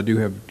ground, but I do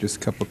have just a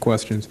couple of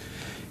questions.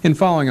 In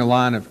following a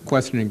line of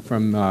questioning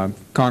from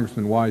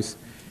Congressman Weiss,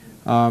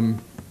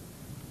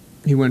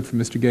 he went from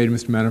Mr. Gay to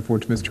Mr.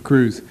 Manafort to Mr.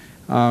 Cruz.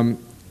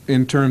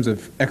 In terms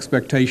of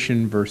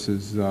expectation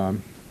versus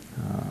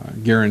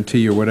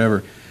guarantee or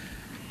whatever.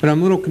 But I'm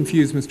a little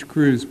confused, Mr.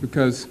 Cruz,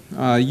 because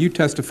you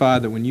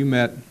testified that when you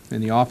met in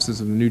the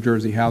offices of the New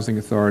Jersey Housing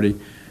Authority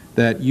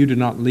that you did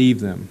not leave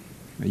them.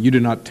 You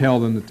did not tell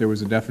them that there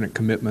was a definite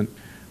commitment,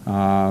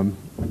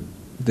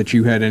 that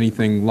you had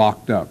anything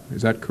locked up.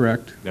 Is that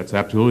correct? That's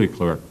absolutely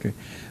correct. Okay.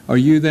 Are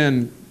you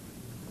then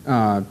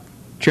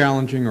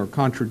challenging or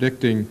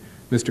contradicting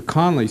Mr.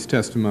 Conley's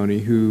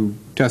testimony, who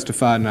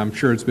testified, and I'm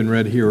sure it's been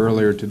read here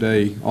earlier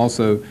today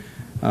also,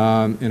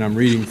 and I'm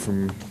reading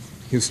from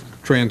his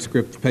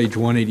transcript, page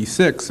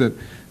 186, that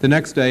the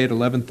next day at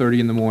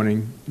 11:30 in the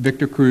morning,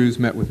 Victor Cruz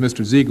met with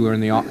Mr. Ziegler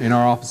in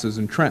our offices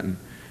in Trenton.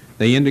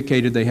 They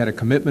indicated they had a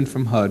commitment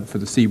from HUD for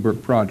the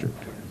Seabrook project.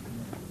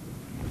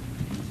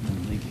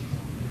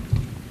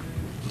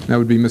 That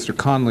would be Mr.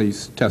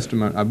 Conley's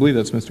testimony. I believe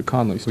that's Mr.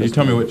 Conley's testimony. Would you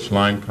tell me which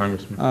line,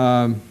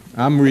 Congressman?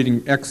 I'm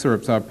reading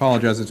excerpts. I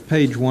apologize. It's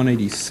page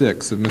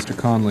 186 of Mr.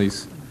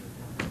 Conley's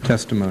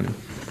testimony.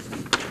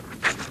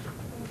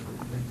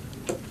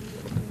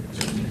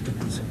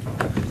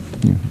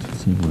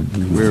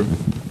 We're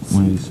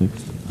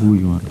 186. Who are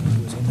you on?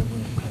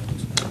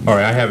 All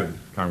right, I have it,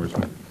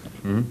 Congressman.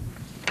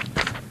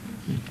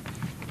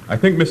 I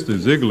think Mr.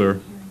 Ziegler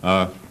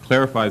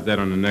clarifies that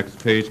on the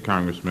next page,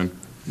 Congressman.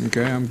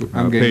 Okay, I'm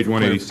Page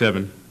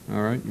 187.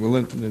 All right, well,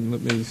 then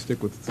let me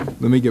stick with,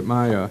 let me get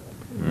my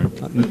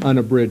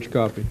unabridged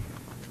copy.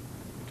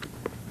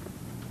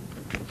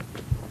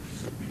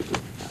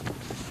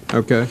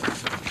 Okay.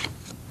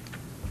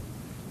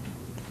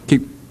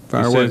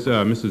 Fire away. It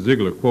says, Mr.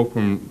 Ziegler, quote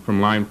from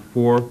line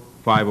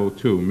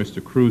 4502,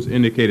 Mr. Cruz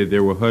indicated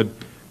there were HUD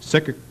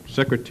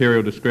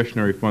secretarial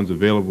discretionary funds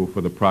available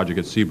for the project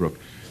at Seabrook.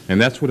 And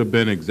that's would have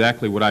been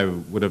exactly what I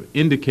would have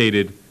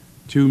indicated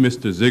to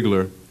Mr.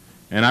 Ziegler,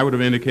 and I would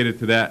have indicated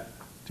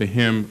to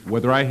him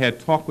whether I had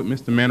talked with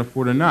Mr.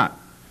 Manafort or not.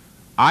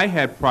 I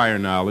had prior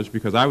knowledge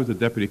because I was the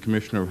Deputy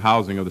Commissioner of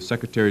Housing of the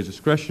Secretary's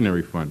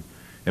Discretionary Fund.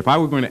 If I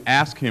were going to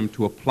ask him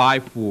to apply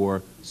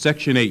for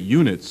Section 8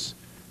 units,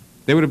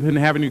 they would have been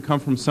having to come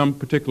from some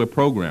particular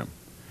program.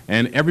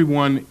 And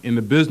everyone in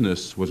the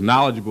business was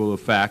knowledgeable of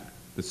the fact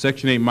that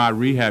Section 8 mod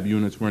rehab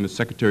units were in the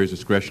Secretary's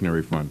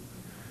Discretionary Fund.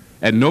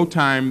 At no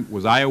time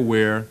was I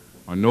aware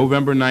on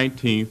November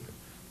 19th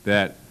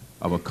that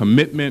of a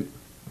commitment,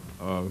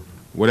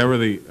 whatever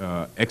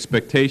the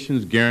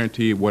expectations,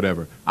 guarantee,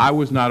 whatever. I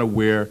was not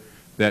aware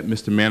that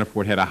Mr.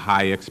 Manafort had a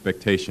high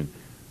expectation.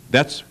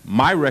 That's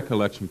my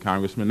recollection,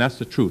 Congressman. That's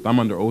the truth. I'm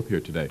under oath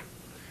here today.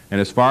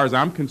 And as far as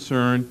I'm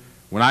concerned,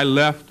 when I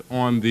left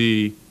on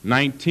the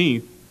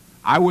 19th,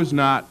 I was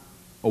not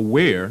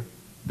aware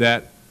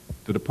that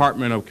the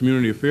Department of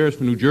Community Affairs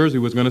for New Jersey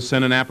was going to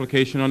send an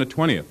application on the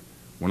 20th.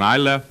 When I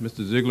left,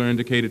 Mr. Ziegler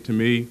indicated to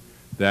me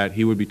that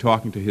he would be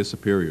talking to his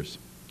superiors.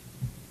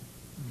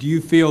 Do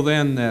you feel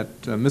then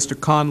that Mr.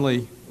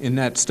 Conley, in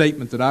that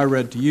statement that I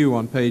read to you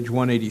on page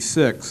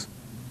 186,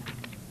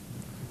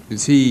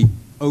 is he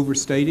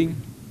overstating?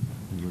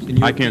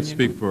 I can't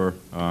speak for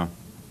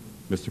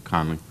Mr.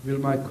 Conley. Will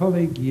my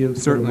colleague yield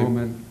Certainly. for a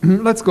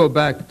moment? Let's go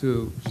back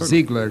to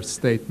Ziegler's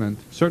statement.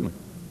 Certainly.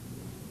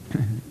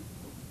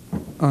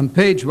 On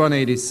page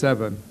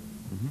 187,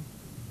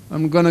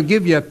 I'm going to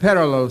give you a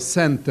parallel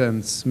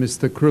sentence,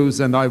 Mr.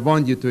 Cruz, and I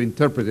want you to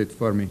interpret it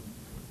for me.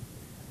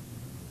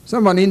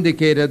 Someone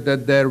indicated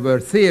that there were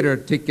theater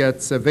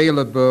tickets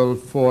available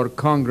for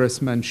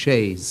Congressman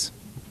Shays.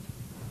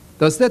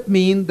 Does that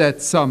mean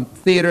that some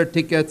theater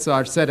tickets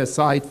are set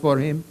aside for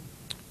him?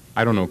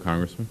 I don't know,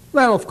 Congressman.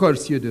 Well, of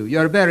course you do.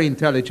 You're a very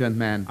intelligent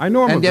man. I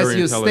know I'm and a very as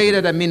you intelligent.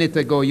 stated a minute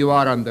ago, you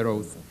are under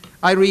oath.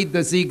 I read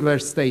the Ziegler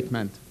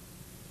statement.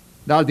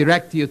 And I'll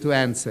direct you to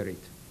answer it.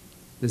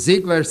 The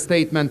Ziegler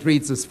statement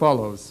reads as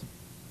follows.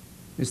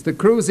 Mr.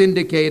 Cruz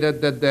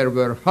indicated that there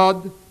were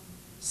HUD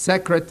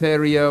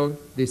secretarial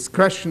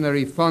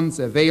discretionary funds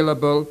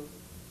available,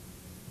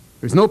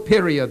 there's no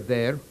period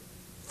there,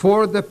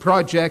 for the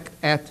project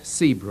at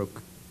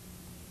Seabrook.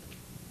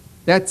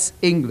 That's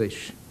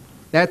English.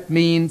 That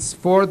means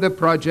for the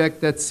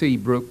project at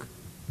Seabrook,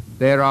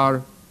 there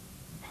are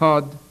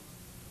HUD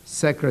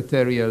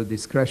secretarial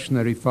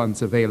discretionary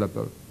funds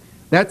available.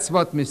 That's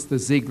what Mr.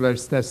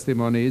 Ziegler's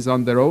testimony is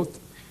under oath,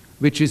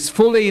 which is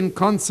fully in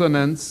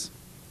consonance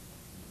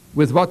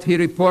with what he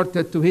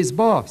reported to his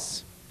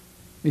boss.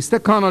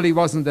 Mr. Connolly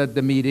wasn't at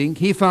the meeting.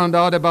 He found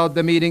out about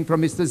the meeting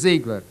from Mr.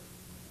 Ziegler.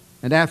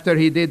 And after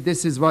he did,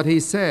 this is what he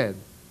said.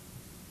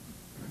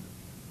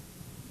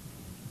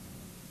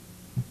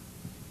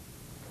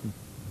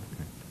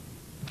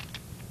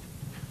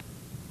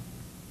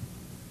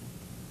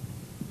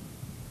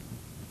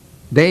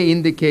 They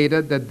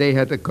indicated that they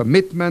had a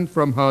commitment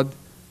from HUD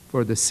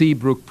for the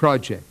Seabrook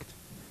project.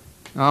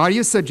 Now, are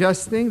you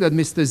suggesting that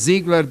Mr.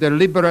 Ziegler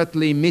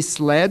deliberately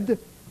misled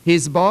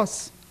his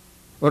boss?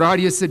 Or are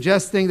you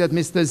suggesting that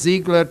Mr.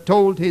 Ziegler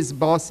told his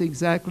boss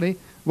exactly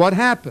what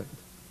happened?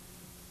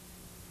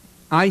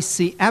 I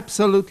see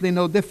absolutely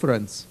no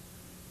difference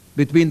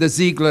between the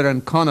Ziegler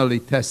and Connolly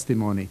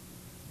testimony.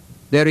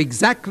 They're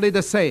exactly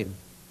the same.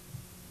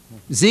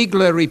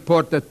 Ziegler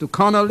reported to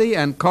Connolly,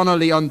 and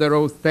Connolly under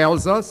oath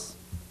tells us,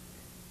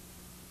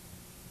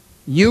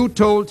 you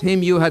told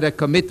him you had a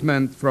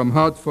commitment from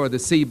HUD for the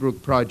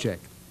Seabrook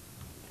project.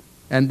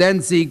 And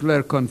then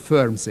Ziegler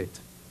confirms it.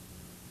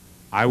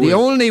 The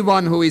only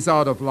one who is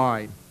out of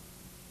line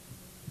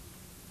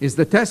is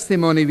the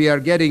testimony we are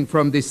getting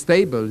from this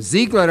table.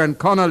 Ziegler and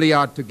Connolly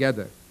are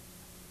together.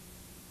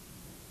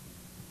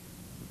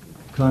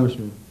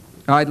 Congressman.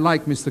 I'd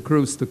like Mr.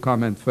 Cruz to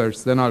comment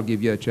first, then I'll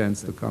give you a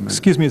chance to comment.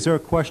 Excuse me, is there a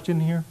question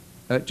here?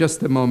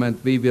 Just a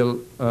moment. We will,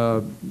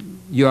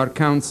 you are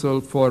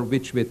counsel for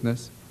which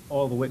witness?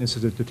 All the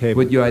witnesses at the table.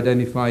 Would you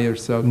identify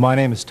yourself? My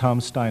name is Tom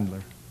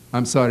Steindler.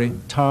 I'm sorry?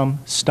 Tom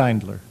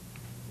Steindler.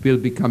 We'll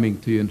be coming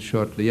to you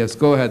shortly. Yes,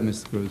 go ahead,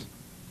 Mr. Cruz.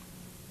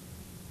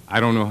 I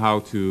don't know how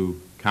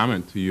to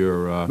comment to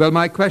your well,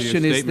 my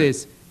question is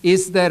this.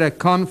 Is there a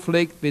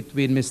conflict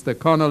between Mr.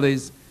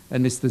 Connolly's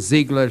and Mr.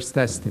 Ziegler's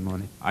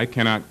testimony? I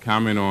cannot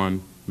comment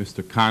on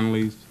Mr.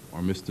 Conley's or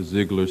Mr.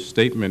 Ziegler's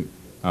statement,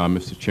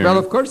 Mr. Chairman.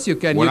 Well, of course you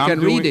can. You can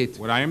read it.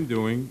 What I am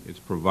doing is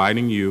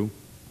providing you,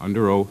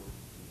 under oath,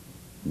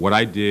 what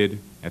I did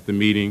at the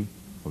meeting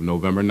of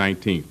November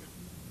 19th.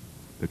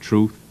 The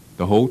truth,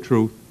 the whole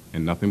truth,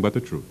 and nothing but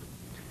the truth.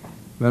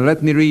 Well,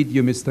 let me read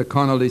you Mr.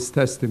 Connolly's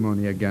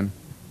testimony again.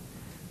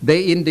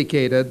 They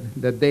indicated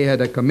that they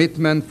had a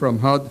commitment from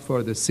HUD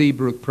for the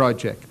Seabrook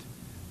project.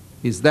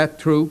 Is that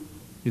true?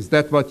 Is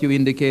that what you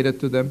indicated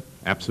to them?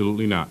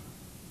 Absolutely not.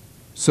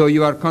 So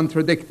you are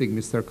contradicting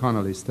Mr.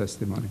 Connolly's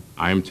testimony.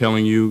 I am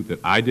telling you that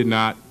I did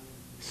not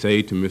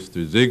say to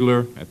Mr.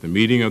 Ziegler at the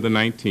meeting of the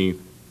 19th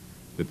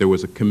that there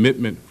was a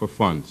commitment for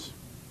funds.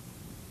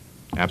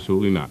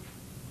 Absolutely not.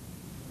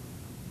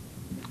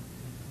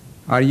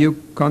 Are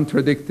you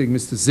contradicting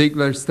Mr.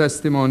 Ziegler's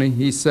testimony?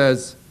 He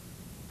says,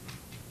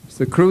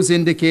 Mr. Cruz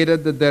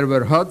indicated that there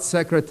were HUD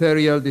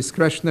secretarial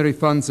discretionary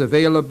funds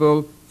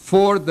available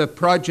for the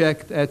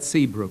project at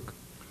Seabrook.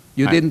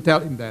 You didn't tell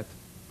him that.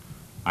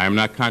 I am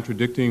not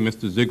contradicting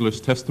Mr.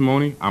 Ziegler's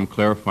testimony. I'm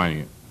clarifying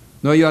it.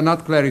 No, you are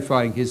not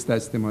clarifying his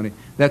testimony.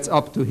 That's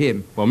up to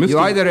him. Well, you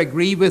either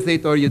agree with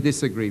it or you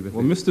disagree with it.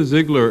 Well, Mr.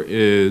 Ziegler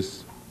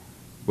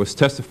was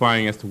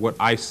testifying as to what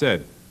I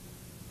said.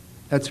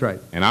 That's right.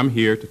 And I'm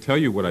here to tell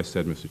you what I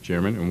said, Mr.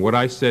 Chairman. And what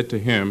I said to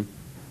him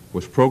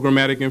was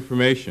programmatic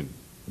information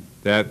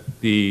that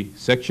the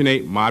Section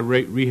 8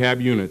 moderate rehab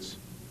units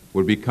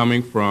would be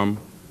coming from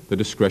the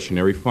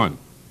discretionary fund.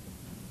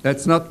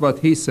 That's not what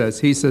he says.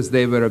 He says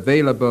they were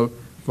available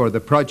for the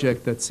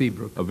project at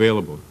Seabrook.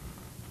 Available.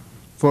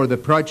 For the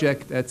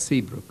project at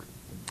Seabrook.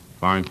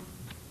 Fine.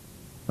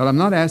 Well, I'm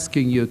not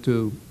asking you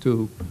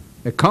to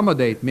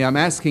accommodate me. I'm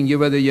asking you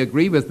whether you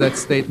agree with that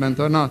statement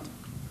or not.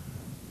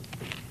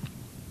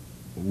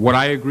 What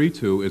I agree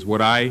to is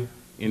what I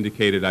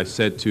indicated I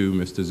said to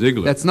Mr.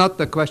 Ziegler. That's not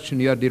the question.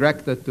 You are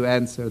directed to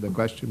answer the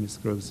question, Ms.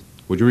 Cruz.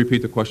 Would you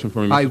repeat the question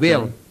for me, Mr. I will.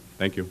 Chairman?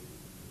 Thank you.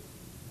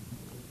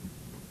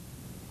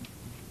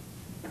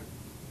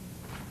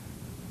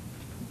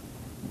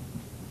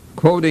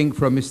 Quoting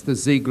from Mr.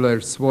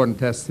 Ziegler's sworn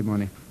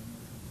testimony,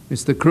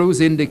 Mr.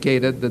 Cruz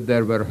indicated that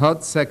there were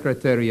HUD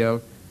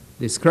secretarial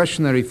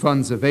discretionary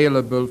funds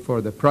available for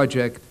the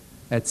project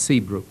at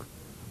Seabrook.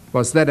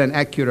 Was that an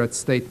accurate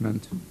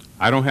statement?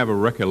 I don't have a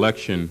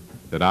recollection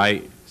that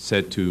I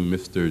said to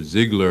Mr.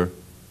 Ziegler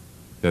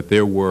that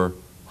there were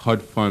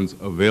HUD funds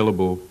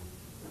available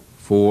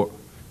from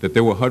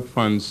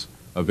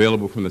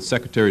the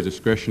Secretary's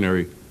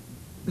discretionary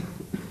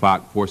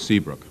pot for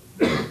Seabrook.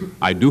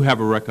 I do have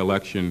a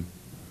recollection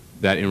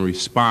that either in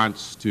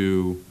response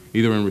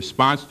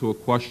to a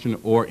question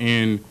or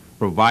in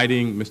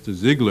providing Mr.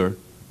 Ziegler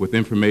with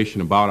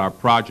information about our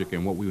project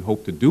and what we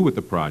hope to do with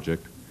the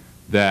project,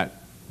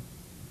 that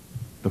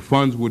the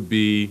funds would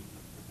be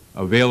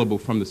available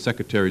from the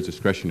Secretary's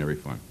discretionary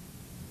fund.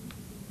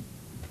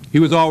 He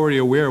was already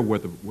aware of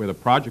where the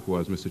project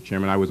was, Mr.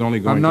 Chairman. I was only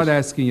going I'm not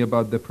asking you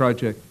about the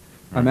project.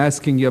 I'm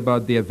asking you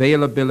about the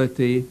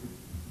availability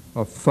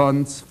of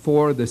funds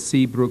for the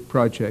Seabrook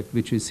project,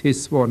 which is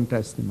his sworn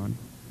testimony.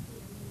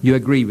 You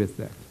agree with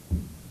that?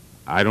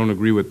 I don't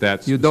agree with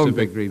that specific... You don't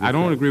agree with that? I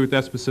don't agree with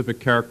that specific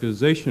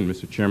characterization,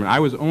 Mr. Chairman. I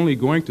was only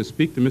going to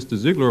speak to Mr.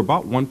 Ziegler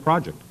about one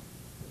project.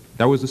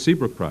 That was the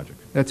Seabrook project.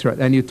 That's right.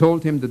 And you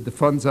told him that the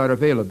funds are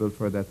available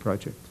for that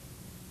project.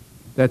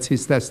 That's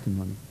his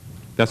testimony.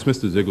 That's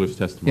Mr. Ziegler's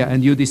testimony. Yeah,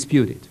 and you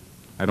dispute it.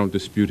 I don't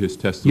dispute his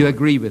testimony. You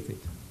agree with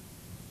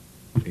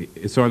it.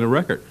 It's on the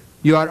record.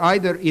 You are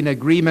either in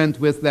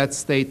agreement with that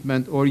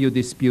statement or you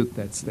dispute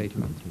that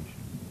statement.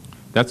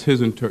 That's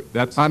his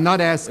I'm not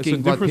asking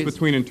It's a difference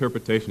between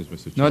interpretations,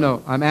 Mr. Chairman.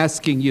 No, I'm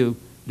asking you,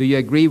 do you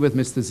agree with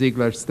Mr.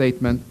 Ziegler's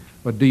statement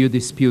or do you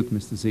dispute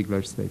Mr.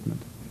 Ziegler's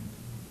statement?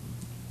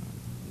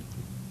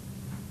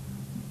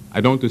 I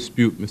don't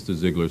dispute Mr.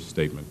 Ziegler's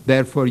statement.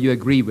 Therefore, you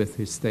agree with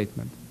his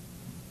statement.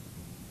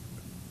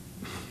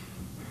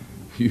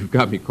 You've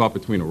got me caught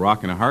between a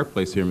rock and a hard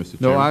place here,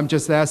 Mr. No, Chairman. I'm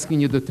just asking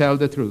you to tell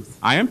the truth.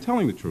 I am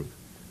telling the truth.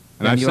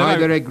 And you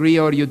either agree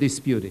or you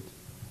dispute it.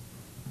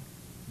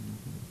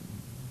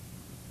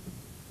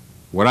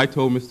 What I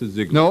told Mr.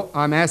 Ziegler... No,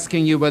 I'm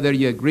asking you whether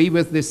you agree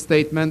with this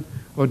statement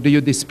or do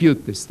you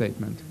dispute this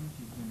statement.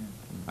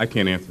 I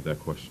can't answer that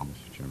question,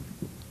 Mr. Chairman.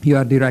 You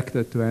are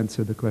directed to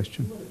answer the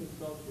question.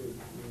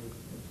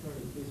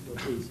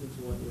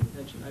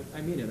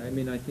 I mean it. I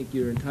mean, I think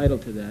you're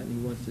entitled to that,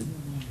 and he wants to...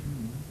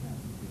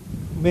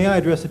 May I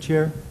address the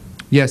chair?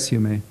 Yes, you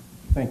may.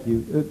 Thank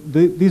you.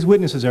 These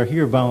witnesses are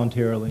here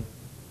voluntarily.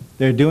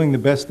 They're doing the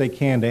best they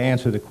can to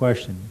answer the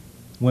question.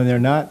 When they're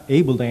not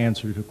able to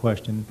answer the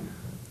question,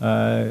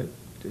 it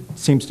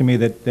seems to me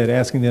that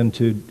asking them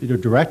to, or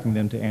directing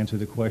them to answer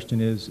the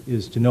question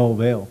is to no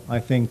avail. I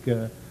think...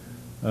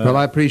 well,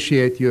 I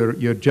appreciate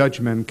your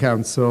judgment,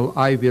 counsel.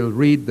 I will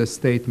read the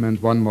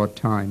statement one more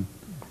time.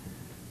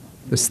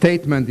 The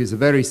statement is a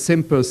very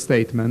simple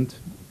statement,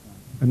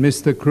 and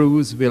Mr.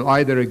 Cruz will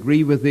either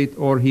agree with it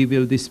or he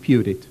will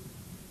dispute it.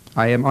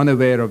 I am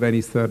unaware of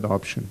any third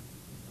option.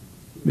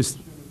 Mr.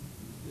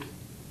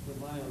 For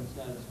my own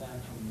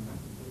satisfaction,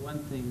 the one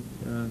thing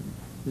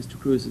Mr.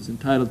 Cruz is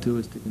entitled to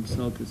is to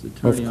consult his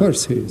attorney. Of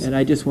course he is. And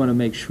I just want to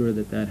make sure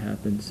that that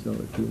happens, so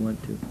if you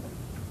want to.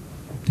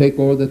 Take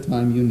all the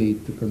time you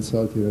need to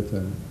consult your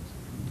attorney.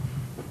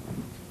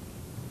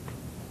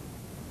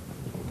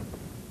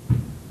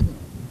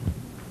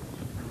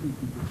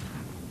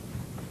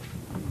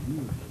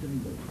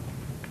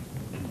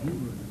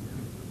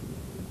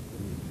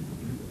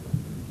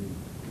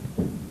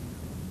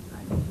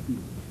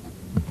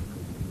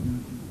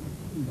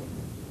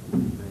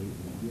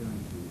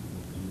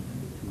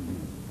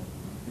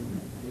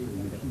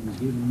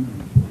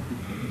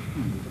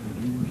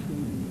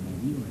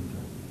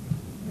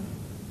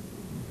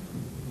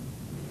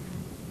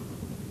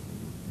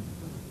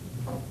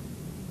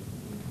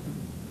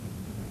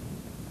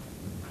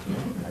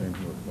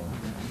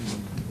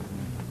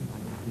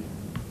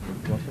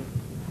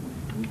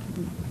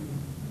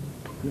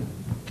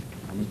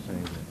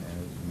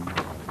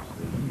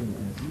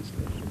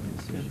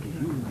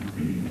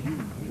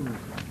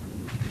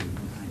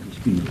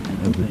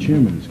 As the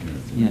chairman is here.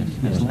 Yes,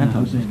 Ms. How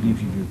Lantos. that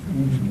gives you your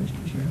information,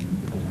 Mr. Chairman,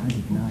 because I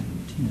did not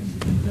intend to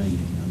convey it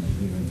on the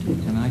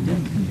guarantee. And I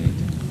didn't convey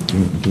that.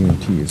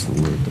 Guarantee is the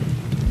word, though.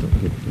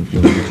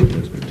 Don't get your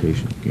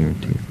expectation,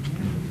 guarantee.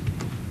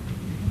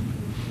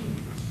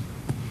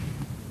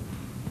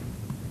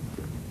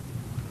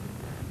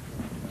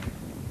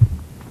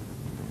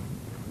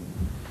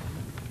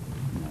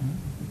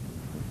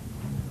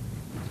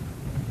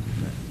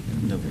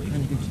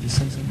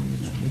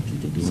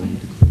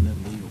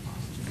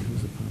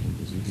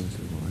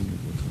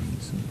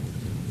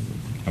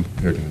 I'm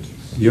prepared to answer.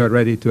 You are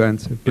ready to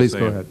answer. Please I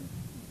go am. ahead.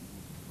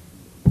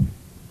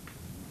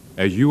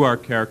 As you are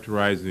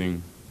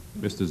characterizing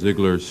Mr.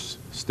 Ziegler's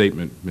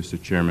statement,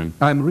 Mr. Chairman,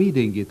 I'm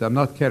reading it. I'm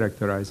not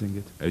characterizing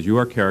it. as you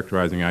are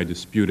characterizing, I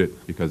dispute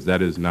it because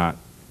that is not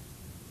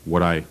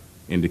what I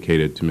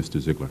indicated to Mr.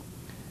 Ziegler.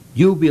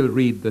 You will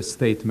read the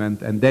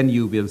statement, and then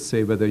you will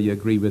say whether you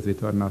agree with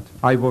it or not.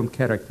 I won't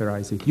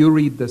characterize it. You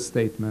read the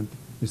statement,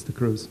 Mr.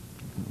 Cruz.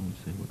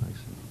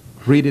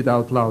 Read it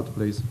out loud,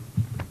 please.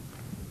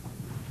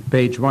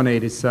 Page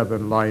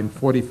 187, line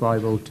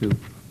 4502.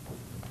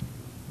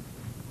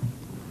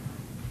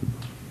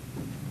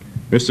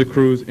 Mr.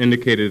 Cruz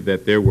indicated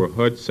that there were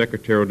HUD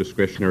secretarial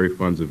discretionary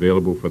funds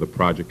available for the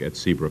project at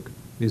Seabrook.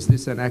 Is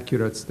this an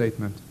accurate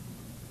statement?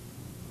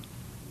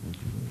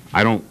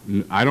 I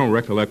don't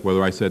recollect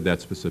whether I said that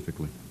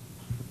specifically.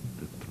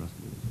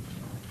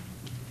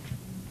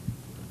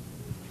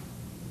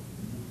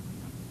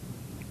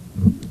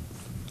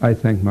 I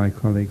thank my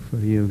colleague for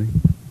yielding.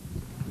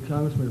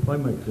 Congressman, if I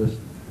might just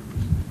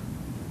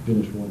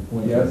finish one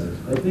point. Yes.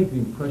 I think the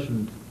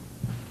impression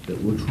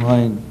that we're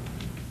trying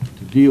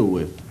to deal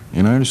with,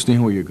 and I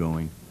understand where you're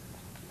going,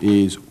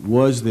 is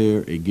was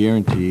there a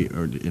guarantee,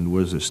 and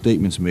was there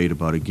statements made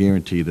about a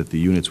guarantee that the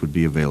units would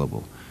be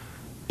available?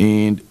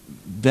 And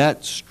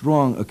that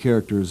strong a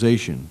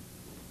characterization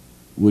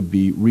would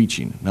be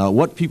reaching. Now,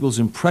 what people's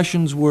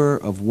impressions were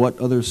of what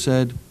others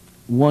said,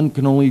 one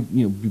can only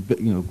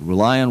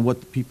rely on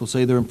what the people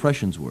say their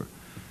impressions were.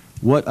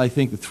 What I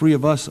think the three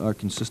of us are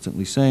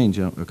consistently saying,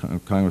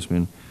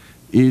 Congressman,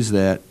 is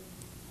that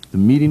the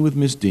meeting with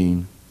Ms.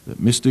 Dean that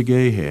Mr.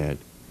 Gay had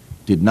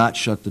did not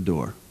shut the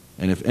door.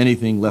 And if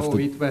anything, left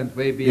it went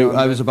way beyond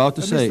I was about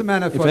to say, Mr.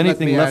 Manafort, if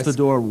anything, left the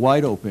door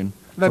wide open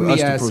for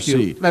us to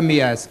proceed. Let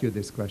me ask you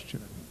this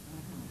question.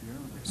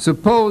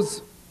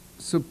 Suppose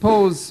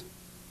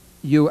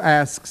you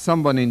ask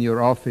someone in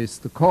your office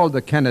to call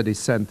the Kennedy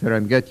Center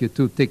and get you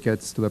 2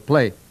 tickets to a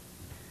play.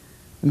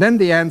 And then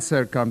the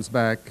answer comes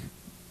back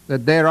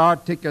that there are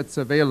tickets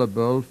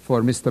available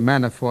for Mr.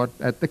 Manafort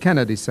at the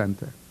Kennedy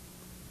Center.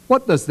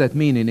 What does that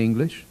mean in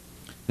English?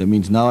 That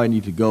means now I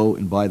need to go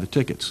and buy the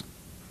tickets.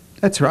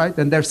 That's right,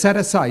 and they're set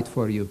aside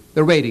for you.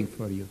 They're waiting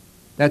for you.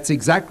 That's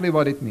exactly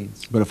what it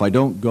means. But if I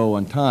don't go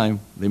on time,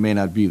 they may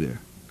not be there.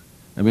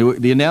 I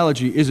mean, the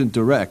analogy isn't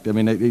direct. I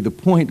mean, the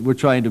point we're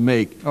trying to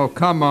make... Oh,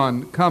 come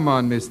on,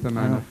 Mr.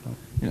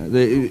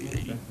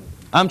 Manafort.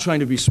 I'm trying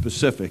to be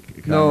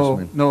specific,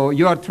 Congressman. No,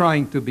 you are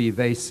trying to be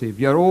evasive.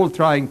 You're all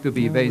trying to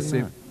be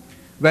evasive.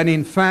 When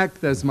in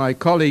fact, as my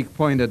colleague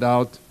pointed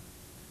out,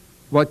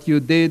 what you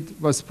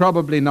did was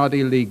probably not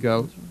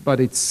illegal, but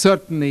it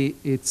certainly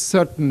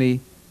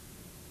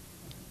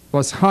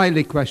was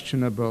highly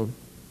questionable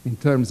in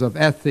terms of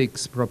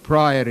ethics,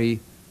 propriety,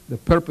 the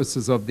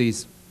purposes of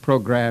these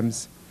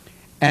programs,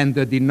 and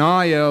the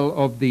denial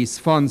of these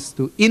funds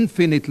to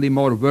infinitely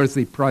more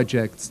worthy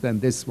projects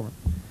than this one.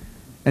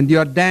 And you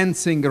are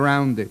dancing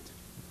around it.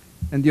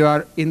 And you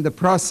are in the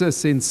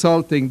process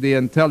insulting the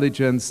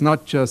intelligence,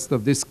 not just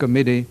of this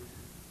committee,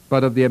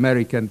 but of the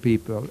American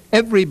people.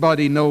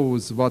 Everybody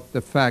knows what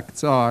the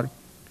facts are,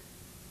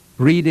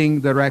 reading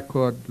the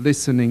record,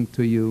 listening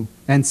to you,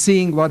 and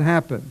seeing what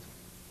happened.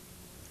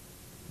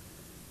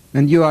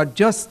 And you are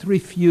just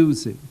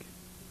refusing,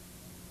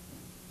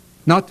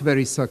 not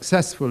very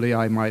successfully,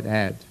 I might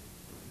add,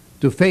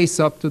 to face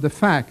up to the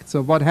facts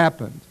of what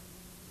happened.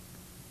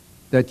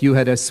 That you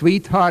had a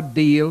sweetheart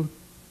deal,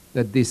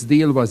 that this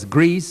deal was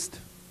greased.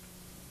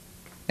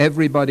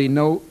 Everybody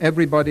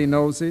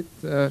knows it.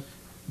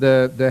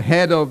 The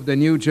head of the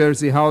New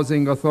Jersey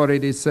Housing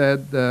Authority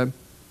said, and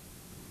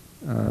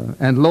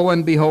lo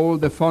and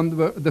behold,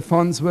 the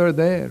funds were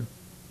there.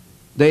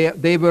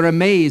 They were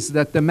amazed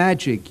at the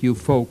magic you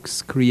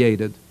folks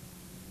created.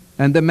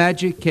 And the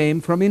magic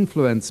came from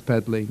influence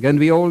peddling, and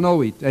we all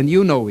know it, and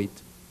you know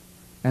it.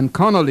 And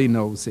Connolly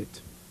knows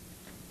it.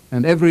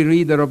 And every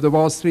reader of the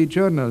Wall Street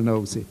Journal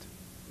knows it.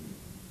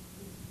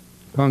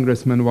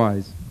 Congressman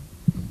Wise.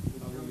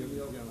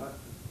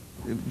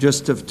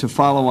 Just to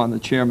follow on the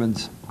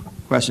chairman's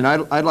question,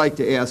 I'd like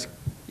to ask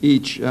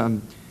each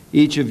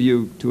of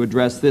you to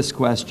address this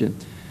question.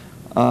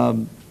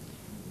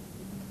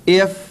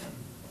 If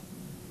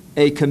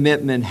a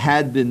commitment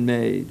had been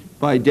made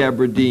by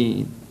Deborah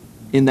Dean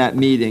in that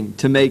meeting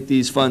to make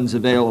these funds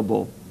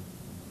available,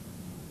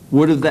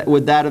 would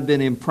that have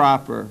been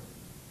improper?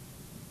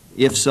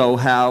 If so,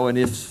 how? And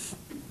if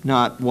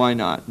not, why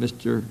not?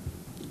 Mr.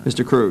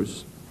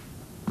 Cruz.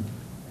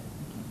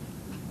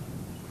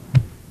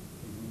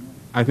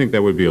 I think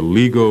that would be a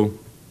legal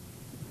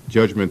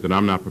judgment that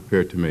I'm not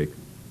prepared to make.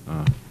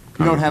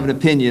 You don't have an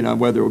opinion on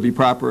whether it would be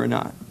proper or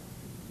not?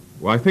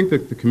 Well, I think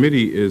that the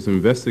committee is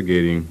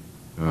investigating.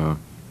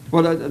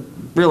 Well,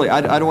 really,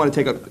 I don't want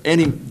to take up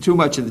too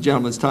much of the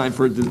gentleman's time.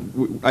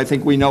 I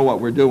think we know what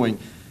we're doing.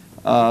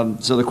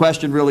 So the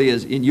question really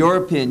is, in your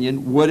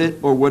opinion, would it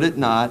or would it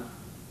not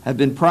have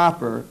been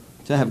proper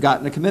to have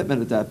gotten a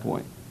commitment at that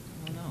point?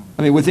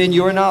 I mean, within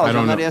your knowledge,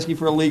 I'm not asking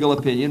for a legal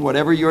opinion,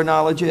 whatever your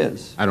knowledge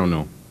is. I don't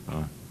know.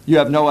 You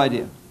have no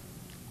idea?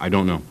 I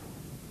don't know.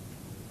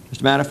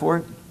 Mr.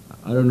 Manafort?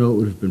 I don't know it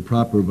would have been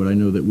proper, but I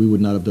know that we would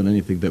not have done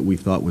anything that we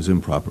thought was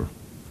improper.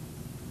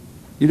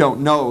 You don't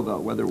know, though,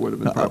 whether it would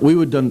have been proper? We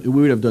would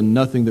have done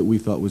nothing that we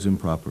thought was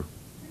improper.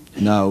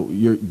 Now,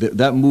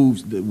 that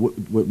moves,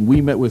 when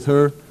we met with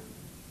her,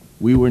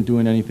 we weren't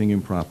doing anything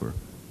improper.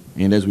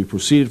 And as we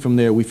proceeded from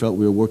there, we felt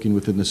we were working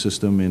within the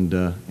system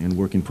and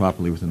working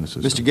properly within the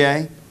system. Mr.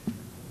 Gay?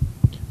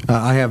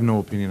 I have no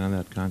opinion on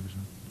that,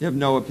 Congressman. You have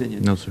no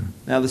opinion? No, sir.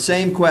 Now, the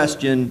same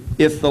question,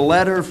 if the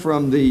letter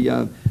from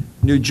the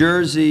New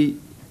Jersey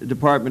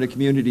Department of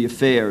Community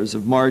Affairs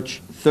of March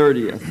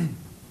 30th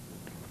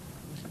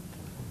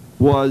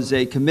was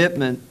a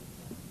commitment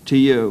to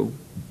you,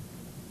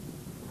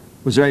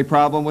 was there any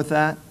problem with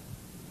that?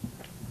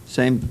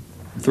 Same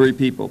three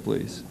people,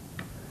 please.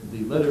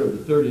 The letter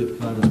of the 30th,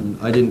 Congressman,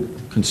 I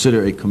didn't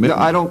consider a commitment.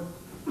 No, I don't.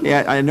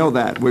 Yeah, I know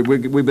that.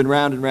 We've been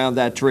round and round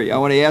that tree. I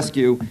want to ask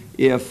you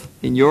if,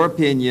 in your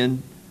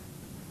opinion,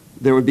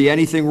 there would be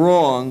anything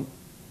wrong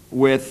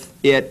with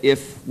it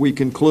if we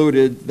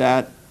concluded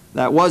that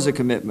that was a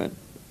commitment.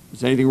 Is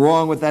there anything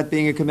wrong with that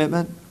being a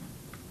commitment?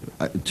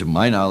 To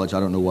my knowledge, I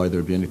don't know why there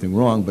would be anything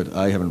wrong, but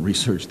I haven't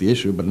researched the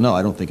issue. But no,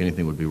 I don't think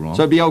anything would be wrong.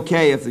 So it'd be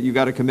okay if you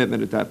got a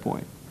commitment at that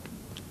point?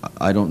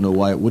 I don't know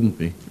why it wouldn't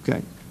be.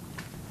 Okay.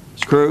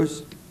 Mr.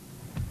 Cruz?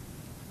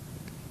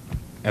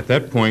 At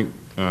that point,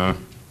 they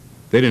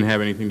didn't have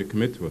anything to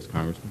commit to us,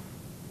 Congressman.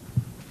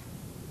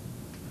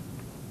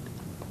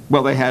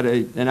 Well, they had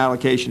an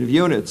allocation of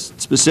units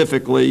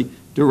specifically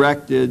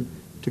directed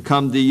to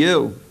come to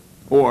you,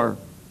 or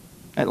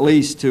at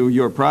least to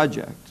your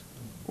project,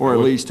 or at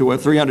least to a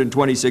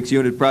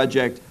 326-unit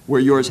project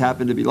where yours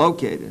happened to be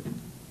located.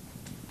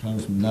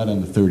 Congressman, not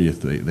on the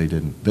 30th, they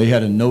didn't. They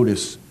had a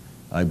notice,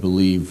 I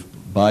believe,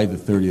 by the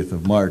 30th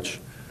of March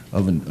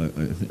of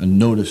a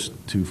notice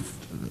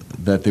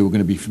that they were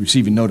going to be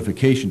receiving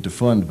notification to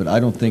fund, but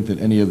I don't think that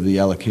any of the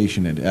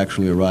allocation had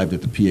actually arrived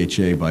at the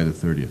PHA by the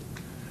 30th.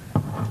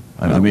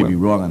 I may be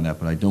wrong on that,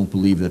 but I don't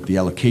believe that the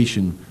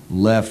allocation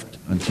left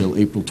until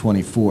April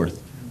 24th.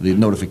 The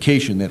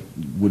notification that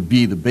would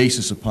be the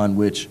basis upon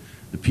which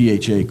the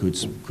PHA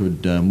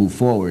could move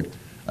forward,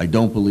 I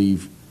don't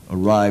believe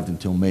arrived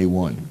until May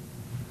 1.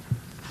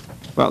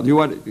 Well,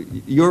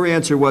 your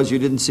answer was you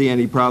didn't see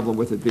any problem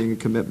with it being a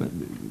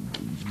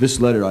commitment. This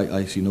letter,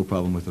 I see no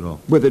problem with at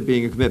all. With it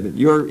being a commitment.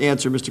 Your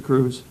answer, Mr.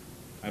 Cruz?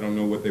 I don't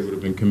know what they would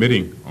have been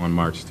committing on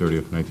March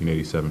 30th,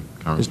 1987,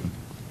 Congressman.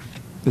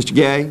 Mr.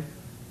 Gay?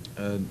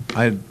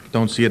 I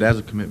don't see it as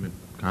a commitment,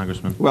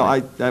 Congressman.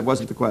 Well, that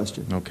wasn't the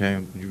question. Okay,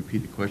 would you repeat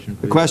the question,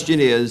 please? The question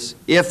is,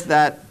 if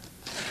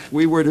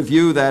we were to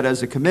view that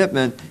as a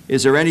commitment,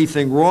 is there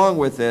anything wrong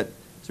with it?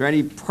 Is there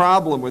any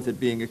problem with it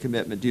being a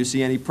commitment? Do you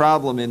see any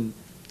problem in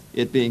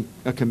it being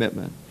a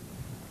commitment?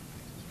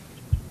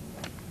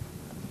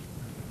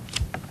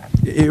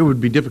 It would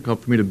be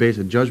difficult for me to base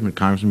a judgment,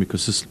 Congressman,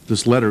 because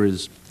this letter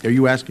is, are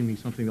you asking me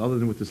something other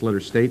than what this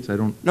letter states? I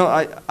don't.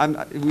 No,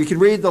 we can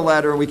read the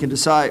letter and we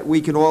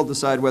can all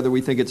decide whether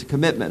we think it's a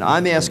commitment.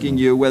 I'm asking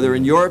you whether,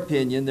 in your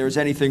opinion, there's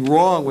anything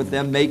wrong with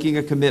them making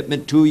a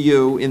commitment to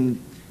you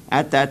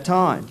at that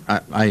time.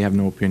 I have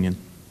no opinion.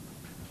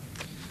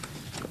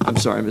 I'm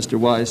sorry, Mr.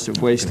 Wise, to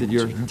have wasted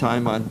your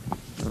time on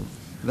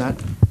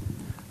that.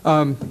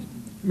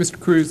 Mr.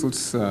 Cruz,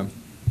 let's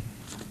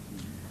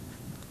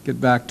get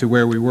back to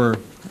where we were.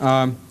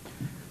 And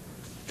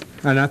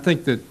I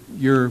think that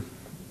your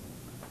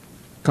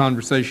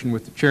conversation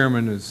with the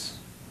chairman has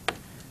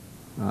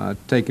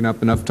taken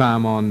up enough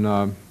time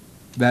on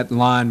that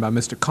line by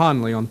Mr.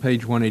 Conley on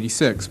page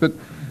 186. But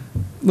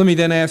let me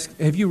then ask,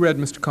 have you read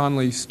Mr.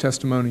 Conley's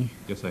testimony?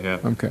 Yes, I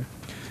have. Okay.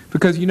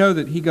 Because you know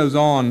that he goes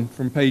on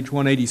from page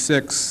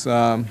 186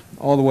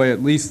 all the way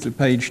at least to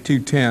page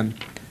 210.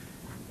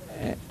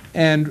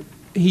 And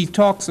he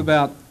talks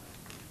about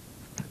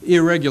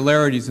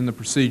irregularities in the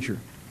procedure.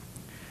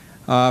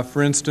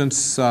 For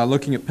instance,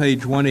 looking at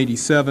page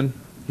 187,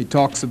 he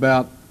talks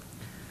about,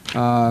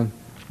 and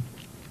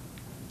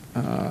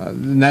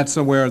that's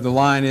where the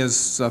line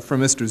is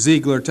from Mr.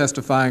 Ziegler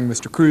testifying,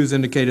 Mr. Cruz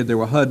indicated there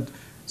were HUD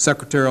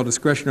secretarial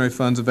discretionary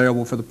funds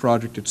available for the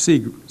project at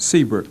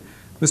Seabrook.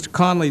 Mr.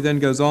 Conley then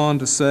goes on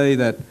to say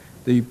that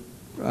the,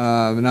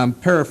 and I'm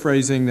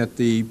paraphrasing, that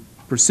the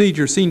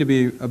procedure seemed to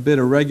be a bit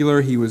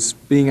irregular. He was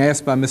being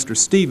asked by Mr.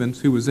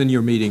 Stevens, who was in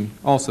your meeting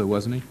also,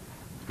 wasn't he?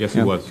 Yes,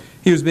 he was.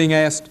 He was being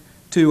asked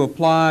to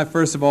apply,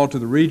 first of all, to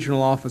the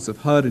regional office of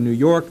HUD in New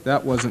York.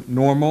 That wasn't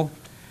normal.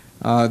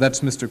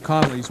 That's Mr.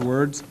 Conley's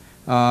words.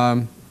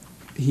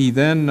 He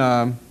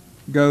then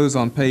goes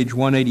on page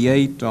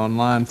 188 on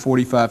line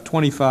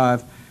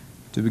 4525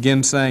 to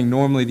begin saying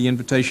normally the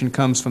invitation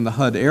comes from the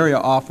HUD area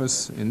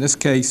office. In this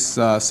case,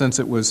 since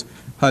it was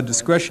HUD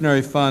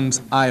discretionary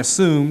funds, I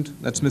assumed,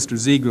 that's Mr.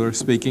 Ziegler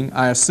speaking,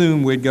 I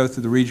assumed we'd go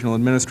through the regional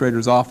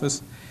administrator's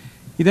office.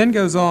 He then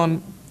goes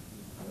on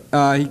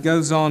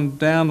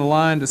down the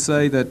line to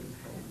say that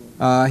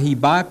he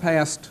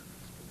bypassed,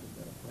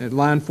 at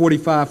line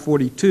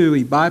 4542,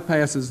 he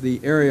bypasses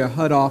the area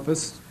HUD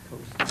office.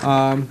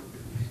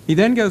 He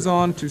then goes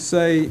on to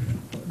say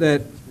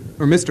that,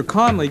 or Mr.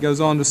 Conley goes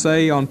on to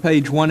say on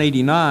page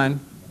 189,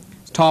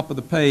 top of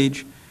the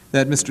page,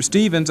 that Mr.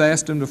 Stevens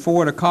asked him to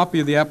forward a copy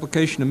of the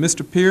application of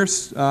Mr.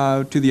 Pierce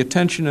to the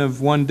attention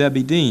of one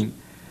Debbie Dean.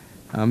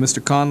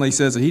 Mr. Conley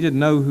says that he didn't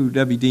know who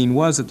Debbie Dean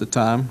was at the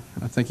time.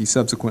 I think he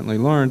subsequently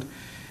learned,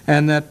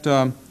 and that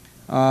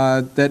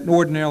that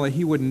ordinarily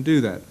he wouldn't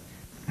do that.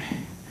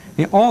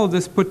 Now, all of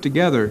this put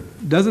together,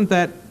 doesn't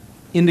that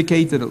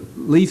indicate that at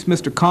least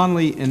Mr.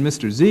 Conley and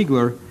Mr.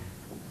 Ziegler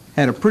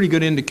had a pretty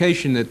good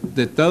indication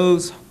that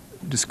those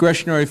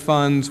discretionary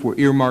funds were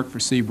earmarked for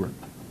Seabrook?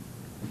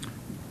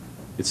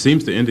 It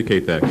seems to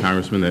indicate that,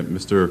 Congressman, that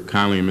Mr.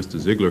 Conley and Mr.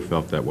 Ziegler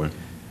felt that way.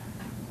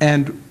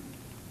 And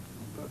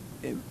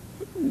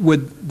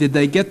did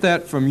they get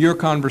that from your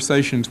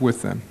conversations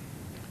with them?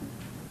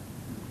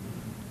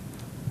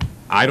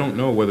 I don't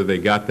know whether they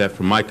got that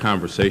from my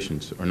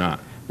conversations or not.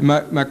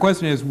 My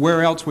question is,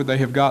 where else would they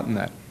have gotten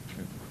that?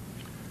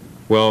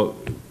 Well,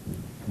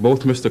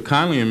 both Mr.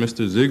 Conley and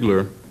Mr.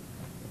 Ziegler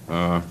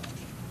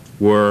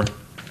were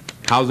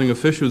housing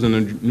officials in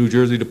the New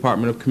Jersey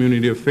Department of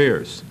Community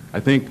Affairs. I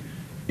think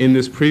in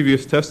this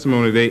previous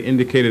testimony they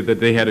indicated that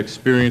they had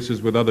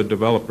experiences with other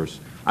developers.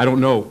 I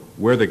don't know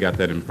where they got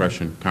that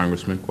impression,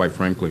 Congressman, quite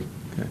frankly.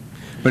 Okay.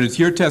 But it's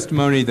your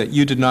testimony that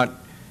you did not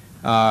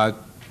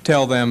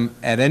tell them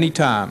at any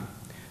time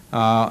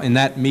in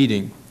that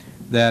meeting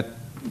that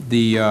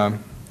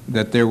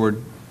that there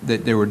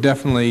were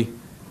definitely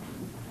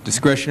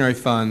discretionary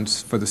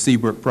funds for the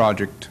Seabrook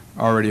project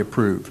already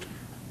approved.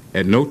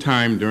 At no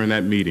time during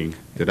that meeting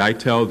did I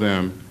tell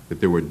them that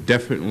there were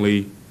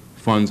definitely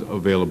funds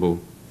available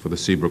for the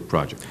Seabrook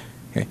project.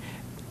 Okay.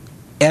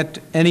 At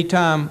any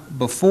time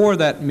before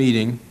that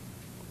meeting,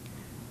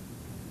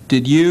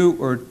 did you,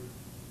 or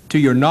to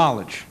your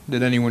knowledge,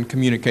 did anyone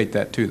communicate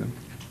that to them?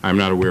 I'm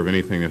not aware of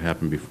anything that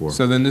happened before.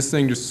 So then this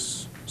thing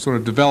just sort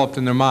of developed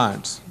in their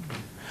minds.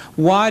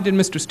 Why did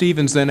Mr.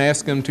 Stevens then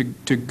ask them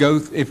to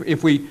go,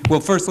 if we, well,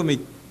 first let me,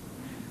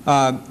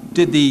 at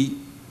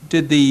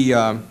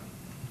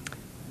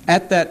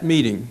that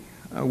meeting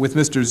with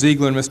Mr.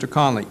 Ziegler and Mr.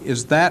 Conley,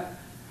 is that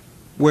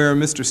where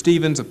Mr.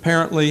 Stevens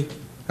apparently,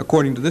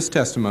 according to this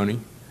testimony,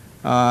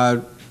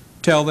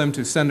 tell them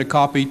to send a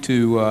copy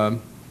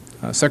to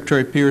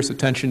Secretary Pierce,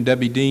 attention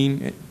Debbie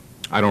Dean?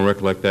 I don't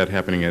recollect that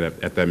happening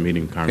at that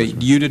meeting, Congressman.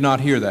 Okay, you did not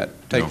hear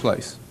that take No.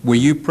 place. Were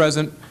you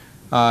present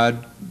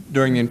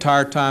during the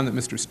entire time that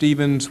Mr.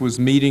 Stevens was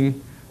meeting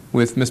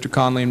with Mr.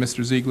 Conley and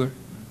Mr. Ziegler?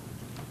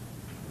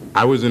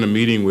 I was in a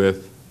meeting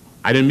with,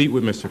 I didn't meet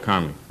with Mr.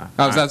 Conley.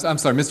 I'm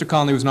sorry, Mr.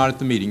 Conley was not at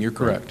the meeting, you're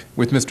correct, Right.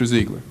 with Mr.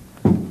 Ziegler.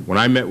 When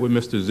I met with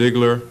Mr.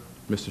 Ziegler,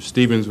 Mr.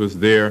 Stevens was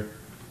there.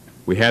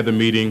 We had the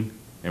meeting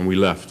and we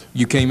left.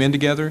 You came in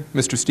together,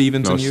 Mr.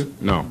 Stevens No, and you?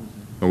 No,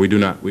 we do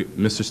not.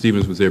 Mr.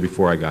 Stevens was there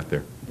before I got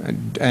there.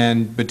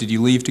 But did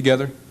you leave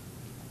together?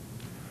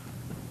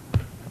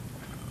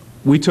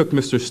 We took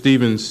Mr.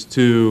 Stevens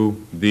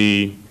to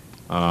the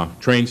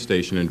train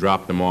station and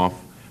dropped him off,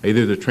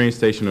 either the train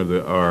station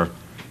or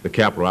the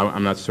Capitol.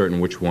 I'm not certain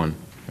which one.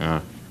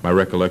 My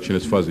recollection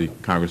is fuzzy,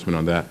 Congressman,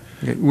 on that.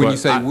 Okay. When But you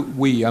say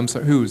we, I'm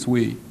sorry, who is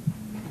we?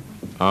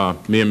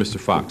 Me and Mr.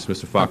 Fox.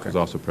 Mr. Fox Okay. was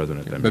also present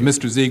at that But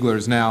meeting. Mr. Ziegler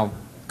is now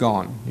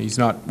gone. He's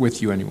not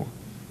with you anymore.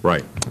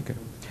 Right. Okay.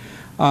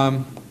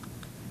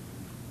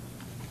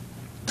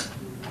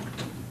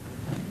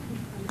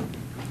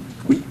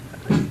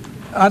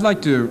 I'd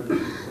like to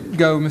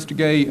go, Mr.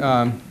 Gay.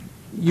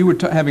 You were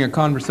having a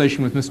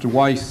conversation with Mr.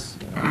 Weiss,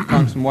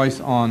 Congressman Weiss,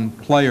 on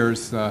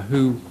players.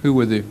 Who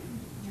were the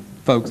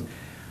folks?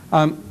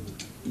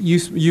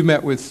 You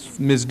met with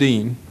Ms.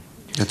 Dean.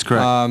 That's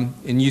correct.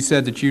 And you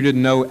said that you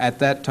didn't know at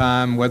that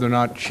time whether or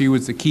not she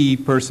was the key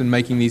person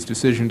making these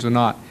decisions or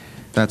not.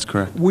 That's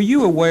correct. Were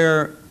you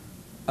aware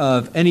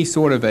of any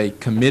sort of a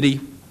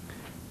committee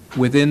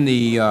within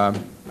the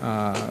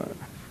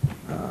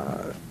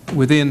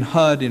within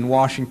HUD in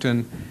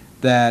Washington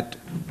that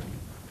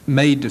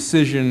made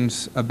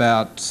decisions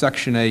about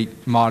Section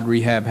 8 mod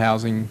rehab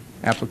housing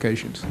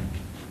applications?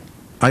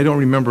 I don't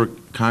remember,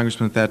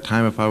 Congressman, at that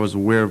time if I was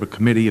aware of a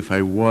committee. If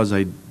I was,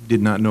 I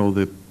did not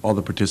know all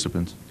the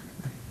participants.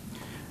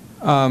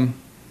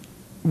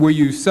 Were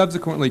you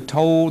subsequently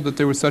told that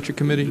there was such a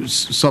committee?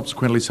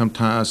 Subsequently,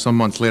 some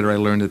months later, I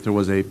learned that there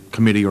was a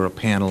committee or a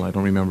panel. I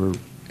don't remember.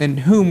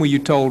 And whom were you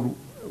told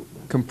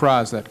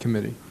comprised that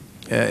committee?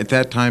 At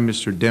that time,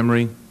 Mr.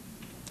 Demery,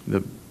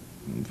 the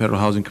Federal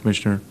Housing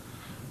Commissioner,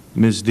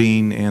 Ms.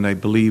 Dean, and I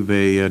believe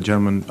a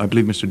gentleman, I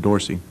believe Mr.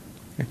 Dorsey.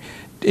 Okay.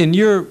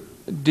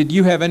 Did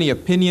you have any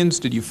opinions?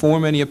 Did you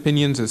form any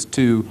opinions as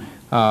to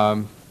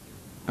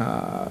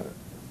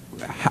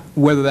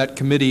whether that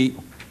committee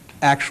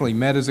actually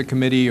met as a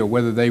committee, or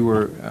whether they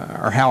were,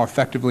 or how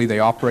effectively they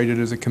operated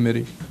as a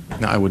committee?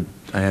 No, I wouldn't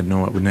have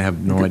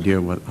no idea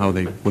how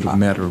they would have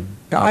met or.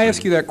 I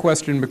ask you that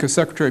question because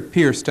Secretary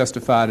Pierce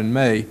testified in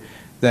May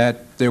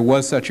that there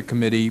was such a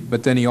committee,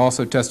 but then he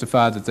also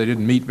testified that they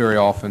didn't meet very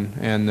often,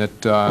 and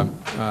that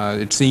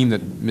it seemed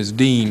that Ms.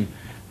 Dean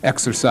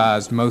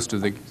exercised most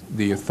of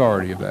the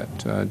authority of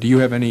that. Do you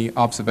have any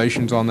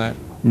observations on that?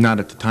 Not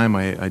at the time.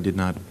 I did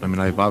not. I mean,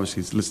 I've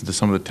obviously listened to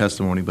some of the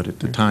testimony, but at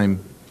the time,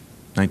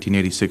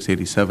 1986,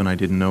 87, I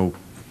didn't know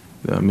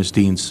Ms.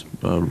 Dean's,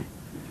 to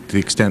the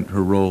extent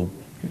her role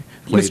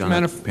played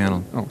on the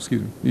panel. Oh,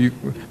 excuse me.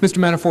 Mr.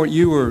 Manafort,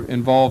 you were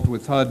involved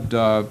with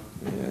HUD,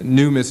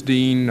 knew Ms.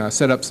 Dean,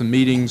 set up some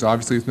meetings,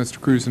 obviously with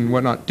Mr. Cruz and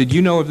whatnot. Did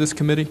you know of this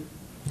committee?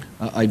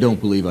 I don't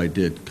believe I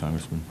did,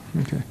 Congressman.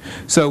 Okay.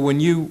 So when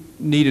you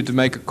needed to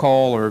make a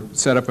call or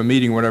set up a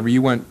meeting or whatever,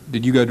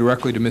 did you go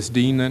directly to Ms.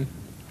 Dean then?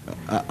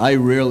 I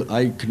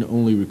can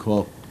only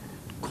recall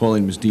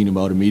calling Ms. Dean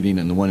about a meeting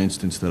in the one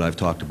instance that I've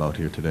talked about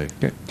here today.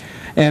 Okay.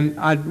 And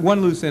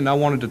one loose end I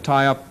wanted to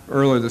tie up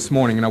earlier this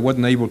morning, and I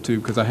wasn't able to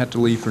because I had to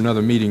leave for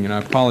another meeting, and I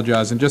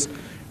apologize. And just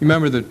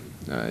remember that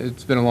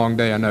it's been a long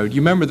day, I know. Do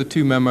you remember the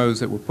two memos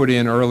that were put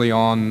in early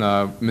on,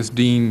 Ms.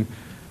 Dean?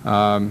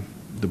 The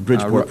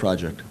Bridgeport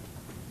project.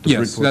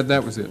 Yes,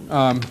 that was it.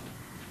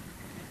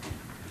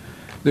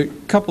 The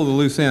couple of the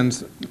loose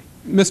ends.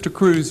 Mr.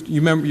 Cruz,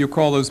 you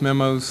recall those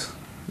memos?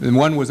 And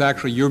one was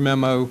actually your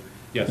memo,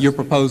 yes, your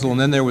proposal, and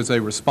then there was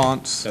a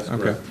response? That's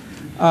correct.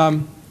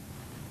 Okay.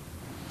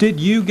 Did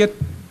you get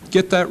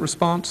that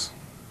response?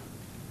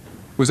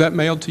 Was that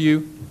mailed to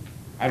you?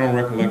 I don't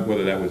recollect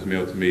whether that was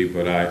mailed to me,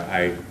 but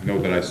I know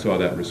that I saw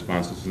that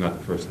response. This is not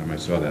the first time I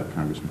saw that,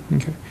 Congressman.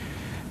 Okay.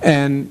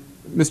 And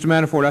Mr.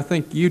 Manafort, I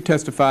think you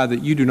testified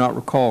that you do not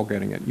recall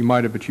getting it. You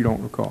might have, but you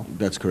don't recall.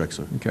 That's correct,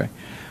 sir. Okay.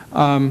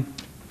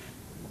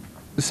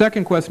 The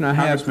second question I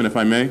have... Congressman, if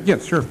I may?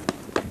 Yes, sure.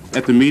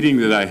 At the meeting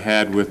that I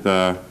had with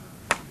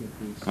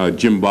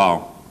Jim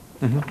Ball,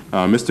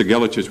 Mr.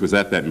 Gelichich was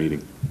at that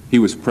meeting. He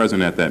was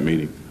present at that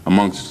meeting,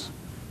 amongst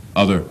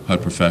other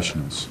HUD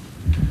professionals.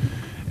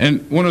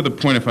 And one other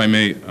point, if I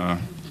may,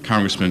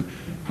 Congressman,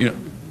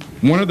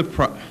 one of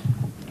the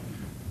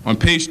on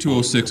page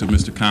 206 of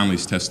Mr.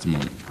 Conley's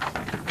testimony,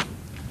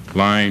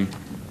 line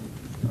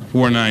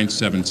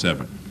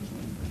 4977.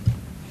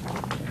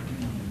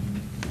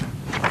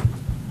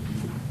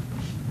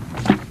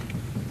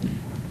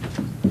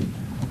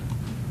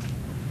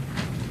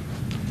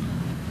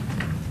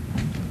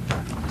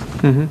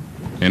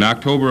 In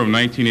October of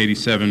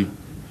 1987,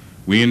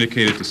 we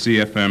indicated to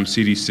CFM,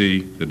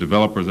 CDC, the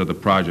developers of the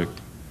project,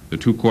 the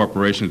two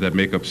corporations that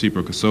make up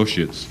Seabrook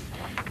Associates,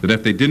 that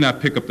if they did not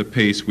pick up the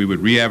pace, we would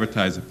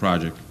re-advertise the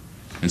project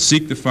and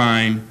seek to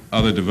find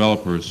other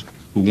developers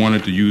who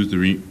wanted to use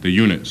the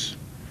units.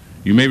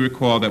 You may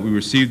recall that we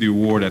received the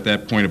award at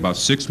that point about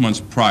 6 months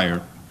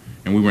prior,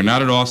 and we were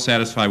not at all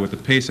satisfied with the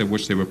pace at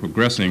which they were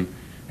progressing,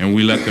 and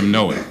we let them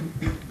know it.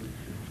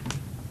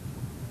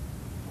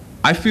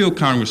 I feel,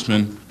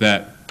 Congressman,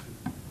 that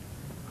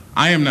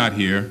I am not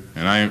here,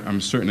 and I'm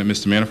certain that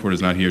Mr. Manafort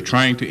is not here,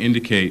 trying to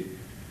indicate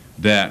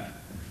that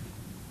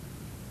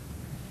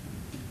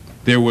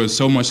there was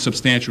so much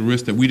substantial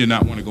risk that we did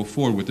not want to go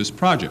forward with this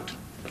project.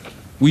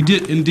 We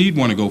did indeed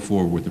want to go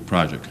forward with the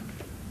project.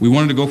 We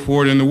wanted to go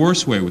forward in the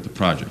worst way with the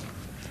project.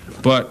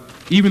 But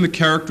even the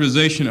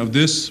characterization of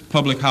this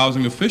public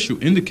housing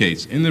official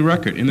indicates in the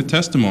record, in the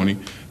testimony,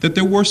 that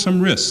there were some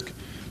risk.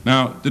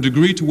 Now, the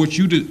degree to which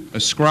you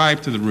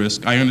ascribe to the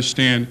risk, I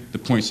understand the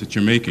points that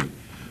you're making.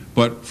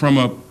 But from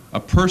a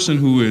person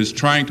who is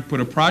trying to put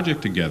a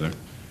project together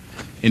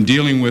in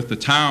dealing with the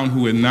town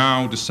who had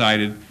now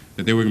decided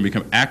that they were going to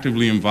become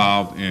actively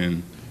involved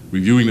in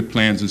reviewing the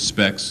plans and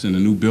specs and the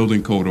new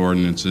building code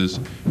ordinances,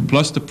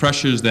 plus the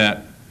pressures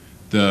that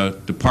the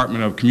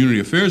Department of Community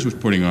Affairs was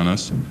putting on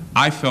us,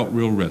 I felt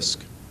real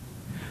risk.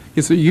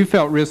 Yes, so you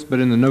felt risk, but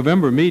in the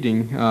November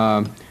meeting,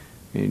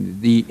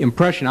 the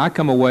impression I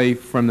come away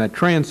from that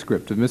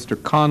transcript of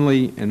Mr.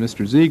 Conley and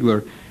Mr.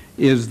 Ziegler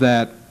is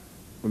that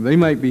they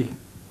might be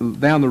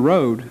down the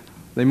road,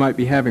 they might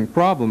be having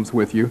problems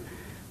with you,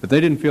 but they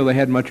didn't feel they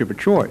had much of a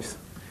choice.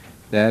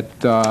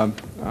 That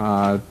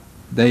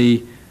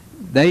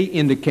they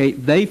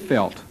indicate they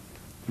felt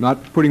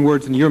not putting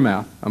words in your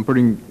mouth, I'm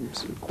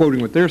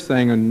quoting what they're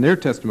saying in their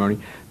testimony,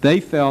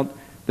 they felt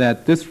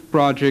that this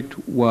project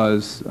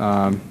was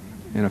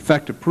in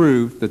effect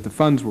approved, that the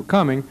funds were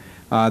coming.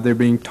 They're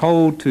being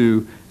told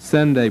to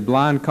send a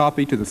blind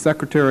copy to the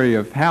Secretary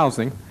of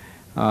Housing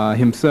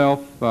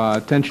himself,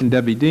 attention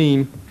Debbie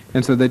Dean,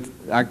 and so that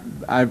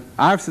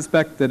I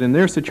suspect that in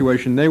their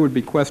situation they would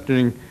be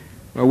questioning,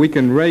 well, we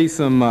can raise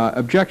some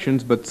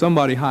objections, but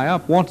somebody high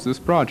up wants this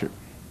project.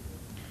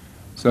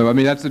 So, I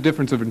mean, that's a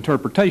difference of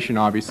interpretation,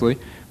 obviously,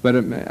 but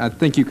I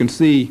think you can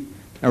see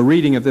a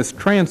reading of this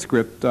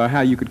transcript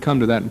how you could come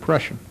to that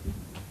impression.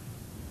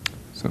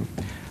 So,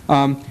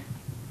 anyway,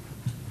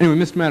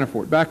 Mr.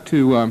 Manafort, back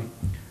to,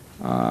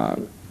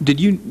 did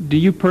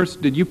you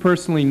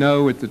personally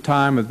know at the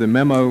time of the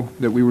memo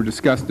that we were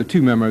discussing, the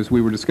two memos we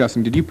were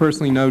discussing, did you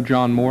personally know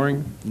John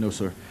Mooring? No,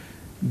 sir.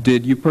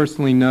 Did you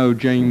personally know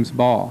James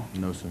Ball?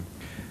 No, sir.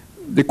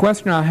 The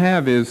question I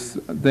have is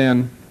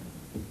then,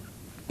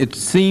 it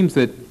seems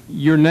that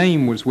your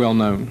name was well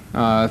known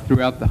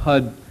throughout the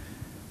HUD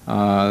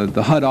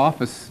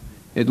office,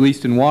 at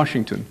least in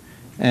Washington,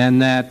 and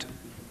that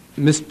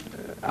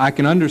I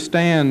can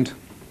understand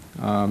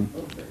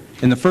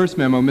in the first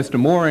memo, Mr.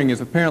 Mooring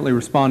is apparently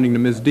responding to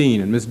Ms. Dean,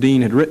 and Ms.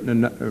 Dean had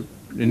written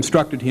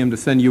instructed him to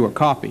send you a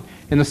copy.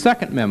 In the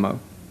second memo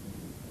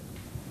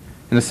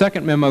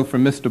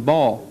from Mr.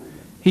 Ball,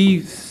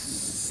 he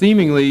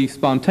seemingly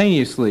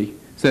spontaneously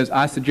says,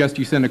 I suggest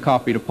you send a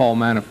copy to Paul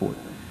Manafort.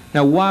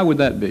 Now, why would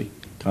that be?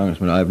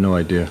 Congressman, I have no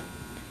idea.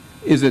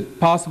 Is it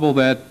possible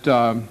that,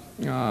 or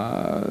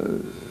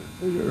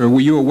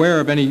were you aware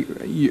of any...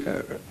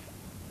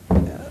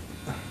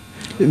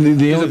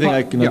 The only thing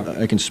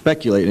I can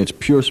speculate, and it's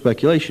pure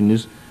speculation,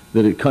 is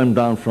that it came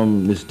down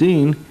from Ms.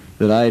 Dean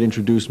that I had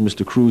introduced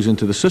Mr. Cruz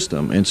into the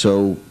system, and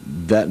so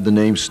that the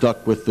name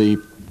stuck with the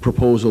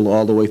proposal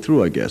all the way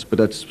through, I guess. But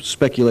that's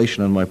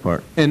speculation on my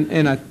part.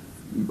 And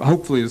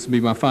hopefully this will be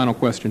my final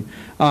question.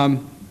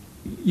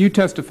 You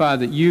testified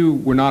that you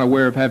were not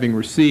aware of having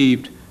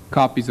received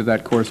copies of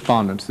that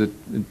correspondence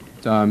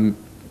and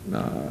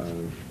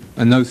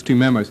those two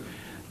memos.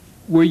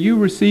 Were you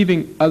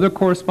receiving other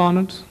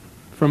correspondence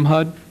from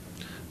HUD?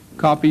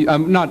 Let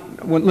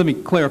me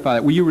clarify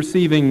that. Were you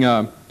receiving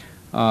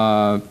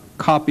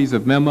copies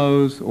of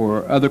memos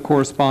or other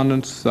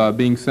correspondence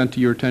being sent to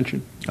your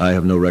attention? I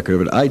have no record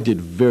of it. I did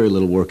very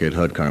little work at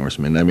HUD,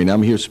 Congressman. I mean,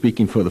 I'm here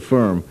speaking for the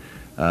firm,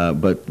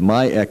 but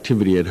my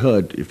activity at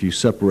HUD, if you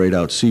separate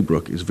out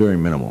Seabrook, is very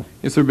minimal.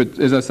 Yes, sir, but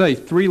as I say,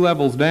 3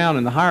 levels down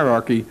in the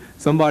hierarchy,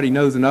 somebody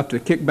knows enough to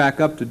kick back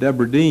up to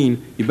Deborah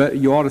Dean.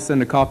 You ought to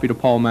send a copy to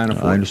Paul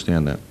Manafort. I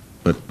understand that.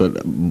 But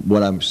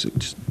what I'm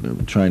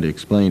trying to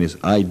explain is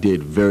I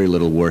did very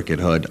little work at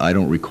HUD. I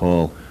don't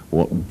recall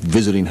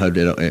visiting HUD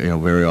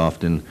very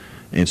often,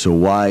 and so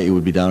why it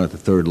would be down at the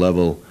 3rd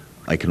level,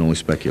 I can only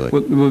speculate.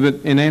 Well, but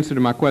in answer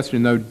to my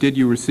question, though, did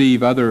you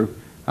receive other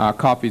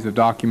copies of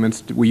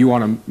documents? Were you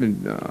on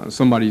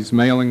somebody's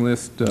mailing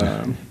list? Not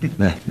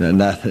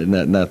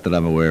that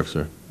I'm aware of,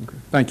 sir. Okay.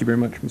 Thank you very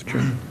much, Mr.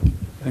 Chairman.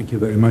 Thank you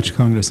very much,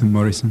 Congressman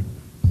Morrison.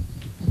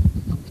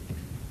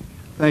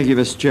 Thank you,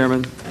 Mr.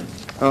 Chairman.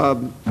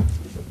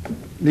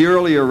 The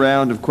earlier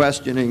round of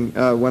questioning,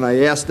 when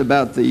I asked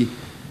about the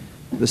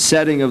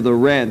setting of the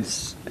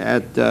rents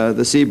at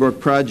the Seabrook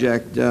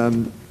project,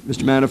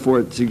 Mr.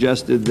 Manafort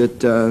suggested that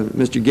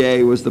Mr.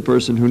 Gay was the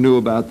person who knew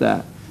about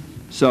that.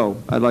 So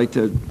I'd like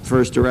to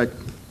first direct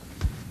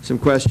some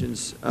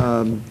questions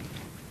to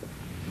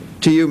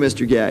you,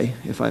 Mr. Gay,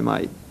 if I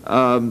might.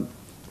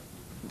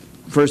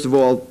 First of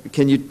all,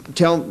 can you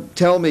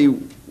tell me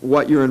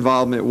what your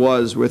involvement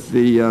was with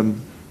the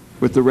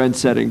rent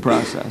setting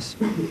process?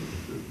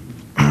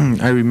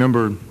 I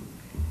remember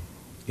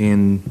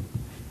in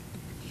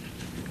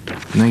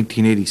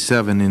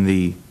 1987, in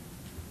the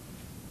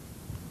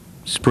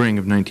spring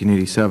of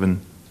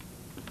 1987,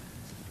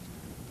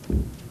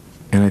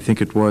 and I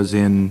think it was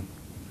in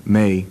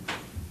May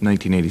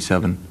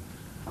 1987,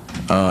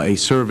 a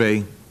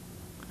survey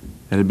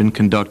that had been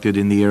conducted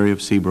in the area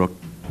of Seabrook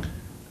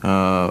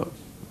for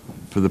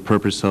the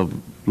purpose of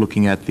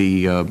looking at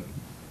the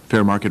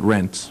fair market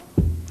rents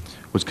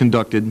was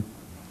conducted,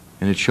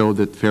 and it showed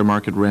that fair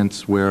market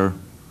rents were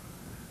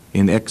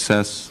in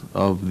excess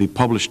of the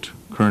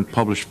current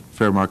published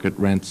fair market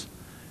rents,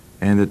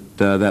 and that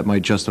that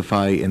might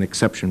justify an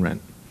exception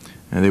rent.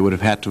 And they would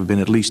have had to have been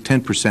at least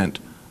 10%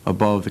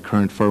 above the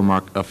current fair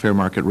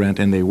market rent,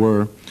 and they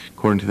were,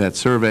 according to that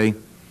survey.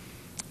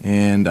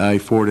 And I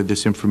forwarded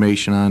this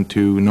information on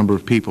to a number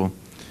of people.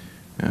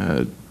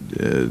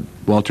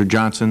 Walter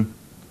Johnson,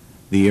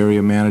 the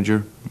area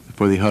manager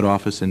for the HUD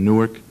office in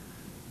Newark,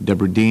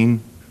 Deborah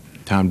Dean,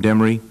 Tom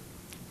Demery,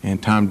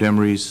 and Tom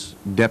Demery's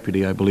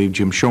deputy, I believe,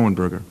 Jim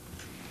Schoenberger.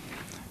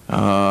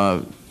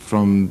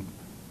 From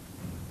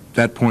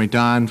that point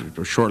on,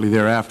 or shortly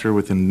thereafter,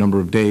 within a number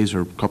of days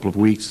or a couple of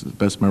weeks, to the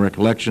best of my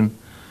recollection,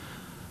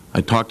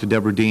 I talked to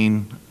Deborah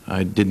Dean.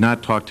 I did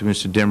not talk to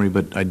Mr. Demery,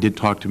 but I did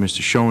talk to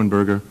Mr.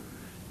 Schoenberger.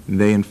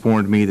 They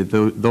informed me that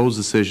those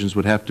decisions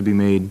would have to be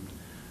made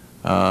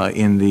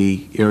in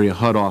the area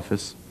HUD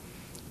office,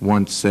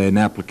 once an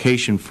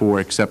application for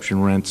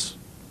exception rents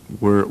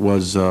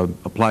was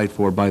applied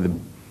for by the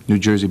New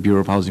Jersey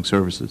Bureau of Housing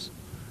Services.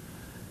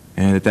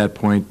 And at that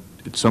point,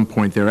 at some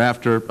point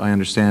thereafter, I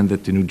understand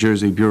that the New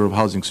Jersey Bureau of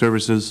Housing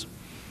Services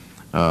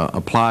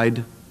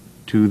applied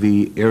to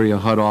the area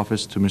HUD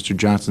office, to Mr.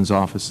 Johnson's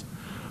office,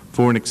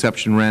 for an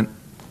exception rent,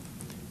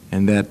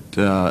 and that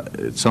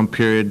at some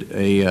period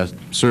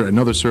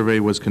another survey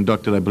was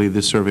conducted. I believe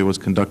this survey was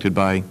conducted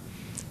by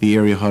the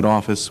area HUD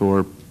office,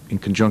 or in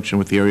conjunction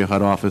with the area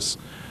HUD office,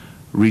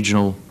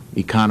 regional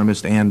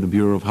economist and the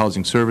Bureau of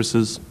Housing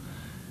Services.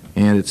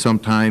 And at some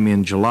time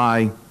in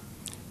July,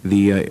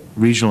 the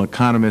regional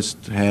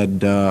economist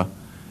had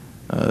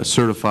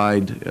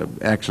certified,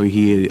 actually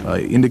he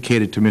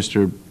indicated to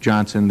Mr.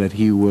 Johnson that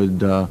he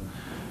would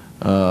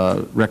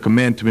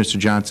recommend to Mr.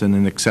 Johnson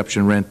an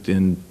exception rent,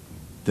 in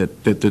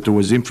that there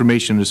was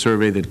information in the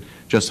survey that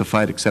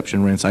justified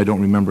exception rents. I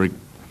don't remember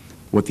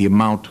what the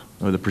amount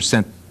or the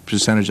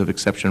percentage of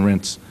exception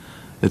rents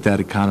that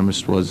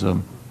economist was. Okay,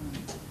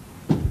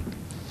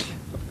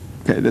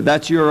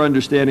 that's your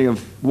understanding of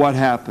what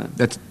happened.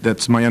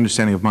 That's my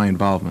understanding of my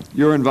involvement.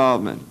 Your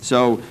involvement.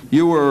 So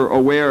you were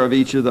aware of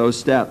each of those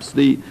steps.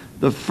 The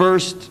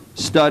first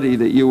study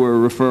that you were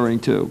referring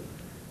to,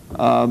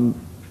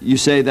 you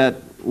say that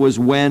was,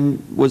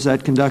 when was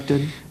that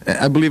conducted?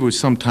 I believe it was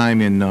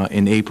sometime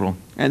in April.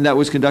 And that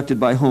was conducted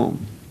by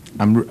whom?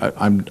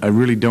 I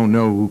really don't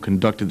know who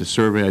conducted the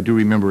survey. I do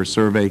remember a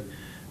survey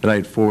that I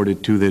had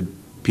forwarded to the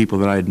people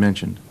that I had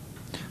mentioned.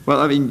 Well,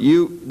 I mean,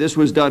 this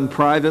was done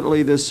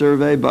privately, this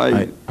survey,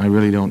 by... I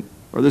really don't...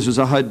 Or this was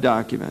a HUD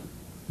document?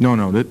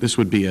 No, this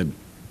would be a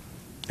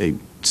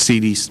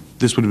CD,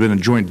 this would have been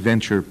a joint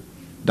venture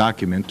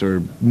document,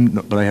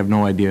 but I have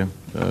no idea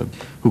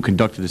who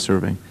conducted the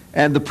survey.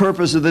 And the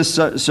purpose of this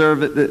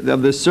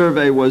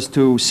survey was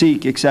to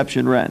seek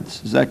exception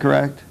rents, is that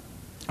correct?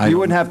 You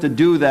wouldn't have to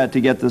do that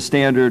to get the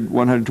standard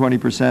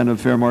 120%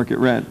 of fair market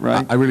rent,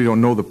 right? I really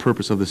don't know the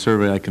purpose of the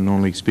survey. I can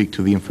only speak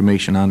to the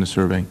information on the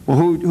survey. Well,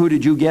 who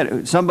did you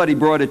get? Somebody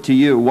brought it to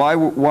you. Why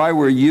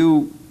were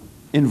you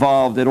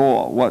involved at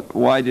all?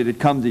 Why did it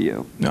come to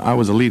you? I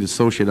was a lead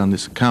associate on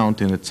this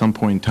account, and at some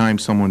point in time,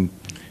 someone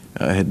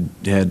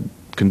had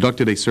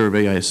conducted a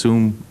survey. I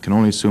can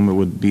only assume it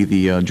would be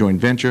the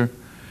joint venture,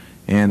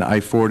 and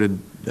I forwarded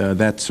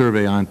that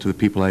survey on to the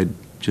people I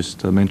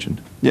just mentioned.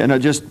 Yeah, now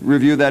just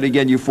review that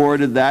again. You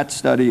forwarded that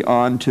study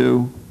on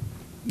to?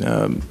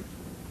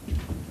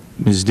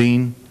 Ms.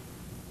 Dean,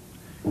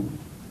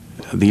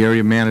 the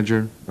area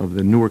manager of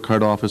the Newark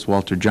HUD office,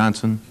 Walter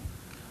Johnson,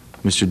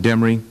 Mr.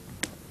 Demery,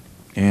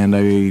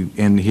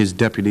 and his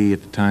deputy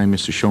at the time,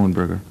 Mr.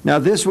 Schoenberger. Now,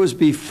 this was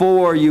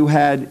before you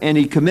had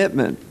any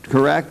commitment,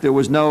 correct? There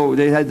was no,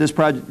 they had this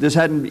project, this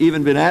hadn't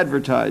even been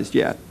advertised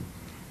yet.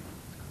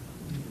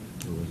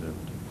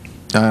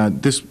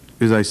 This,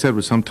 as I said,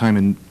 was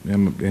sometime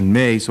in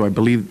May, so I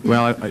believe,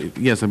 well,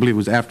 yes, I believe it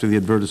was after the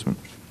advertisement.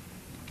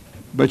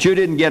 But you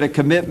didn't get a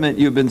commitment,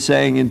 you've been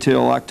saying,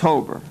 until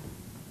October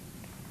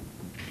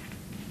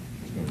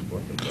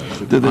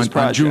to this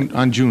project.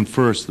 On June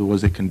 1st, there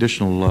was a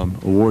conditional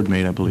award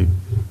made, I believe.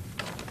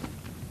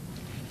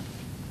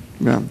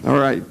 Yeah, all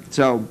right.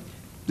 So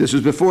this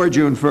was before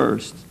June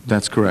 1st.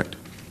 That's correct.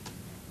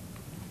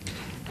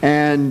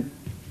 And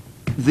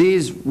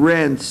these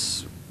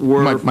rents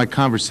were... My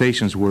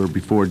conversations were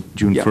before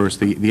June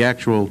 1st. The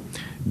actual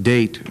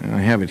date, and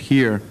I have it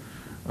here,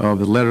 of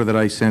the letter that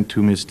I sent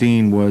to Ms.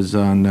 Dean was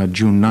on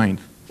June 9th.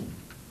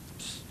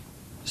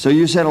 So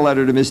you sent a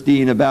letter to Ms.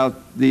 Dean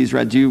about these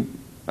rents. Do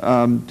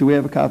we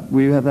have a copy?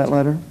 Will you have that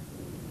letter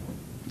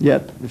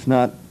yet? If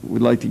not,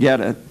 we'd like to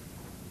get it.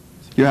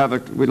 You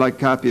have we'd like a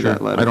copy of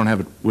that letter. I don't have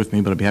it with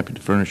me, but I'd be happy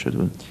to furnish it.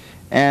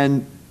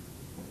 And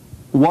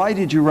why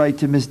did you write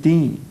to Ms.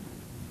 Dean?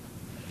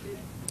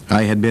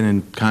 I had been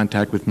in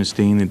contact with Ms.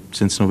 Dean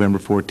since November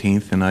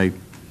 14th, and I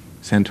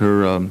sent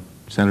her a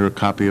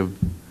copy of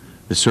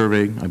the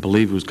survey. I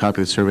believe it was a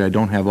copy of the survey. I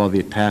don't have all the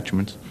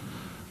attachments.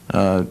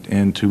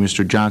 And to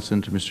Mr.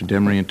 Johnson, to Mr.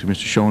 Demery, and to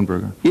Mr.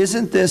 Schoenberger.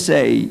 Isn't this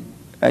a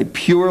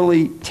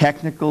purely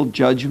technical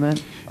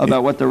judgment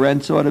about what the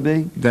rents ought to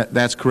be?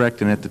 That's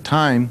correct. And at the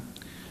time,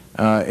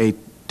 a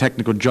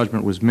technical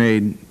judgment was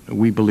made,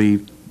 we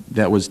believe,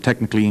 that was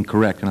technically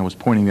incorrect, and I was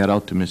pointing that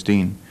out to Ms.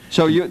 Dean.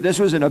 So this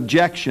was an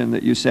objection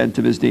that you sent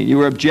to Ms. Dean. You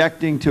were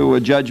objecting to a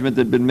judgment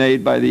that had been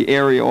made by the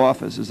area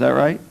office. Is that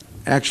right?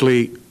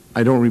 Actually,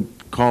 I don't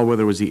recall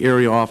whether it was the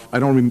area office.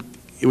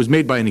 It was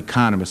made by an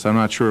economist. I'm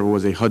not sure if it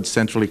was a HUD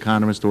Central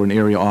economist or an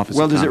area office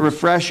Well, economist. does it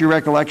refresh your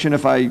recollection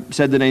if I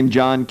said the name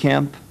John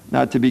Kemp,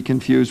 not to be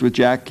confused with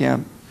Jack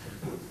Kemp?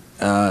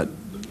 I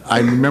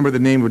remember the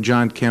name of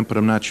John Kemp, but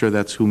I'm not sure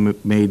that's who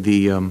made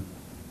the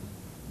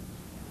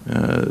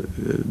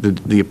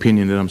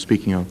opinion that I'm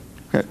speaking of.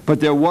 Okay. But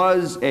there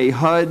was a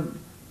HUD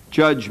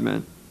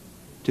judgment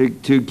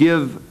to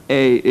give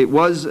it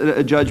was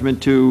a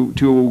judgment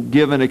to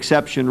give an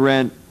exception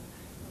rent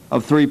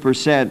of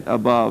 3%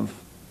 above.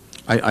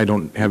 I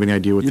don't have any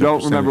idea what the percentages. percentages. You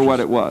don't remember what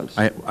it was?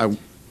 I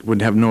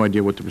would have no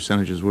idea what the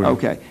percentages were.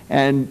 Okay.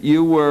 And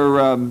you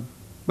were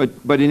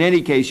But in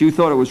any case, you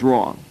thought it was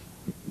wrong.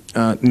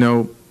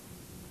 No.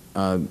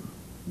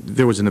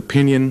 There was an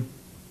opinion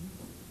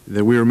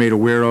that we were made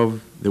aware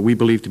of that we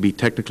believe to be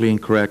technically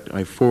incorrect.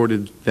 I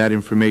forwarded that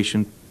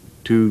information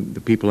to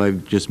the people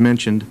I've just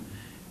mentioned,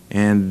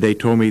 and they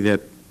told me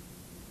that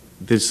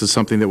this is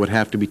something that would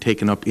have to be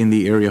taken up in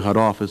the area HUD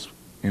office,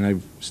 and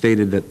I've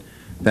stated that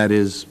that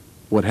is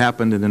what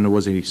happened, and then there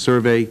was a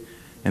survey,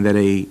 and that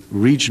a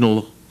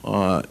regional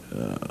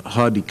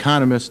HUD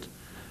economist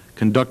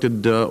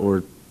conducted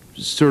or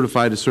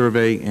certified a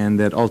survey, and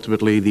that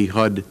ultimately the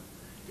HUD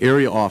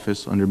area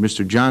office under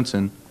Mr.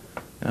 Johnson,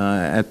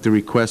 at the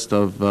request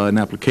of an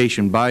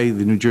application by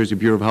the New Jersey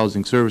Bureau of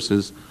Housing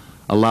Services,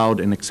 allowed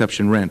an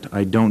exception rent.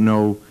 I don't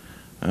know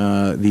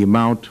the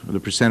amount, or the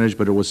percentage,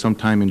 but it was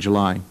sometime in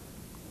July.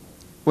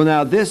 Well,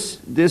 now, this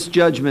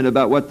judgment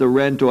about what the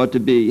rent ought to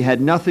be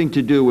had nothing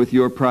to do with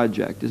your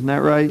project, isn't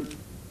that right?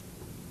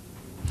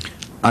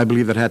 I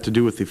believe that had to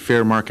do with the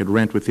fair market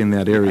rent within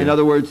that area. In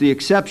other words, the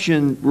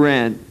exception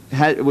rent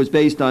was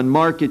based on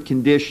market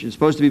conditions,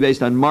 supposed to be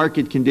based on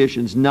market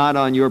conditions, not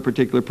on your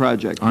particular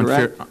project,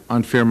 correct?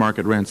 On fair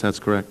market rents, that's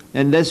correct.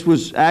 And this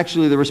was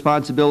actually the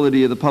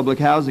responsibility of the Public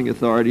Housing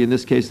Authority, in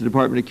this case the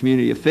Department of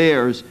Community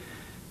Affairs,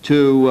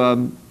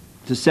 to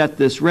set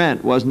this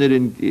rent, wasn't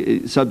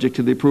it, subject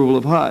to the approval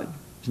of HUD?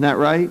 Isn't that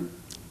right?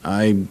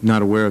 I'm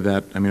not aware of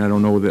that. I mean, I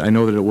don't know that. I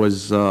know that it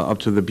was up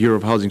to the Bureau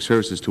of Housing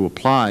Services to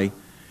apply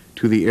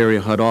to the area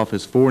HUD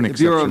office for an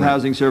exception. The Bureau of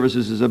Housing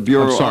Services is a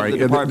bureau of the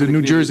Department the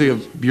New Jersey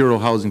Bureau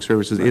of Housing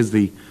Services is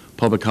the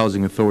public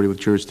housing authority with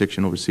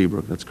jurisdiction over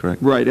Seabrook. That's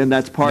correct. Right, and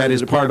that's part of the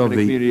Department of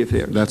Community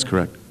Affairs. That's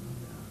correct.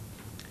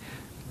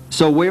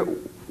 So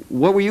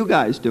what were you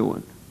guys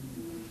doing?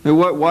 I mean,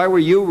 why were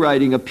you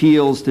writing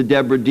appeals to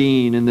Deborah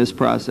Dean in this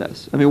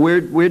process? I mean,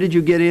 where did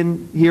you get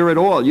in here at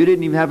all? You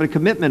didn't even have a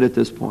commitment at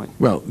this point.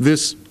 Well,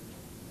 this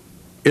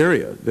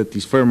area that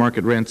these fair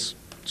market rents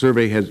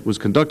survey was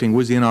conducting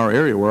was in our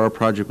area where our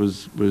project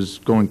was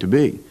going to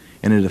be,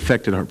 and it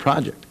affected our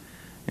project.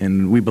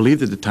 And we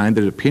believed at the time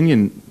that an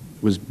opinion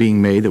was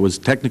being made that was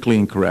technically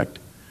incorrect,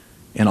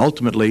 and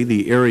ultimately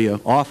the area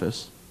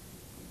office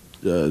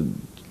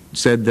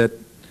said that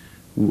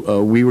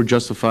we were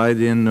justified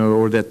in,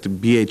 or that the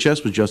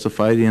BHS was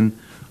justified in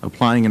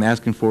applying and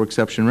asking for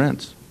exception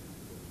rents.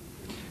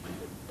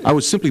 I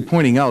was simply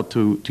pointing out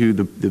to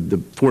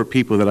the four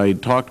people that I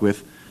had talked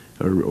with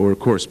or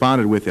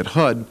corresponded with at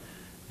HUD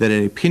that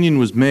an opinion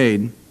was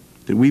made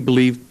that we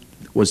believed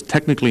was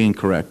technically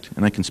incorrect,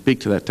 and I can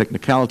speak to that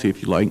technicality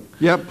if you like.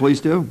 Yep,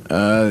 please do.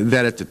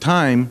 That at the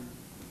time,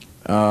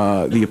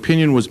 the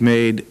opinion was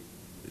made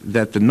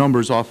that the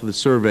numbers off of the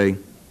survey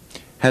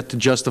had to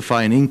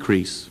justify an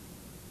increase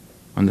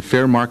on the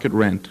fair market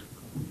rent,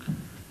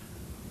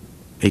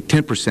 a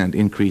 10%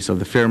 increase of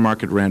the fair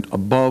market rent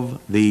above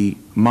the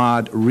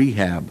mod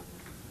rehab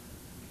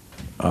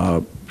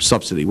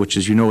subsidy, which,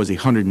 as you know, is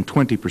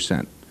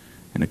 120%.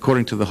 And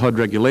according to the HUD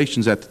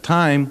regulations at the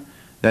time,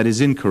 that is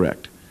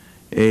incorrect.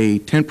 A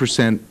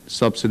 10%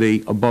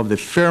 subsidy above the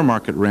fair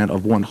market rent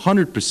of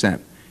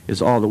 100%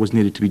 is all that was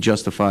needed to be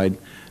justified,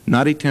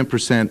 not a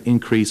 10%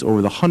 increase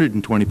over the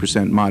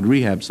 120% mod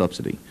rehab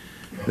subsidy.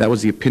 That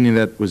was the opinion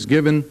that was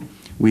given.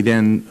 We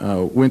then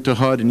went to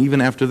HUD, and even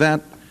after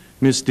that,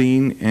 Ms.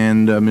 Dean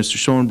and Mr.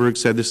 Schoenberg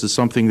said this is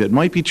something that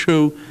might be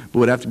true, but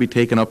would have to be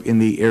taken up in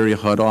the area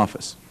HUD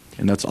office.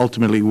 And that's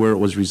ultimately where it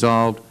was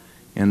resolved.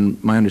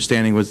 And my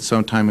understanding was that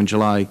sometime in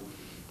July,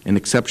 an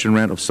exception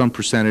rent of some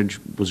percentage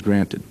was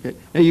granted. Okay.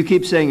 Now, you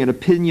keep saying an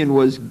opinion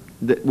was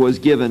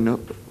given.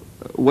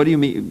 What do you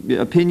mean?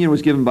 Opinion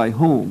was given by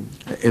whom?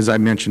 As I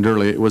mentioned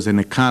earlier, it was an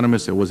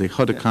economist. It was a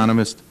HUD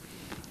economist.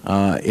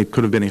 It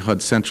could have been a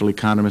HUD central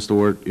economist,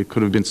 or it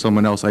could have been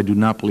someone else. I do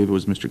not believe it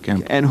was Mr.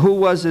 Kemp. And who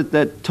was it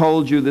that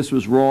told you this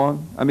was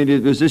wrong? I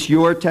mean, was this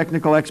your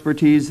technical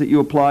expertise that you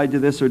applied to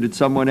this, or did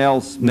someone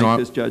else make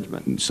this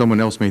judgment?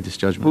 Someone else made this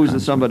judgment. Who's the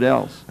somebody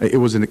else? It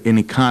was an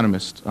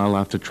economist. I'll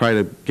have to try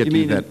to get you to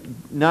mean that.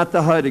 Not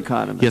the HUD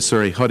economist? Yes,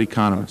 sir, a HUD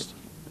economist.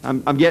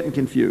 I'm getting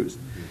confused.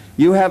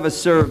 You have a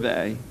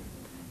survey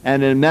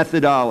and a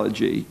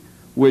methodology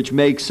which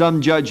makes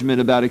some judgment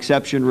about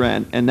exception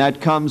rent, and that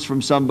comes from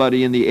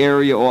somebody in the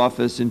area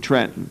office in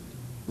Trenton,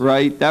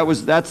 right?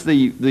 That's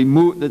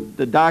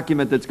the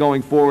document that's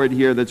going forward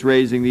here that's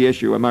raising the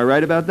issue. Am I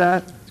right about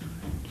that?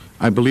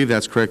 I believe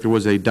that's correct. There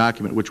was a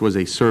document which was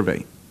a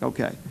survey.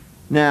 Okay.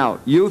 Now,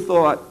 you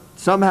thought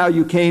somehow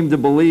you came to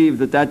believe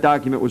that that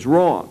document was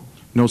wrong.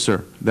 No,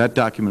 sir. That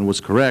document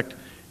was correct,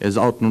 as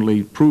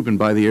ultimately proven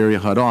by the area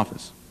HUD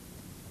office.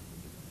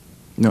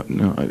 No,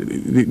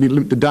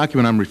 the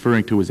document I'm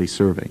referring to is a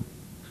survey.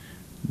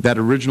 That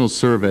original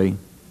survey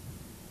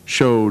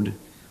showed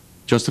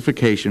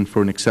justification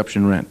for an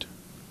exception rent.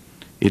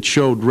 It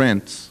showed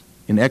rents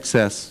in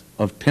excess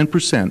of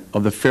 10%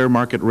 of the fair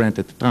market rent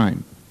at the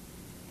time.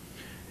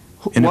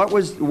 What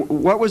was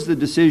the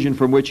decision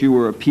from which you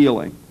were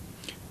appealing?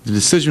 The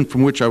decision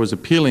from which I was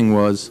appealing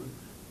was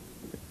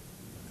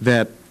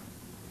that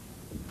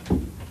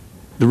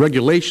the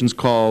regulations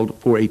called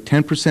for a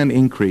 10%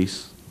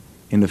 increase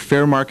in the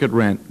fair market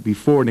rent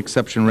before an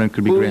exception rent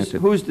could be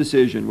granted. Whose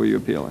decision were you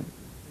appealing?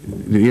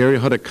 The area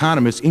HUD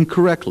economist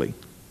incorrectly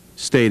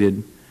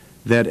stated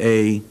that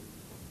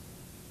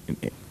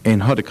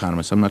and HUD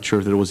economist, I'm not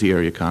sure that it was the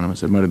area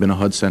economist, it might have been a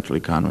HUD central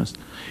economist,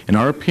 in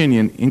our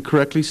opinion,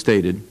 incorrectly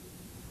stated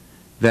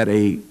that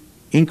a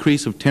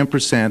increase of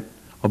 10%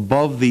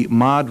 above the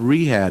mod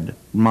rehab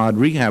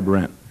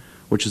rent,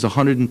 which is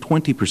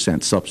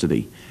 120%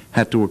 subsidy,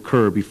 had to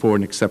occur before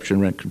an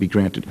exception rent could be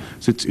granted.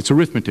 So it's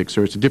arithmetic,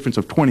 sir. It's a difference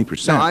of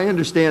 20%. Now, I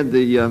understand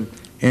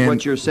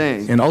what you're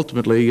saying. And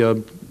ultimately,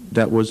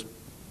 that was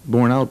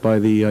borne out by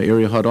the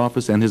area HUD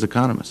office and his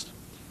economist.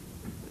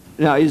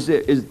 Now,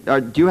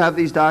 do you have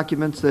these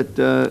documents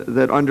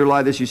that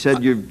underlie this? You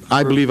said you.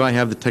 I believe I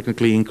have the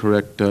technically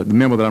incorrect the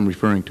memo that I'm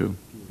referring to.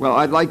 Well,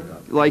 I'd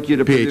like you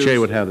to produce. PHA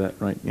would have that,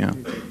 right? Yeah.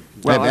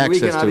 Well, we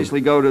can obviously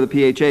go to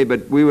the PHA,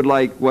 but we would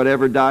like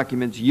whatever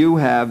documents you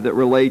have that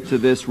relate to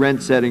this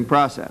rent-setting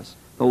process.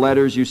 The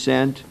letters you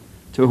sent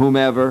to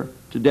whomever,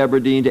 to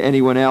Deborah Dean, to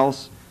anyone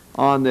else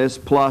on this,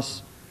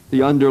 plus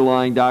the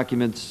underlying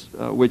documents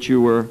which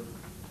you were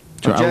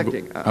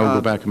objecting. I will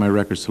go back in my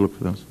records to look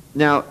for those.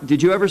 Now,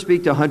 did you ever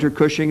speak to Hunter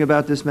Cushing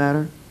about this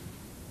matter?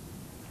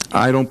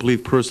 I don't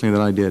believe personally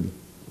that I did.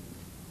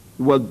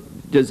 Well,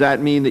 does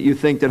that mean that you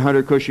think that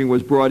Hunter Cushing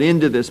was brought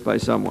into this by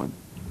someone?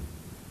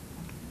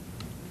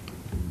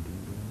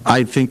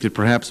 I think that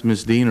perhaps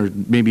Ms. Dean or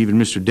maybe even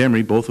Mr.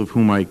 Demery, both of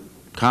whom I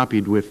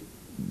copied with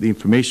the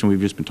information we've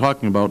just been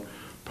talking about,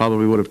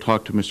 probably would have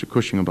talked to Mr.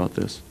 Cushing about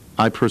this.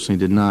 I personally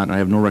did not. I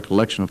have no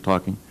recollection of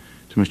talking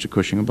to Mr.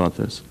 Cushing about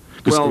this.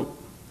 Well,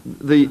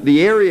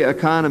 the area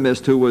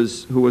economist who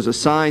was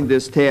assigned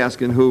this task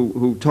and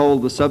who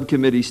told the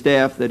subcommittee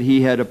staff that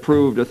he had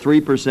approved a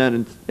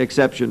 3%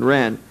 exception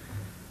rent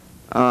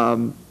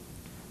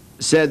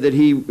said that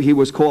he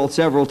was called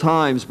several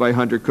times by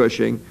Hunter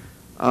Cushing,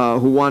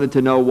 who wanted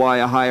to know why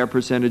a higher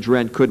percentage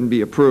rent couldn't be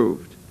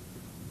approved.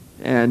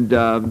 And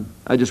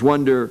I just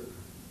wonder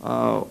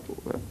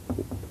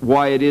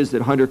why it is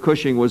that Hunter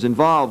Cushing was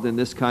involved in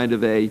this kind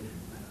of a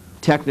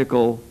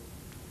technical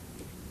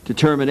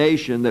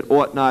determination that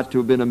ought not to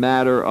have been a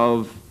matter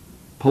of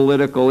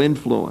political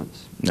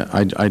influence.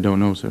 I don't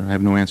know, sir. I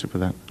have no answer for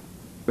that.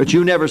 But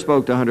you never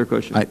spoke to Hunter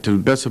Cushing? To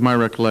the best of my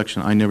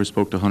recollection, I never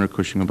spoke to Hunter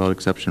Cushing about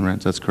exception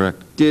rents. That's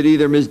correct. Did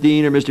either Ms.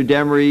 Dean or Mr.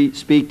 Demery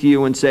speak to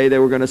you and say they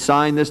were going to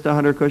sign this to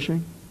Hunter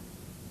Cushing?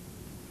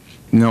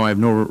 No, I have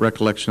no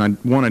recollection.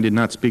 One, I did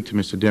not speak to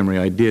Mr. Demery.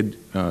 I did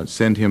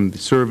send him the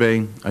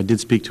survey. I did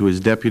speak to his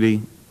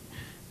deputy.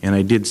 And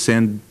I did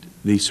send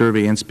the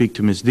survey and speak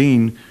to Ms.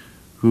 Dean,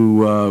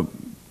 who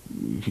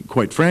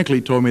quite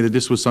frankly told me that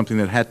this was something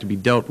that had to be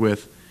dealt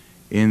with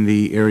in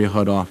the area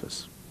HUD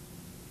office.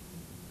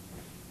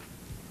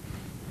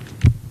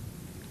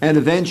 And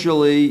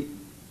eventually,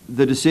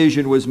 the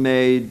decision was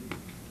made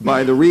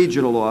by the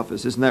regional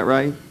office, isn't that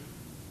right?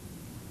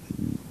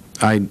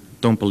 I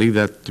don't believe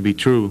that to be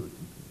true.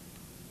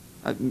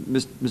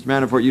 Mr.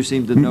 Manafort, you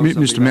seem to know something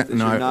about this.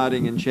 You're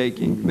nodding and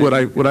shaking. What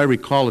I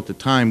recall at the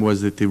time was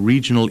that the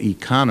regional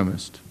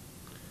economist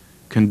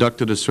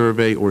conducted a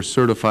survey or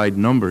certified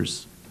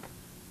numbers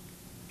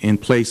in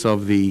place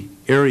of the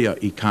area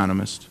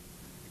economist.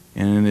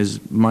 And as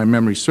my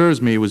memory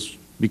serves me, it was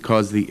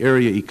because the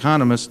area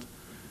economist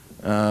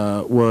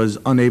was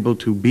unable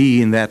to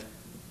be in that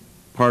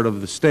part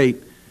of the state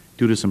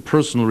due to some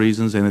personal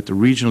reasons, and that the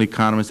regional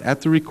economist,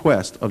 at the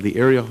request of the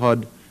area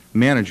HUD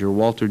manager,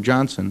 Walter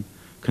Johnson,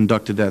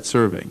 conducted that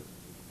survey.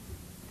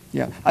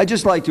 Yeah, I'd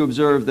just like to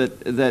observe that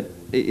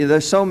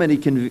there's so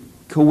many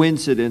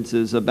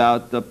coincidences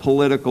about the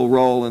political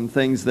role and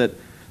things that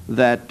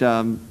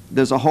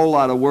there's a whole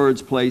lot of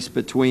words placed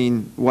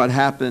between what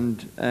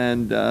happened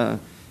and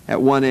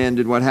at one end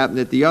and what happened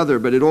at the other,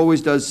 but it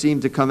always does seem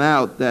to come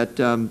out that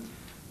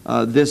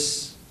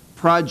this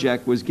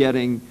project was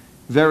getting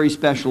very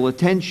special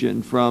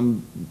attention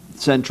from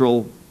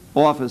central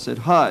office at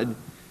HUD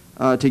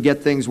to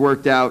get things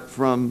worked out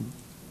from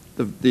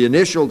the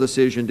initial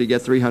decision to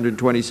get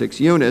 326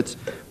 units,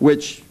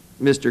 which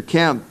Mr.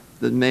 Kemp,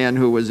 the man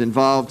who was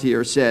involved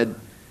here, said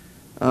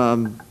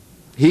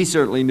he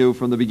certainly knew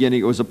from the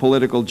beginning it was a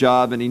political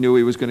job, and he knew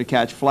he was going to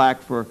catch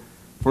flack for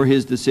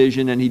his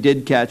decision, and he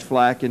did catch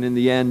flack, and in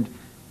the end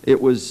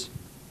it was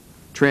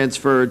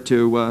transferred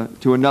to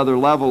another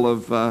level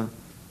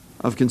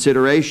of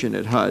consideration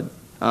at HUD.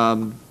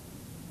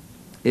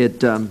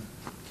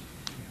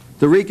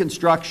 The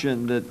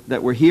reconstruction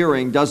that we're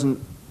hearing doesn't,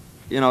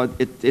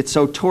 it's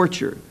so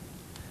tortured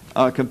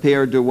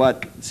compared to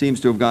what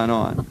seems to have gone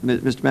on.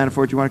 Mr.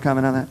 Manafort, do you want to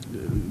comment on that?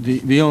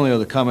 The only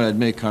other comment I'd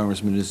make,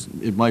 Congressman, is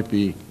it might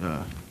be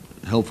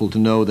helpful to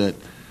know that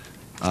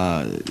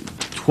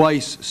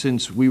twice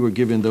since we were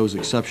given those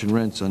exception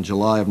rents on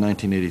July of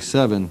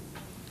 1987,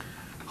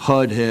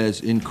 HUD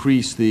has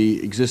increased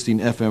the existing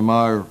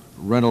FMR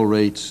rental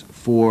rates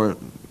for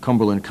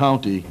Cumberland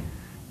County,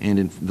 and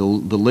in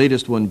the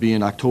latest one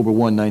being October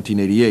 1,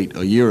 1988,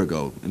 a year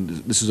ago. And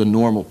this is a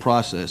normal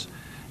process.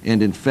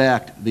 And in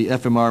fact, the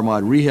FMR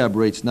mod rehab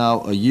rates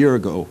now a year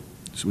ago,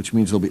 which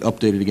means they'll be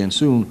updated again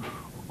soon,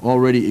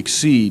 already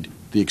exceed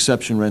the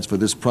exception rents for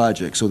this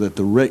project, so that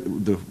the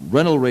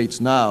rental rates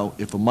now,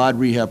 if a mod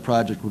rehab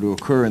project were to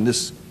occur in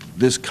this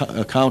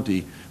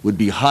county, would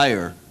be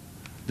higher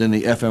than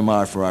the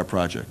FMR for our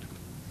project.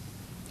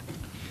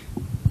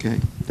 Okay,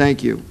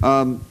 thank you.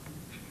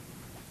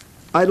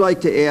 I'd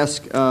like to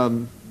ask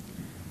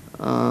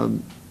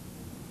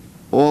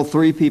all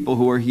three people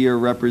who are here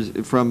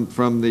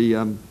from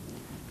the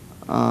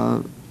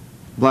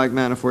Black,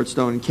 Manafort,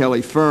 Stone, and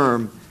Kelly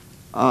firm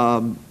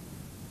about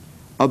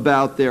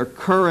their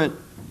current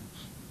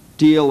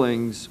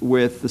dealings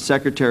with the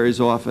Secretary's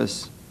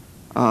office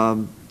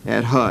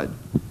at HUD.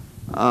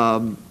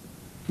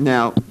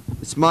 Now,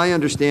 it's my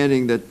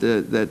understanding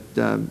that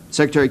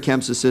Secretary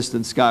Kemp's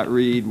assistant, Scott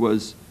Reed,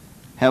 was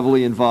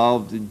heavily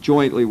involved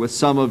jointly with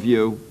some of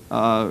you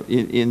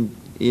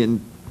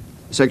in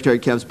Secretary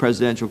Kemp's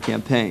presidential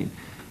campaign.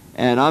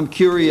 And I'm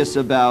curious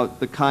about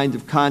the kind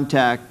of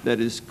contact that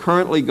is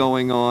currently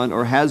going on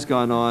or has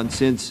gone on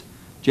since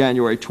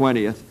January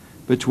 20th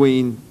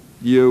between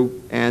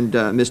you and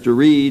Mr.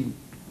 Reed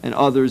and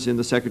others in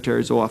the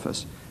Secretary's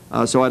office.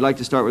 So I'd like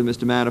to start with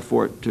Mr.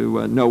 Manafort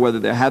to know whether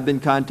there have been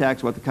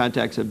contacts, what the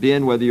contacts have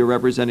been, whether you're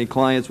representing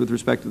clients with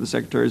respect to the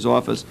Secretary's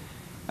office,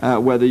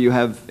 whether you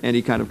have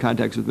any kind of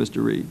contacts with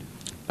Mr. Reed.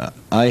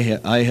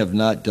 I have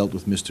not dealt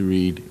with Mr.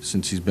 Reed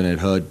since he's been at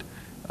HUD.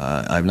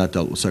 I have not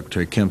dealt with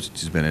Secretary Kemp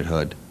since he's been at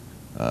HUD.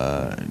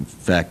 In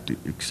fact,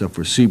 except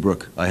for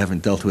Seabrook, I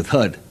haven't dealt with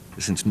HUD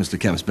since Mr.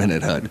 Kemp's been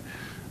at HUD.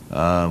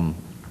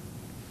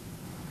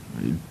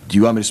 Do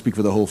you want me to speak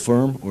for the whole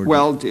firm? Or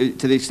well,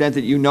 to the extent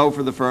that you know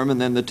for the firm, and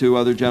then the two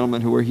other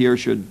gentlemen who are here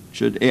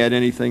should add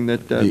anything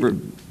that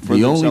for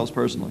themselves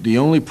personally. The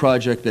only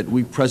project that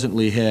we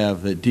presently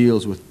have that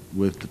deals with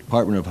the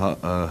Department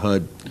of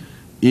HUD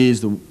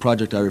is the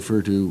project I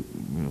referred to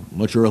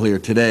much earlier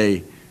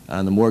today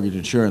on the mortgage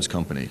insurance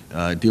company,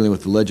 dealing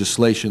with the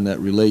legislation that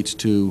relates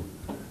to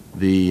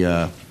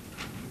the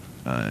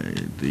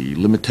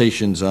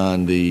limitations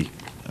on the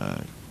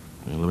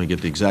let me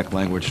get the exact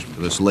language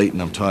for this late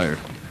and I'm tired.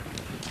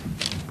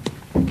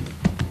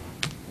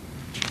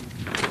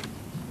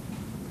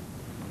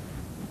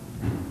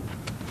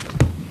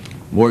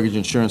 Mortgage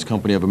Insurance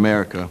Company of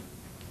America,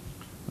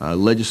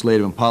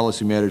 legislative and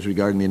policy matters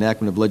regarding the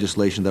enactment of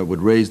legislation that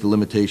would raise the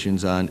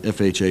limitations on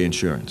FHA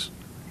insurance.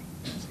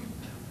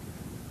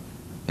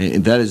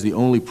 And that is the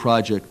only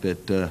project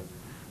that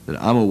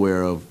I'm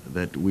aware of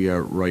that we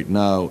are right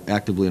now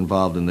actively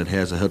involved in that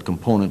has a HUD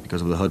component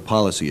because of the HUD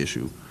policy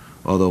issue.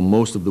 Although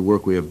most of the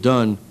work we have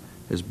done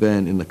has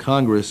been in the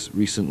Congress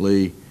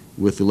recently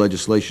with the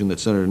legislation that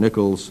Senator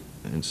Nichols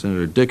and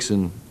Senator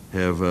Dixon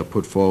have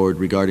put forward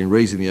regarding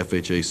raising the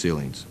FHA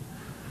ceilings.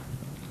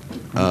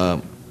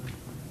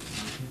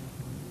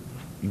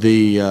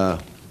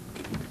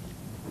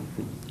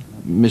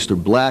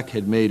 Mr. Black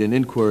had made an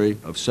inquiry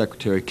of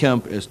Secretary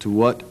Kemp as to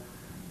what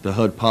the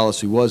HUD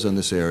policy was on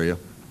this area,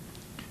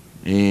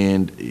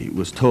 and he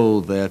was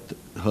told that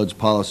HUD's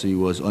policy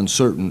was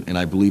uncertain, and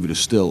I believe it is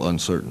still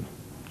uncertain.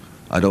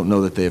 I don't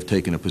know that they have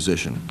taken a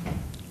position.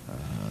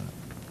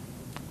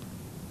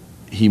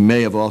 He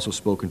may have also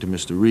spoken to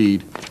Mr.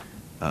 Reed,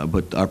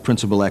 but our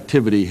principal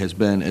activity has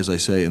been, as I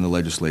say, in the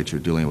legislature,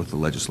 dealing with the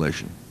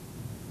legislation.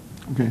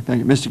 Okay, thank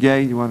you. Mr.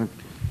 Gay, you want to?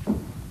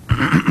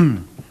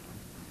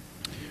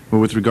 Well,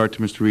 with regard to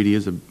Mr. Reed, he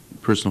is a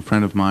personal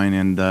friend of mine,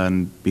 and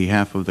on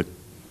behalf of the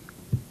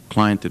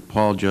client that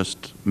Paul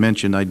just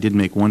mentioned, I did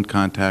make one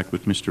contact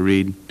with Mr.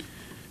 Reed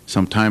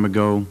some time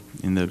ago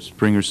in the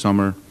spring or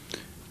summer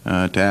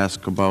to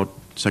ask about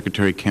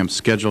Secretary Kemp's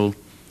schedule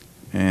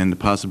and the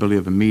possibility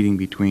of a meeting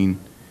between,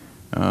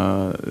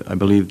 I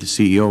believe, the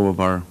CEO of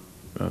our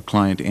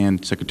client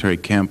and Secretary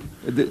Kemp.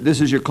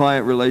 This is your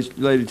client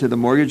related to the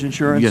mortgage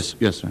insurance? Yes,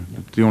 yes, sir.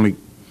 The only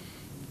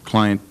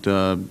client,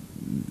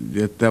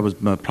 that was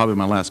probably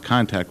my last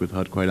contact with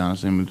HUD, quite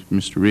honestly, and with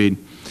Mr. Reed.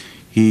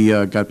 He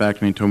got back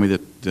to me and told me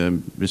that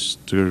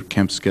Mr.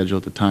 Kemp's schedule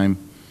at the time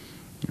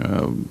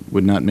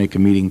would not make a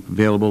meeting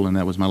available, and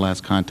that was my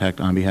last contact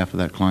on behalf of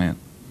that client.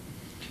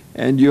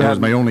 And you that was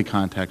my only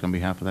contact on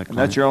behalf of that client.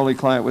 That's your only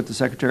client with the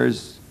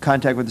Secretary's,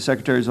 contact with the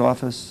Secretary's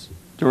office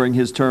during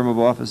his term of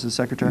office as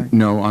Secretary?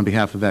 No, on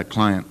behalf of that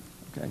client.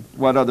 Okay.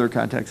 What other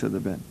contacts have there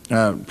been?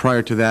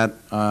 Prior to that,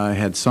 I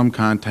had some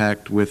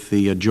contact with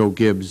the Joe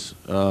Gibbs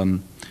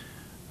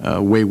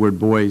Wayward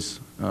Boys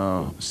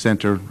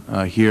Center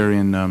here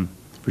in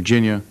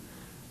Virginia,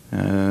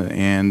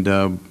 and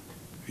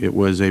it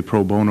was a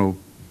pro bono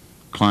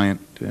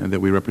client that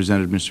we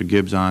represented Mr.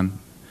 Gibbs on,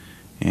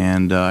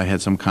 and I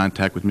had some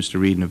contact with Mr.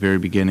 Reed in the very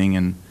beginning,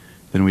 and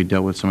then we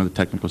dealt with some of the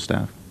technical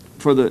staff.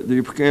 For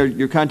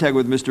your contact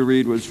with Mr.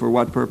 Reed was for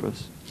what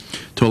purpose?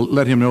 To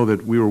let him know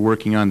that we were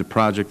working on the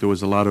project. There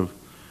was a lot of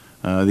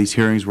these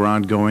hearings were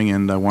ongoing,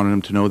 and I wanted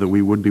him to know that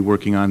we would be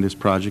working on this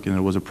project, and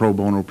it was a pro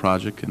bono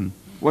project. And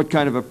what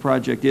kind of a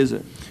project is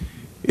it?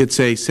 It's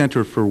a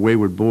center for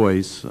wayward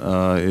boys.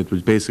 It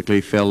was basically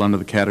fell under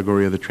the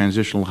category of the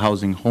Transitional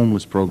Housing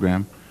Homeless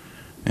Program,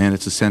 and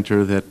it's a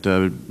center that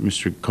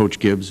Mr. Coach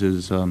Gibbs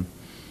is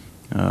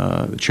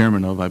the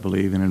chairman of, I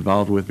believe, and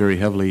involved with very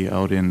heavily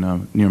out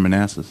in near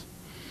Manassas.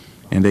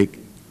 And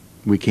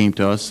we came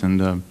to us,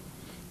 and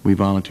we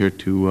volunteered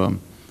to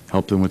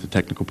help them with the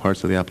technical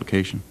parts of the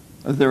application.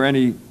 Are there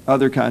any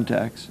other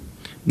contacts?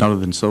 None other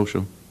than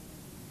social.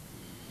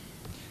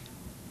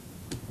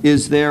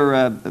 Is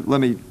there,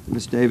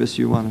 Ms. Davis,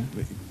 you want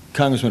to?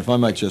 Congressman, if I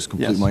might just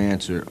complete Yes. my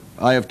answer.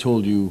 I have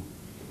told you,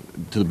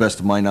 to the best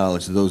of my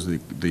knowledge, that those are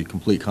the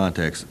complete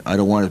contacts. I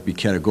don't want to be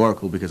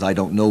categorical because I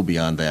don't know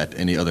beyond that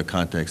any other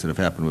contacts that have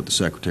happened with the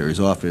Secretary's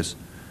office.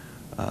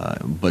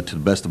 But to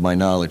the best of my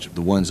knowledge,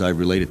 the ones I've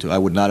related to, I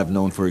would not have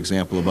known, for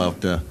example,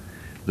 about the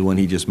one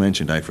he just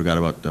mentioned. I forgot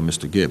about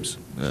Mr. Gibbs.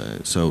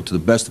 So to the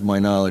best of my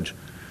knowledge,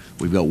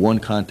 we've got one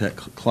contact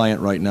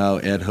client right now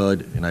at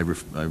HUD, and I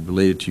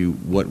related to you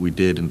what we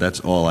did, and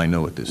that's all I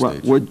know at this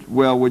stage.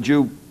 Would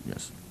you?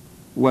 Yes.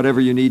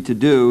 Whatever you need to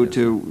do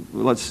to,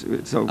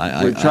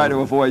 we try to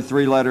avoid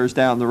 3 letters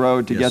down the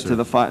road to get to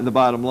the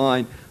bottom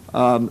line.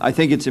 I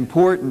think it's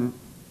important,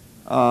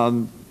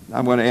 I'm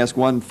going to ask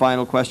one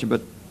final question,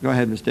 but go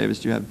ahead, Ms. Davis,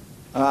 do you have?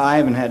 I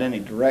haven't had any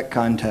direct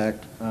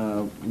contact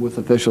with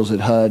officials at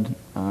HUD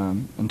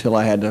until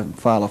I had to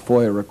file a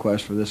FOIA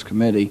request for this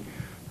committee.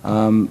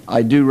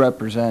 I do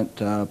represent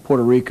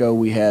Puerto Rico.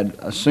 We had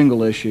a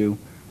single issue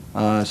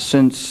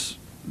since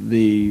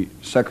the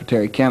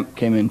Secretary Kemp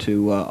came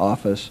into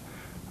office,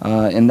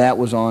 and that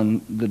was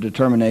on the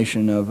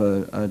determination of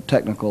a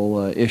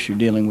technical issue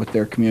dealing with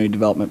their community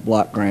development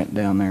block grant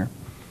down there,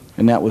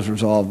 and that was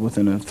resolved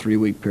within a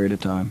 3-week period of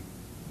time.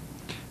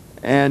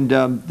 And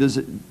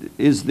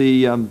is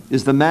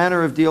the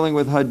manner of dealing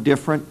with HUD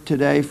different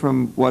today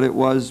from what it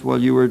was while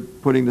you were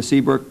putting the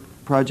Seabrook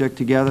project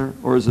together,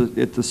 or is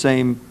it the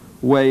same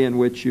way in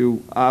which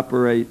you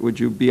operate? Would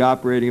you be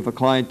operating if a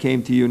client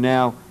came to you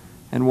now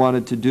and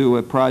wanted to do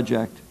a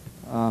project?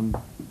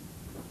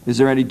 Is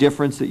there any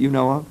difference that you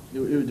know of? It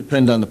would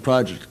depend on the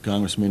project,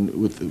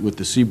 Congressman. With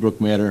the Seabrook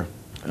matter,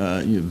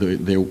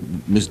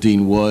 Ms.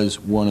 Dean was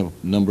one of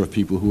a number of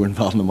people who were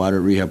involved in the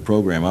moderate rehab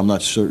program. I'm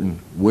not certain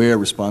where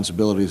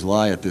responsibilities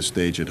lie at this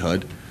stage at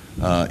HUD,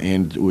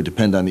 and it would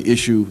depend on the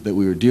issue that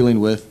we were dealing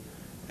with,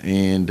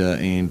 and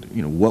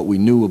what we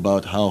knew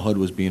about how HUD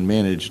was being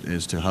managed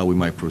as to how we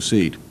might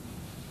proceed.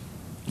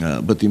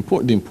 But the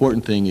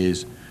important thing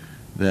is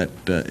that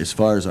as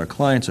far as our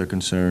clients are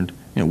concerned,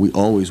 we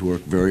always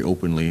work very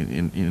openly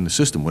in the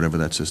system, whatever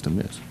that system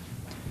is.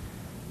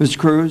 Mr.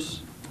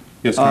 Cruz?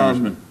 Yes,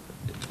 Congressman.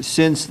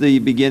 Since the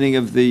beginning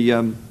of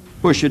the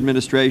Bush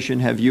administration,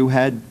 have you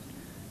had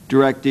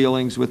direct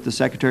dealings with the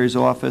Secretary's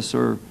office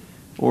or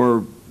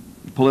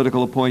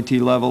political appointee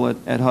level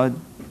at HUD?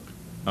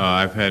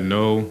 I've had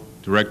no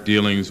direct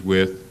dealings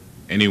with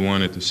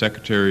anyone at the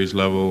Secretary's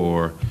level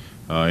or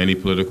any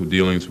political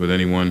dealings with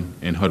anyone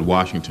in HUD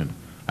Washington.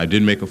 I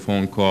did make a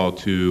phone call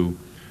to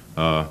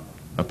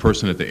a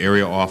person at the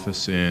area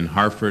office in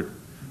Hartford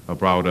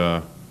about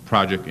a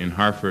project in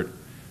Hartford,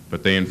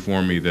 but they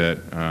informed me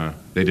that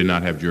they did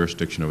not have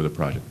jurisdiction over the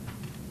project.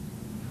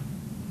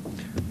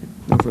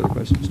 No further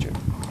questions, Chair.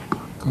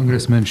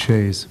 Congressman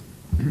Shays.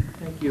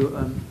 Thank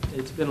you.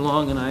 It's been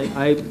long, and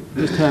I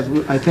just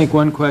have, I think,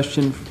 one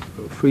question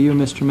for you,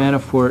 Mr.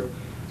 Manafort,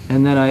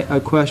 and then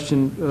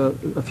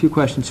a few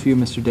questions for you,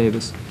 Mr.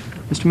 Davis.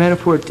 Mr.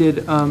 Manafort,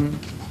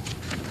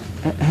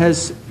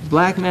 has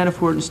Black,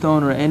 Manafort and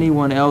Stone or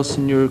anyone else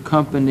in your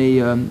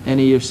company,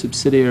 any of your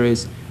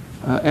subsidiaries,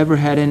 ever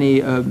had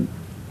any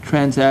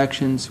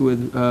transactions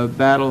with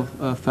Battle,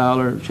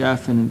 Fowler,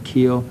 Jaffin, and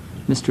Keel,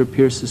 Mr.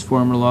 Pierce's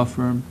former law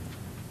firm?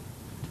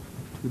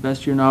 To the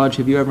best of your knowledge,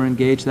 have you ever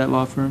engaged that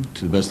law firm?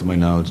 To the best of my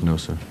knowledge, no,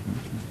 sir.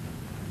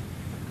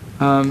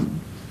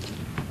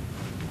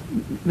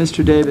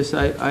 Mr. Davis,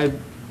 I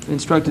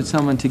instructed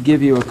someone to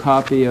give you a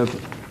copy of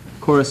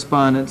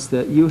correspondence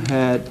that you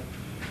had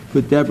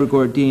with Deborah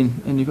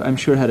Gordine, and I'm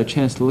sure had a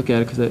chance to look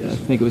at it because I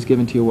think it was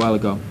given to you a while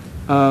ago.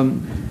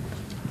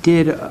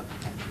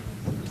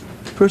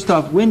 First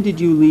off, when did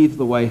you leave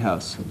the White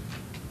House?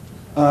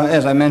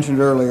 As I mentioned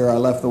earlier, I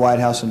left the White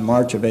House in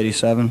March of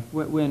 '87.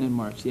 When in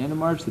March? The end of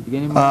March? The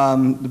beginning of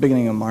March? The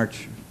beginning of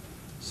March.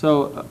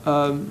 So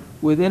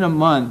within a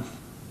month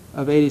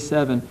of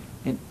 '87,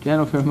 in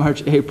January, February,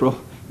 March, April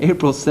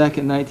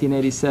 2nd,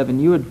 1987,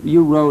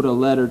 you wrote a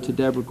letter to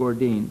Deborah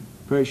Gordine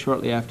very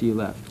shortly after you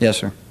left. Yes,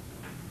 sir.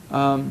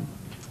 And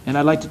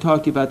I'd like to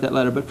talk to you about that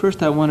letter. But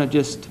first I want to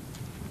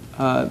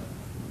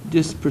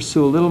just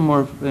pursue a little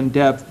more in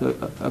depth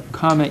a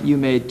comment you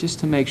made, just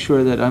to make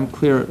sure that I'm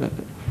clear.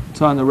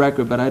 It's on the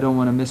record, but I don't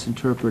want to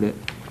misinterpret it.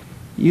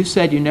 You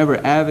said you never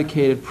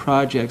advocated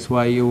projects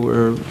while you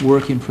were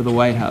working for the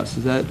White House.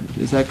 Is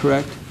that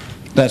correct?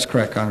 That's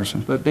correct,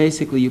 Congressman. But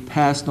basically you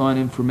passed on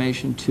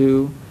information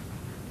to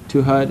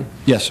HUD?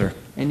 Yes, sir.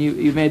 And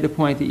you made the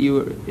point that you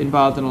were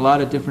involved in a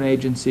lot of different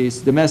agencies,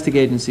 domestic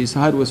agencies.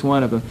 HUD was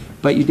one of them.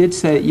 But you did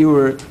say that you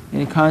were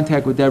in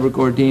contact with Deborah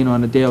Gordine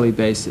on a daily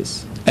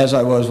basis. As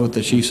I was with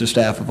the chiefs of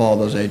staff of all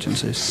those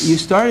agencies. You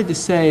started to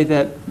say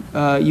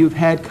that you've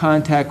had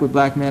contact with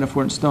Black,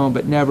 Manafort, and Stone,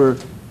 but never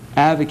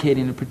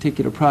advocating a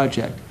particular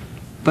project.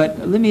 But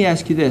let me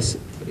ask you this.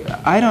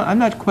 I'm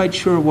not quite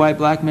sure why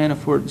Black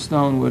Manafort and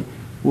Stone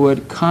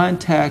would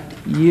contact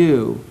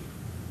you,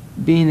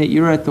 being that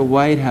you're at the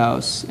White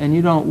House and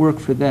you don't work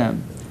for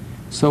them.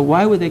 So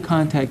why would they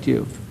contact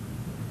you?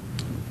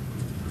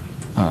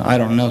 I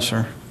don't know,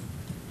 sir.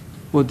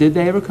 Well, did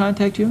they ever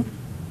contact you?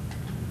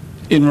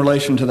 In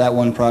relation to that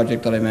one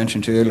project that I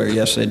mentioned to you earlier,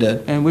 yes, they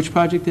did. And which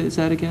project is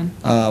that again?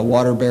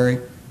 Waterbury.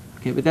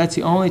 Okay, but that's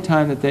the only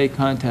time that they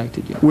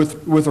contacted you.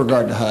 With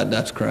regard to HUD,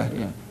 that's correct.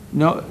 Yeah.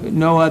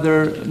 No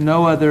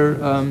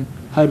other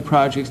HUD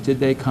projects did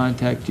they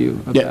contact you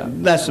about? Yeah,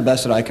 that's the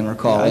best that I can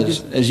recall. Yeah,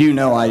 as you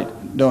know, I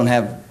don't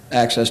have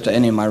access to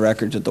any of my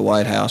records at the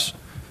White House.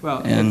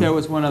 Well, if there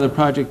was one other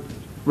project,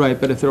 right,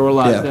 but if there were a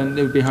lot, Yeah. then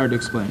it would be hard to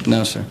explain.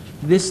 No, sir.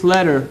 This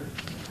letter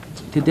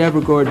to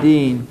Deborah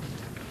Gordine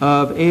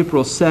of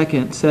April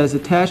 2nd says,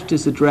 attached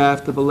is a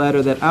draft of a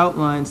letter that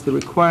outlines the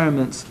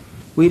requirements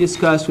we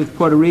discussed with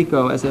Puerto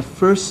Rico as a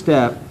first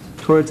step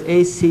towards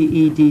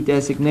ACED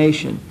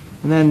designation.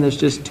 And then there's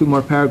just 2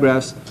 more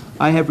paragraphs.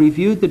 I have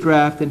reviewed the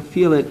draft and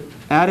feel it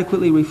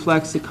adequately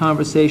reflects the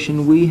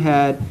conversation we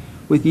had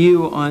with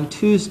you on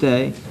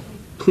Tuesday.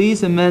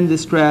 Please amend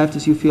this draft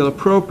as you feel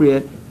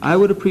appropriate. I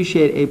would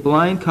appreciate a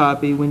blind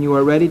copy when you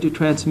are ready to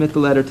transmit the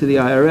letter to the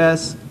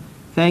IRS.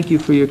 Thank you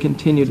for your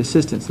continued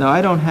assistance. Now,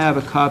 I don't have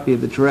a copy of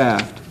the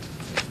draft,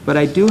 but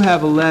I do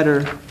have a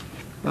letter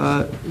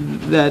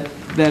that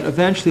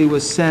eventually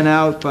was sent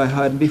out by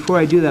HUD. And before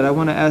I do that, I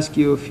want to ask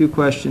you a few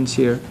questions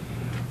here.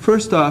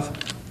 First off,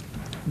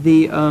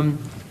 the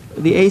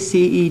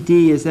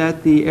ACED, is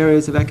that the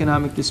areas of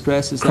economic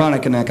distress? Is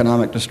Chronic and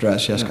economic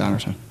distress, yes,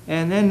 Congressman.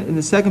 And then in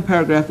the second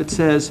paragraph, it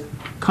says,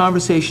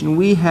 conversation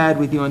we had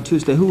with you on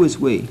Tuesday. Who was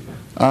we?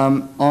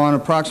 On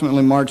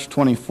approximately March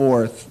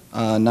 24th,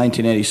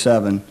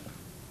 1987,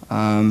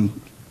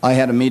 I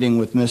had a meeting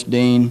with Miss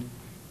Dean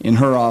in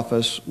her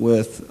office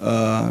with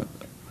my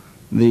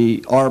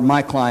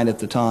client at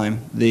the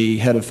time, the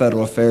head of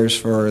federal affairs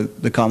for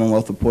the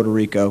Commonwealth of Puerto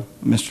Rico,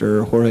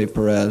 Mr. Jorge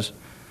Perez,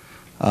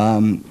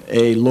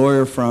 a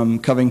lawyer from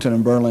Covington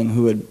and Burling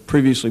who had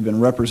previously been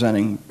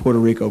representing Puerto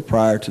Rico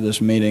prior to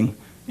this meeting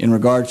in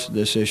regards to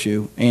this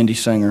issue, Andy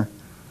Singer,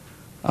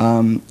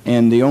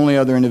 and the only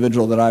other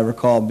individual that I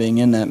recall being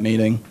in that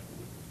meeting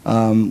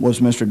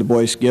was Mr. Du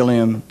Bois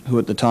Gilliam, who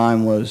at the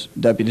time was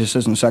Deputy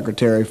Assistant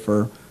Secretary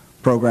for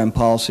Program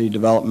Policy,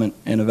 Development,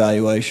 and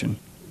Evaluation.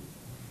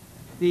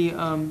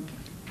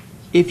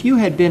 If you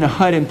had been a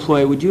HUD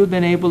employee, would you have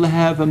been able to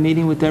have a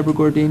meeting with Deborah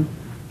Gordine?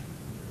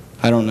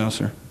 I don't know,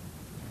 sir.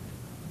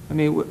 I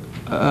mean,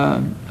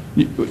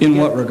 in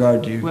what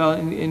regard do you? Well,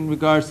 in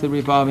regards to the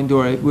revolving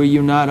door, were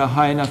you not a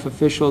high enough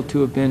official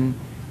to have been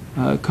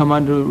come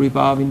under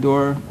revolving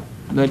door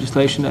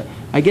legislation?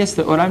 I guess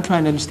that what I'm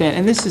trying to understand,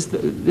 and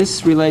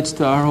this relates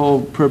to our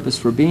whole purpose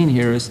for being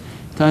here, is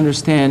to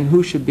understand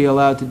who should be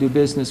allowed to do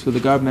business with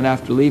the government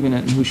after leaving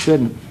it and who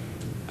shouldn't.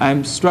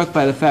 I'm struck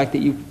by the fact that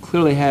you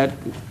clearly had,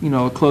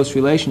 a close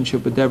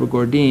relationship with Deborah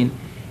Gordine,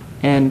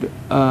 and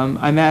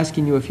I'm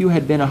asking you, if you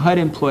had been a HUD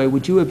employee,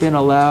 would you have been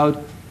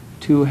allowed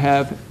to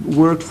have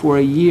worked for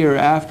a year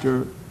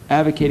after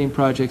advocating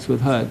projects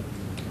with HUD?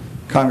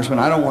 Congressman,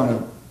 I don't want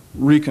to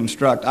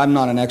reconstruct. I'm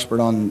not an expert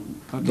on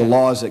the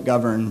laws that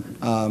govern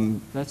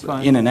That's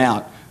fine. in and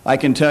out. I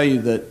can tell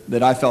you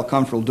that I felt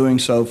comfortable doing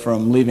so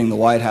from leaving the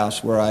White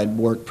House where I had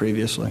worked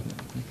previously.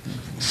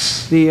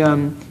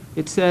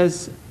 It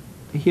says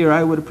here,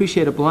 I would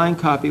appreciate a blind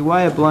copy.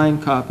 Why a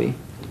blind copy?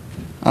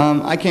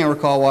 I can't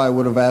recall why I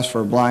would have asked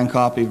for a blind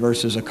copy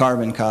versus a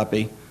carbon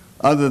copy,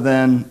 other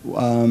than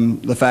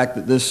the fact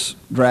that this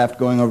draft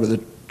going over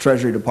the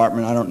Treasury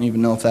Department, I don't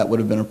even know if that would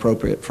have been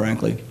appropriate,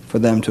 frankly, for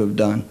them to have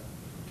done.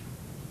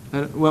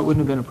 What wouldn't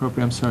have been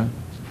appropriate? I'm sorry.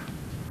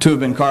 To have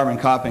been carbon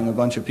copying a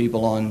bunch of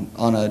people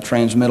on a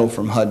transmittal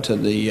from HUD to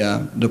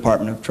the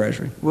Department of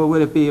Treasury. Well,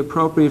 would it be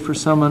appropriate for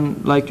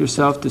someone like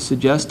yourself to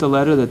suggest a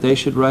letter that they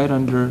should write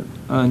under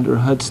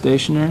HUD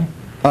stationery?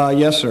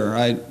 Yes,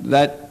 sir.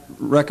 That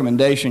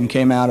recommendation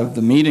came out of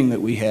the meeting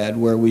that we had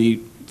where we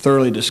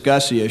thoroughly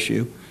discussed the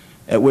issue,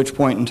 at which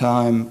point in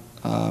time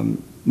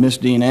Ms.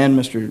 Dean and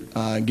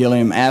Mr.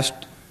 Gilliam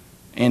asked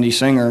Andy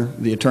Singer,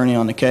 the attorney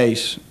on the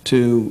case,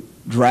 to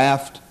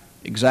draft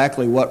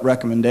exactly what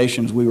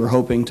recommendations we were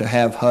hoping to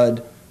have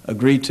HUD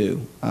agree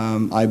to.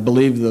 I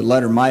believe the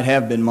letter might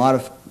have been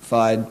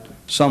modified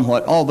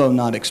somewhat, although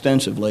not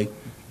extensively,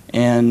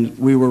 and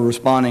we were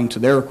responding to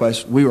their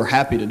request. We were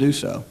happy to do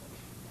so.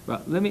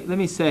 Well, let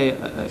me say,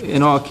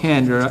 in all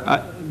candor,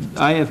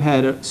 I have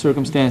had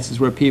circumstances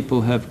where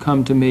people have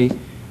come to me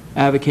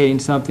advocating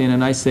something,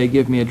 and I say,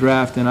 give me a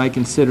draft, and I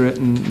consider it,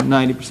 and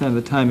 90% of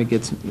the time it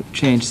gets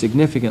changed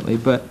significantly.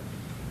 But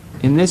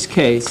in this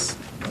case,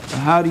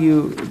 how do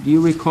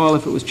you recall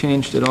if it was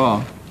changed at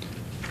all?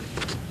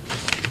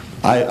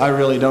 I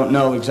really don't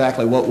know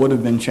exactly what would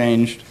have been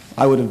changed.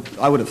 I would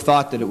have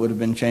thought that it would have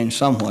been changed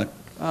somewhat.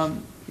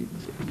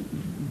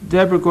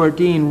 Deborah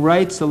Gordine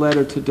writes a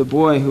letter to Du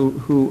Bois,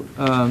 who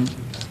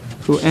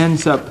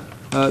ends up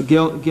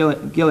Du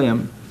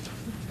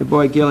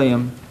Bois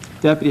Gilliam,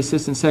 Deputy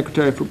Assistant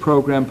Secretary for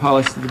Program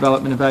Policy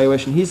Development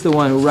Evaluation. He's the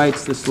one who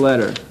writes this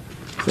letter.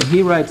 So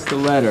he writes the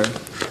letter.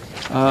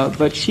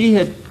 But she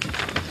had,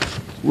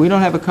 we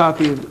don't have a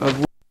copy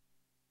of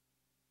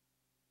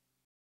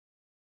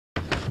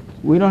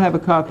we don't have a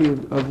copy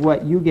of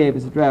what you gave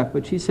as a draft,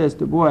 but she says,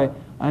 Du Bois,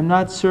 I'm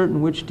not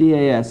certain which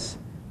DAS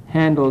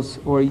handles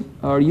or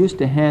used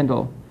to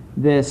handle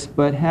this,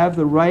 but have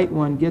the right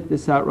one get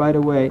this out right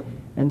away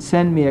and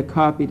send me a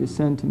copy to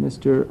send to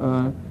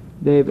Mr.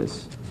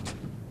 Davis.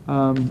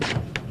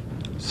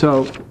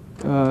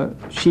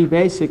 She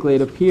basically,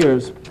 it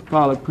appears,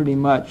 followed pretty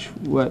much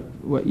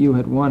what you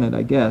had wanted,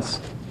 I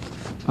guess.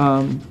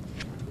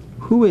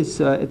 Who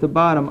is at the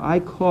bottom? I'll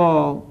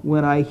call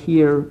when I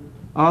hear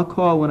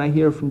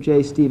from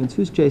Jay Stevens.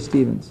 Who's Jay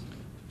Stevens?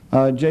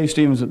 Jay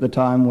Stevens at the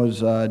time was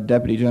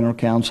Deputy General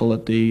Counsel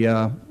at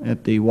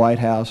the White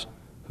House,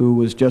 who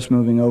was just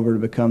moving over to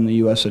become the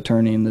U.S.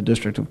 Attorney in the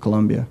District of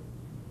Columbia.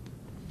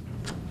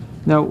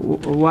 Now,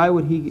 why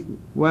would he,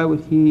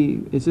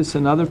 is this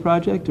another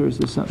project or is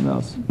this something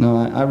else? No,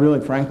 I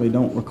really frankly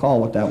don't recall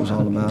what that was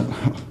all about.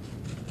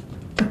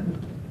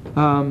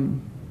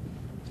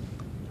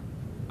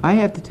 I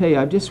have to tell you,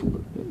 I've just,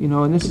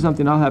 and this is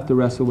something I'll have to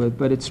wrestle with,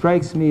 but it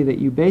strikes me that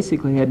you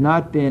basically had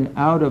not been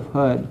out of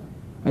HUD,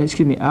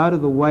 out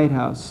of the White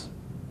House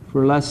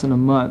for less than a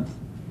month,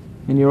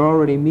 and you're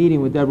already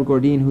meeting with Deborah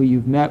Gordine, who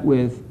you've met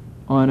with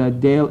on a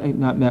daily,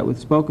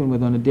 spoken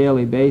with on a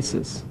daily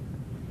basis.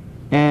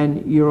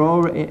 And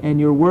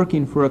you're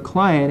working for a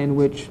client in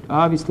which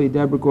obviously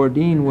Deborah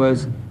Gordine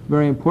was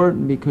very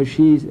important because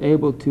she's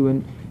able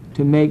to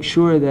make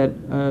sure that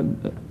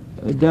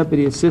a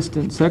Deputy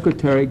Assistant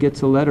Secretary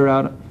gets a letter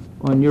out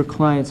on your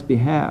client's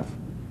behalf.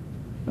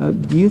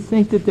 Do you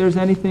think that there's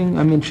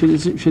anything,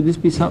 should this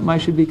be something I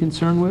should be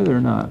concerned with or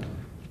not?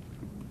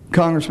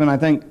 Congressman, I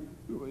think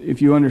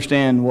if you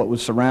understand what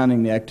was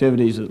surrounding the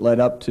activities that led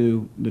up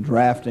to the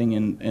drafting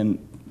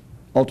and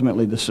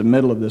ultimately the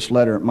submittal of this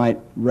letter, it might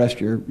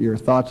rest your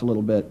thoughts a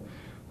little bit.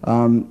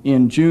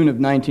 In June of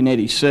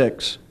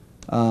 1986,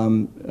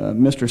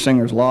 Mr.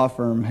 Singer's law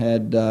firm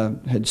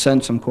had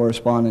sent some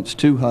correspondence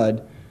to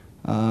HUD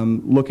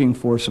looking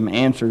for some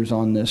answers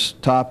on this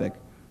topic.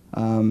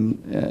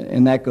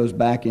 And that goes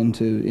back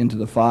into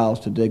the files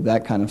to dig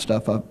that kind of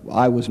stuff up.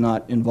 I was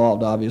not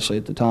involved, obviously,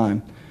 at the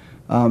time.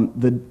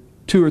 The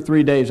 2 or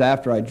 3 days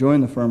after I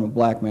joined the firm of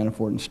Black,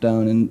 Manafort, and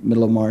Stone in the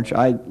middle of March,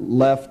 I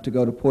left to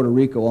go to Puerto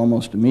Rico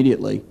almost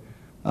immediately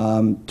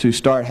to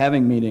start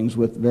having meetings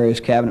with various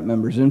cabinet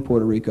members in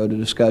Puerto Rico to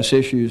discuss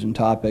issues and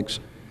topics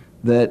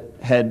that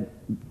had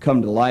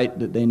come to light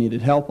that they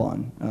needed help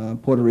on.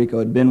 Puerto Rico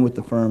had been with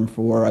the firm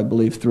for, I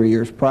believe, 3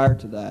 years prior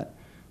to that.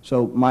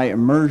 So my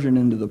immersion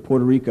into the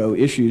Puerto Rico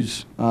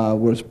issues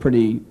was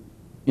pretty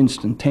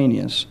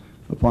instantaneous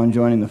upon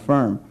joining the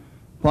firm.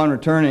 Upon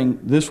returning,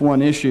 this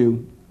one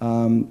issue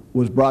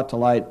was brought to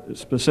light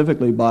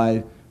specifically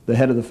by the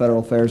head of the Federal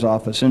Affairs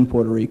Office in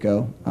Puerto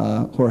Rico,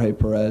 Jorge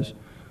Perez,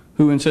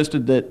 who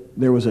insisted that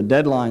there was a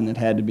deadline that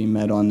had to be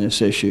met on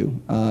this issue,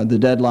 the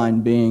deadline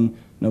being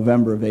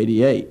November of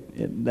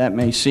 '88. That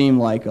may seem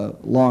like a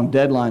long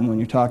deadline when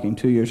you're talking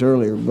 2 years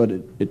earlier, but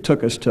it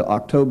took us to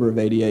October of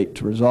 '88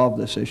 to resolve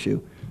this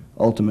issue,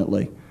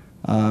 ultimately.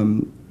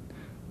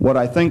 What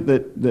I think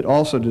that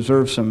also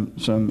deserves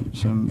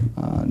some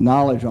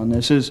knowledge on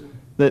this is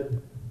that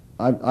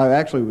I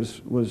actually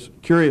was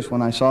curious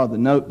when I saw the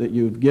note that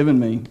you've given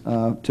me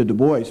to Du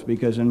Bois,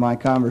 because in my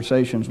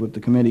conversations with the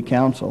committee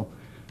counsel,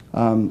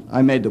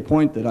 I made the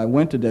point that I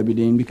went to Debbie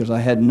Dean because I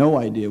had no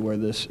idea where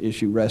this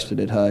issue rested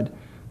at HUD.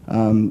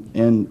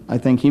 And I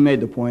think he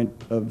made the point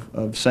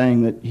of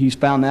saying that he's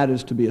found that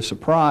as to be a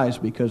surprise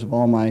because of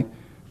all my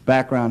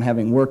background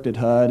having worked at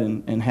HUD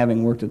and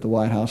having worked at the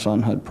White House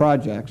on HUD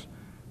projects.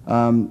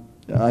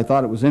 I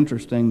thought it was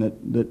interesting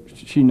that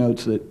she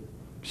notes that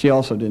she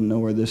also didn't know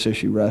where this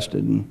issue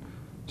rested, and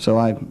so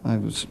I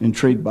was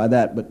intrigued by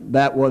that. But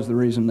that was the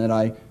reason that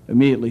I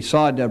immediately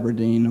saw Deborah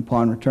Dean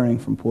upon returning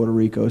from Puerto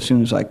Rico as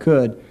soon as I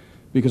could,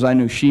 because I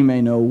knew she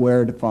may know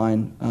where to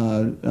find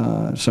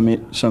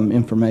some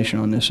information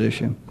on this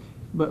issue.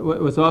 But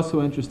what was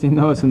also interesting,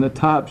 though, is in the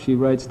top she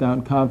writes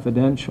down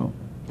confidential.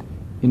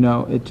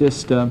 It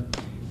just,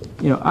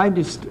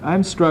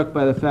 I'm struck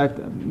by the fact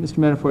that, Mr.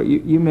 Manafort,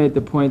 you made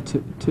the point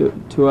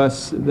to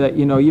us that,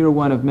 you're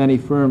one of many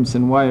firms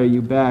and why are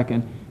you back?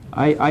 And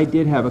I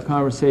did have a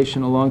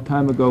conversation a long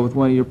time ago with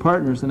one of your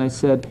partners, and I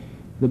said,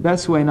 the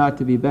best way not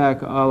to be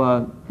back, a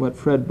la what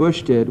Fred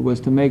Bush did, was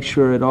to make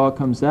sure it all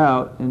comes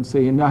out, and so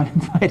you're not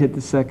invited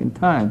the second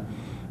time.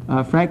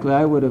 Frankly,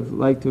 I would have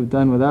liked to have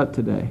done without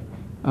today.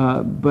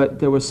 But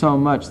there was so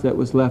much that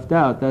was left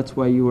out. That's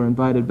why you were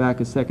invited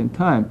back a second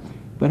time.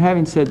 But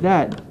having said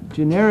that,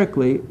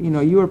 generically,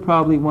 you are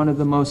probably one of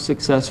the most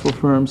successful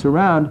firms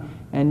around,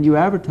 and you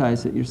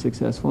advertise that you're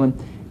successful. And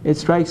it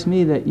strikes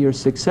me that you're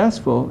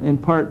successful in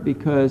part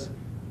because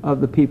of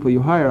the people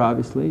you hire,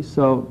 obviously.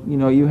 So,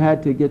 you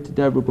had to get to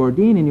Deborah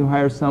Gordine, and you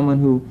hire someone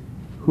who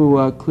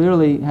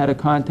clearly had a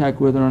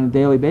contact with her on a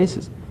daily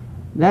basis.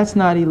 That's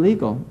not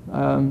illegal,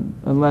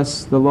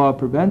 unless the law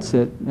prevents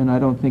it, and I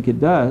don't think it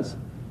does.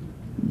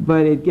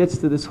 But it gets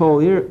to this whole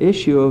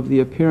issue of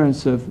the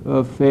appearance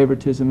of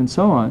favoritism and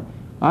so on.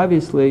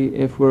 Obviously,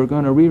 if we're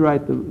going to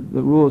rewrite the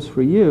rules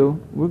for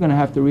you, we're going to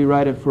have to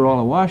rewrite it for all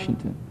of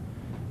Washington,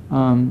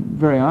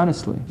 very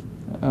honestly.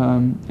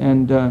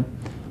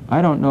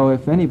 I don't know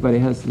if anybody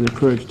has the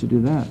courage to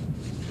do that.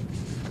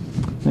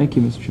 Thank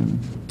you, Mr. Chairman.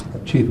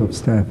 Chief of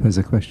Staff has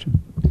a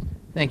question.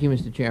 Thank you,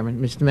 Mr. Chairman.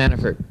 Mr.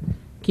 Manafort,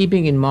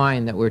 keeping in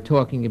mind that we're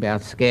talking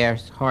about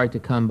scarce,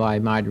 hard-to-come-by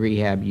mod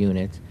rehab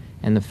units,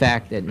 and the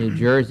fact that New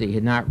Jersey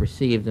had not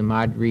received a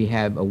mod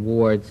rehab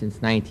award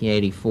since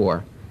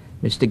 1984,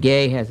 Mr.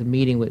 Gay has a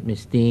meeting with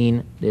Ms.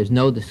 Dean. There's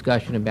no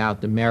discussion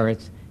about the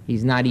merits.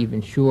 He's not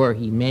even sure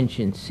he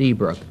mentioned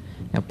Seabrook.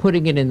 Now,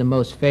 putting it in the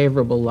most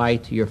favorable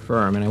light to your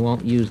firm, and I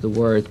won't use the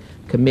word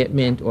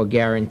commitment or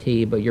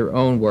guarantee, but your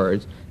own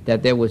words,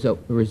 that there was the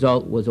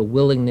result was a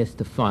willingness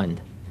to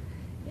fund.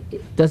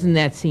 Doesn't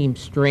that seem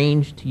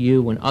strange to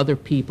you when other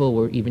people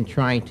were even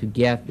trying to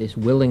get this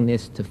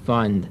willingness to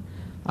fund?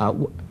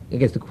 I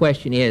guess the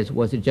question is,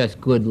 was it just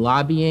good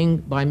lobbying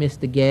by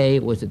Mr. Gay?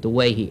 Was it the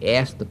way he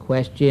asked the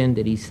question?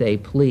 Did he say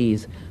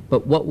please?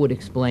 But what would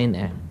explain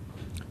that?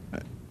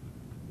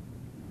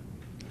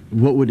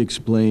 What would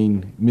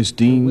explain Ms.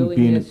 Dean being...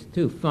 Willingness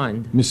to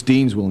fund. Ms.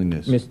 Dean's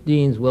willingness. Ms.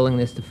 Dean's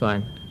willingness to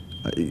fund.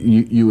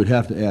 You would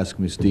have to ask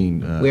Ms. Dean.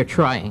 We're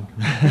trying.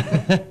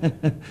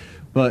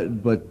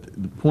 But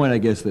the point, I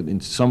guess, that in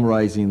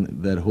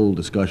summarizing that whole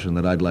discussion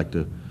that I'd like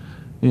to,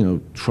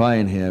 try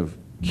and have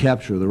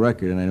capture the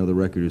record, and I know the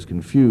record is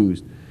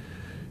confused,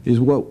 is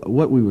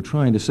what we were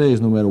trying to say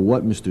is no matter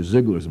what Mr.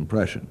 Ziegler's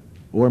impression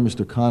or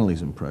Mr.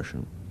 Connolly's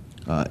impression,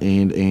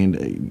 and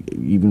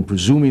even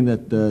presuming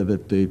that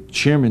the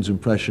chairman's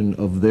impression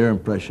of their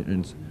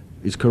impressions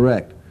is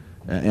correct,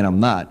 and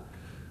I'm not,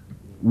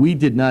 we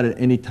did not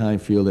at any time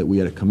feel that we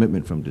had a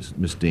commitment from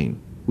Ms.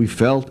 Dean. We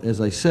felt,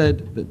 as I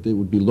said, that they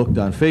would be looked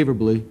on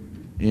favorably,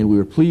 and we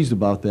were pleased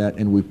about that,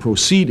 and we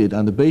proceeded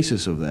on the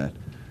basis of that,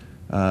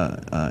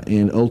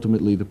 and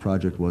ultimately the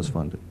project was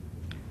funded.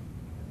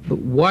 But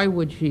why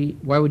would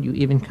you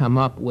even come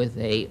up with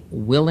a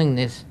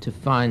willingness to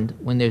fund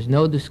when there's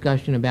no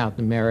discussion about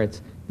the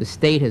merits? The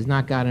state has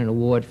not got an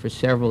award for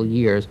several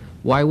years.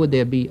 Why would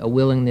there be a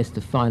willingness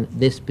to fund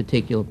this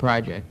particular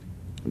project?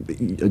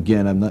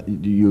 Again, I'm not.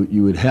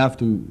 You would have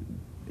to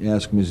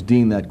ask Ms.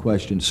 Dean that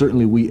question.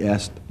 Certainly, we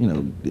asked.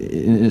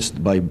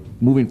 By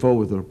moving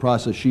forward with the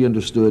process, she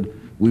understood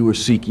we were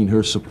seeking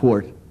her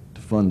support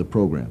to fund the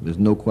program. There's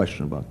no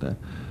question about that.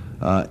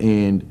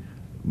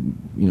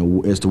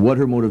 As to what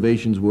her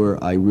motivations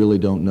were, I really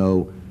don't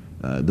know.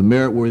 The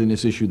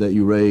meritworthiness issue that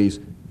you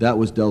raised, that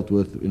was dealt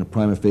with in a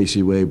prima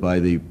facie way by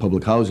the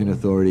Public Housing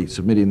Authority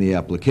submitting the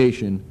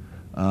application,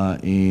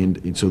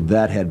 and so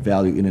that had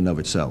value in and of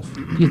itself.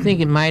 Do you think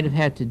it might have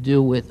had to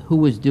do with who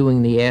was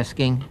doing the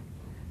asking?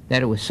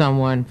 That it was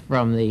someone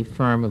from the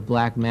firm of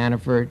Black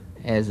Manafort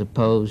as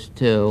opposed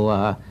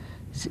to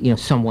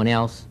someone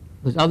else?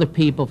 Because other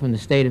people from the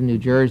state of New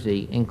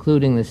Jersey,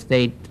 including the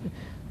state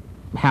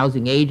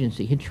housing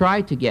agency, had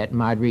tried to get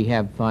mod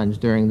rehab funds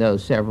during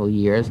those several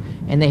years,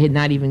 and they had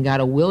not even got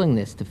a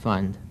willingness to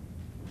fund.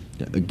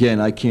 Again,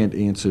 I can't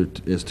answer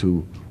as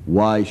to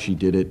why she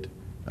did it,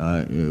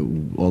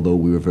 although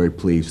we were very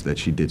pleased that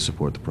she did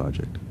support the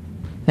project.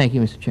 Thank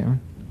you, Mr.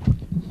 Chairman.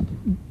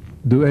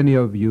 Do any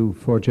of you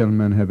four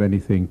gentlemen have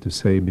anything to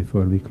say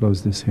before we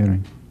close this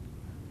hearing?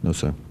 No,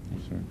 sir. No,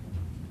 sir.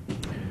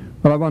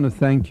 Well, I want to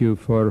thank you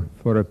for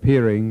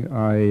appearing.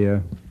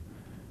 I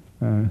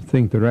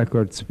think the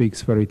record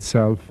speaks for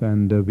itself,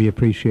 and we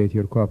appreciate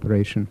your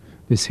cooperation.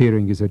 This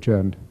hearing is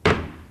adjourned.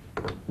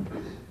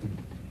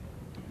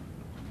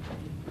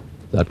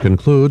 That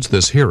concludes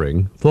this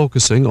hearing,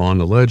 focusing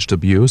on alleged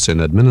abuse in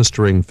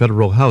administering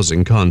federal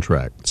housing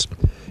contracts.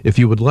 If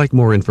you would like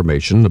more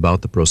information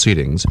about the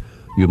proceedings,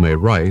 you may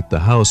write the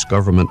House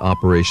Government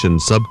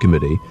Operations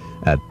Subcommittee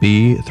at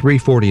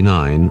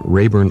B349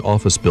 Rayburn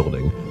Office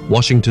Building,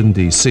 Washington,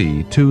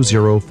 D.C.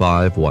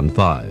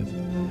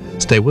 20515.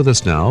 Stay with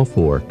us now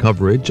for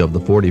coverage of the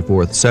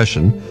 44th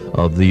session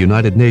of the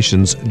United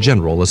Nations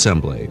General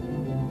Assembly.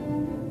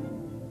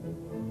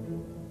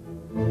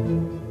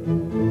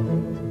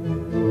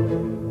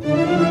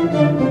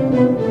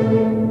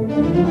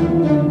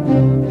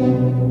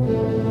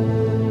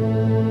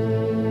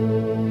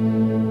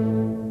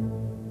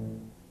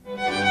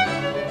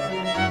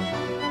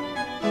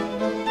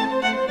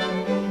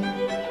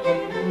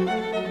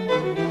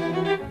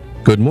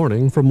 Good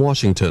morning from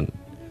Washington.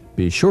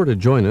 Be sure to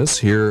join us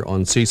here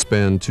on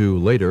C-SPAN 2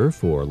 later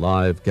for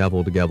live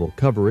gavel-to-gavel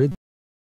coverage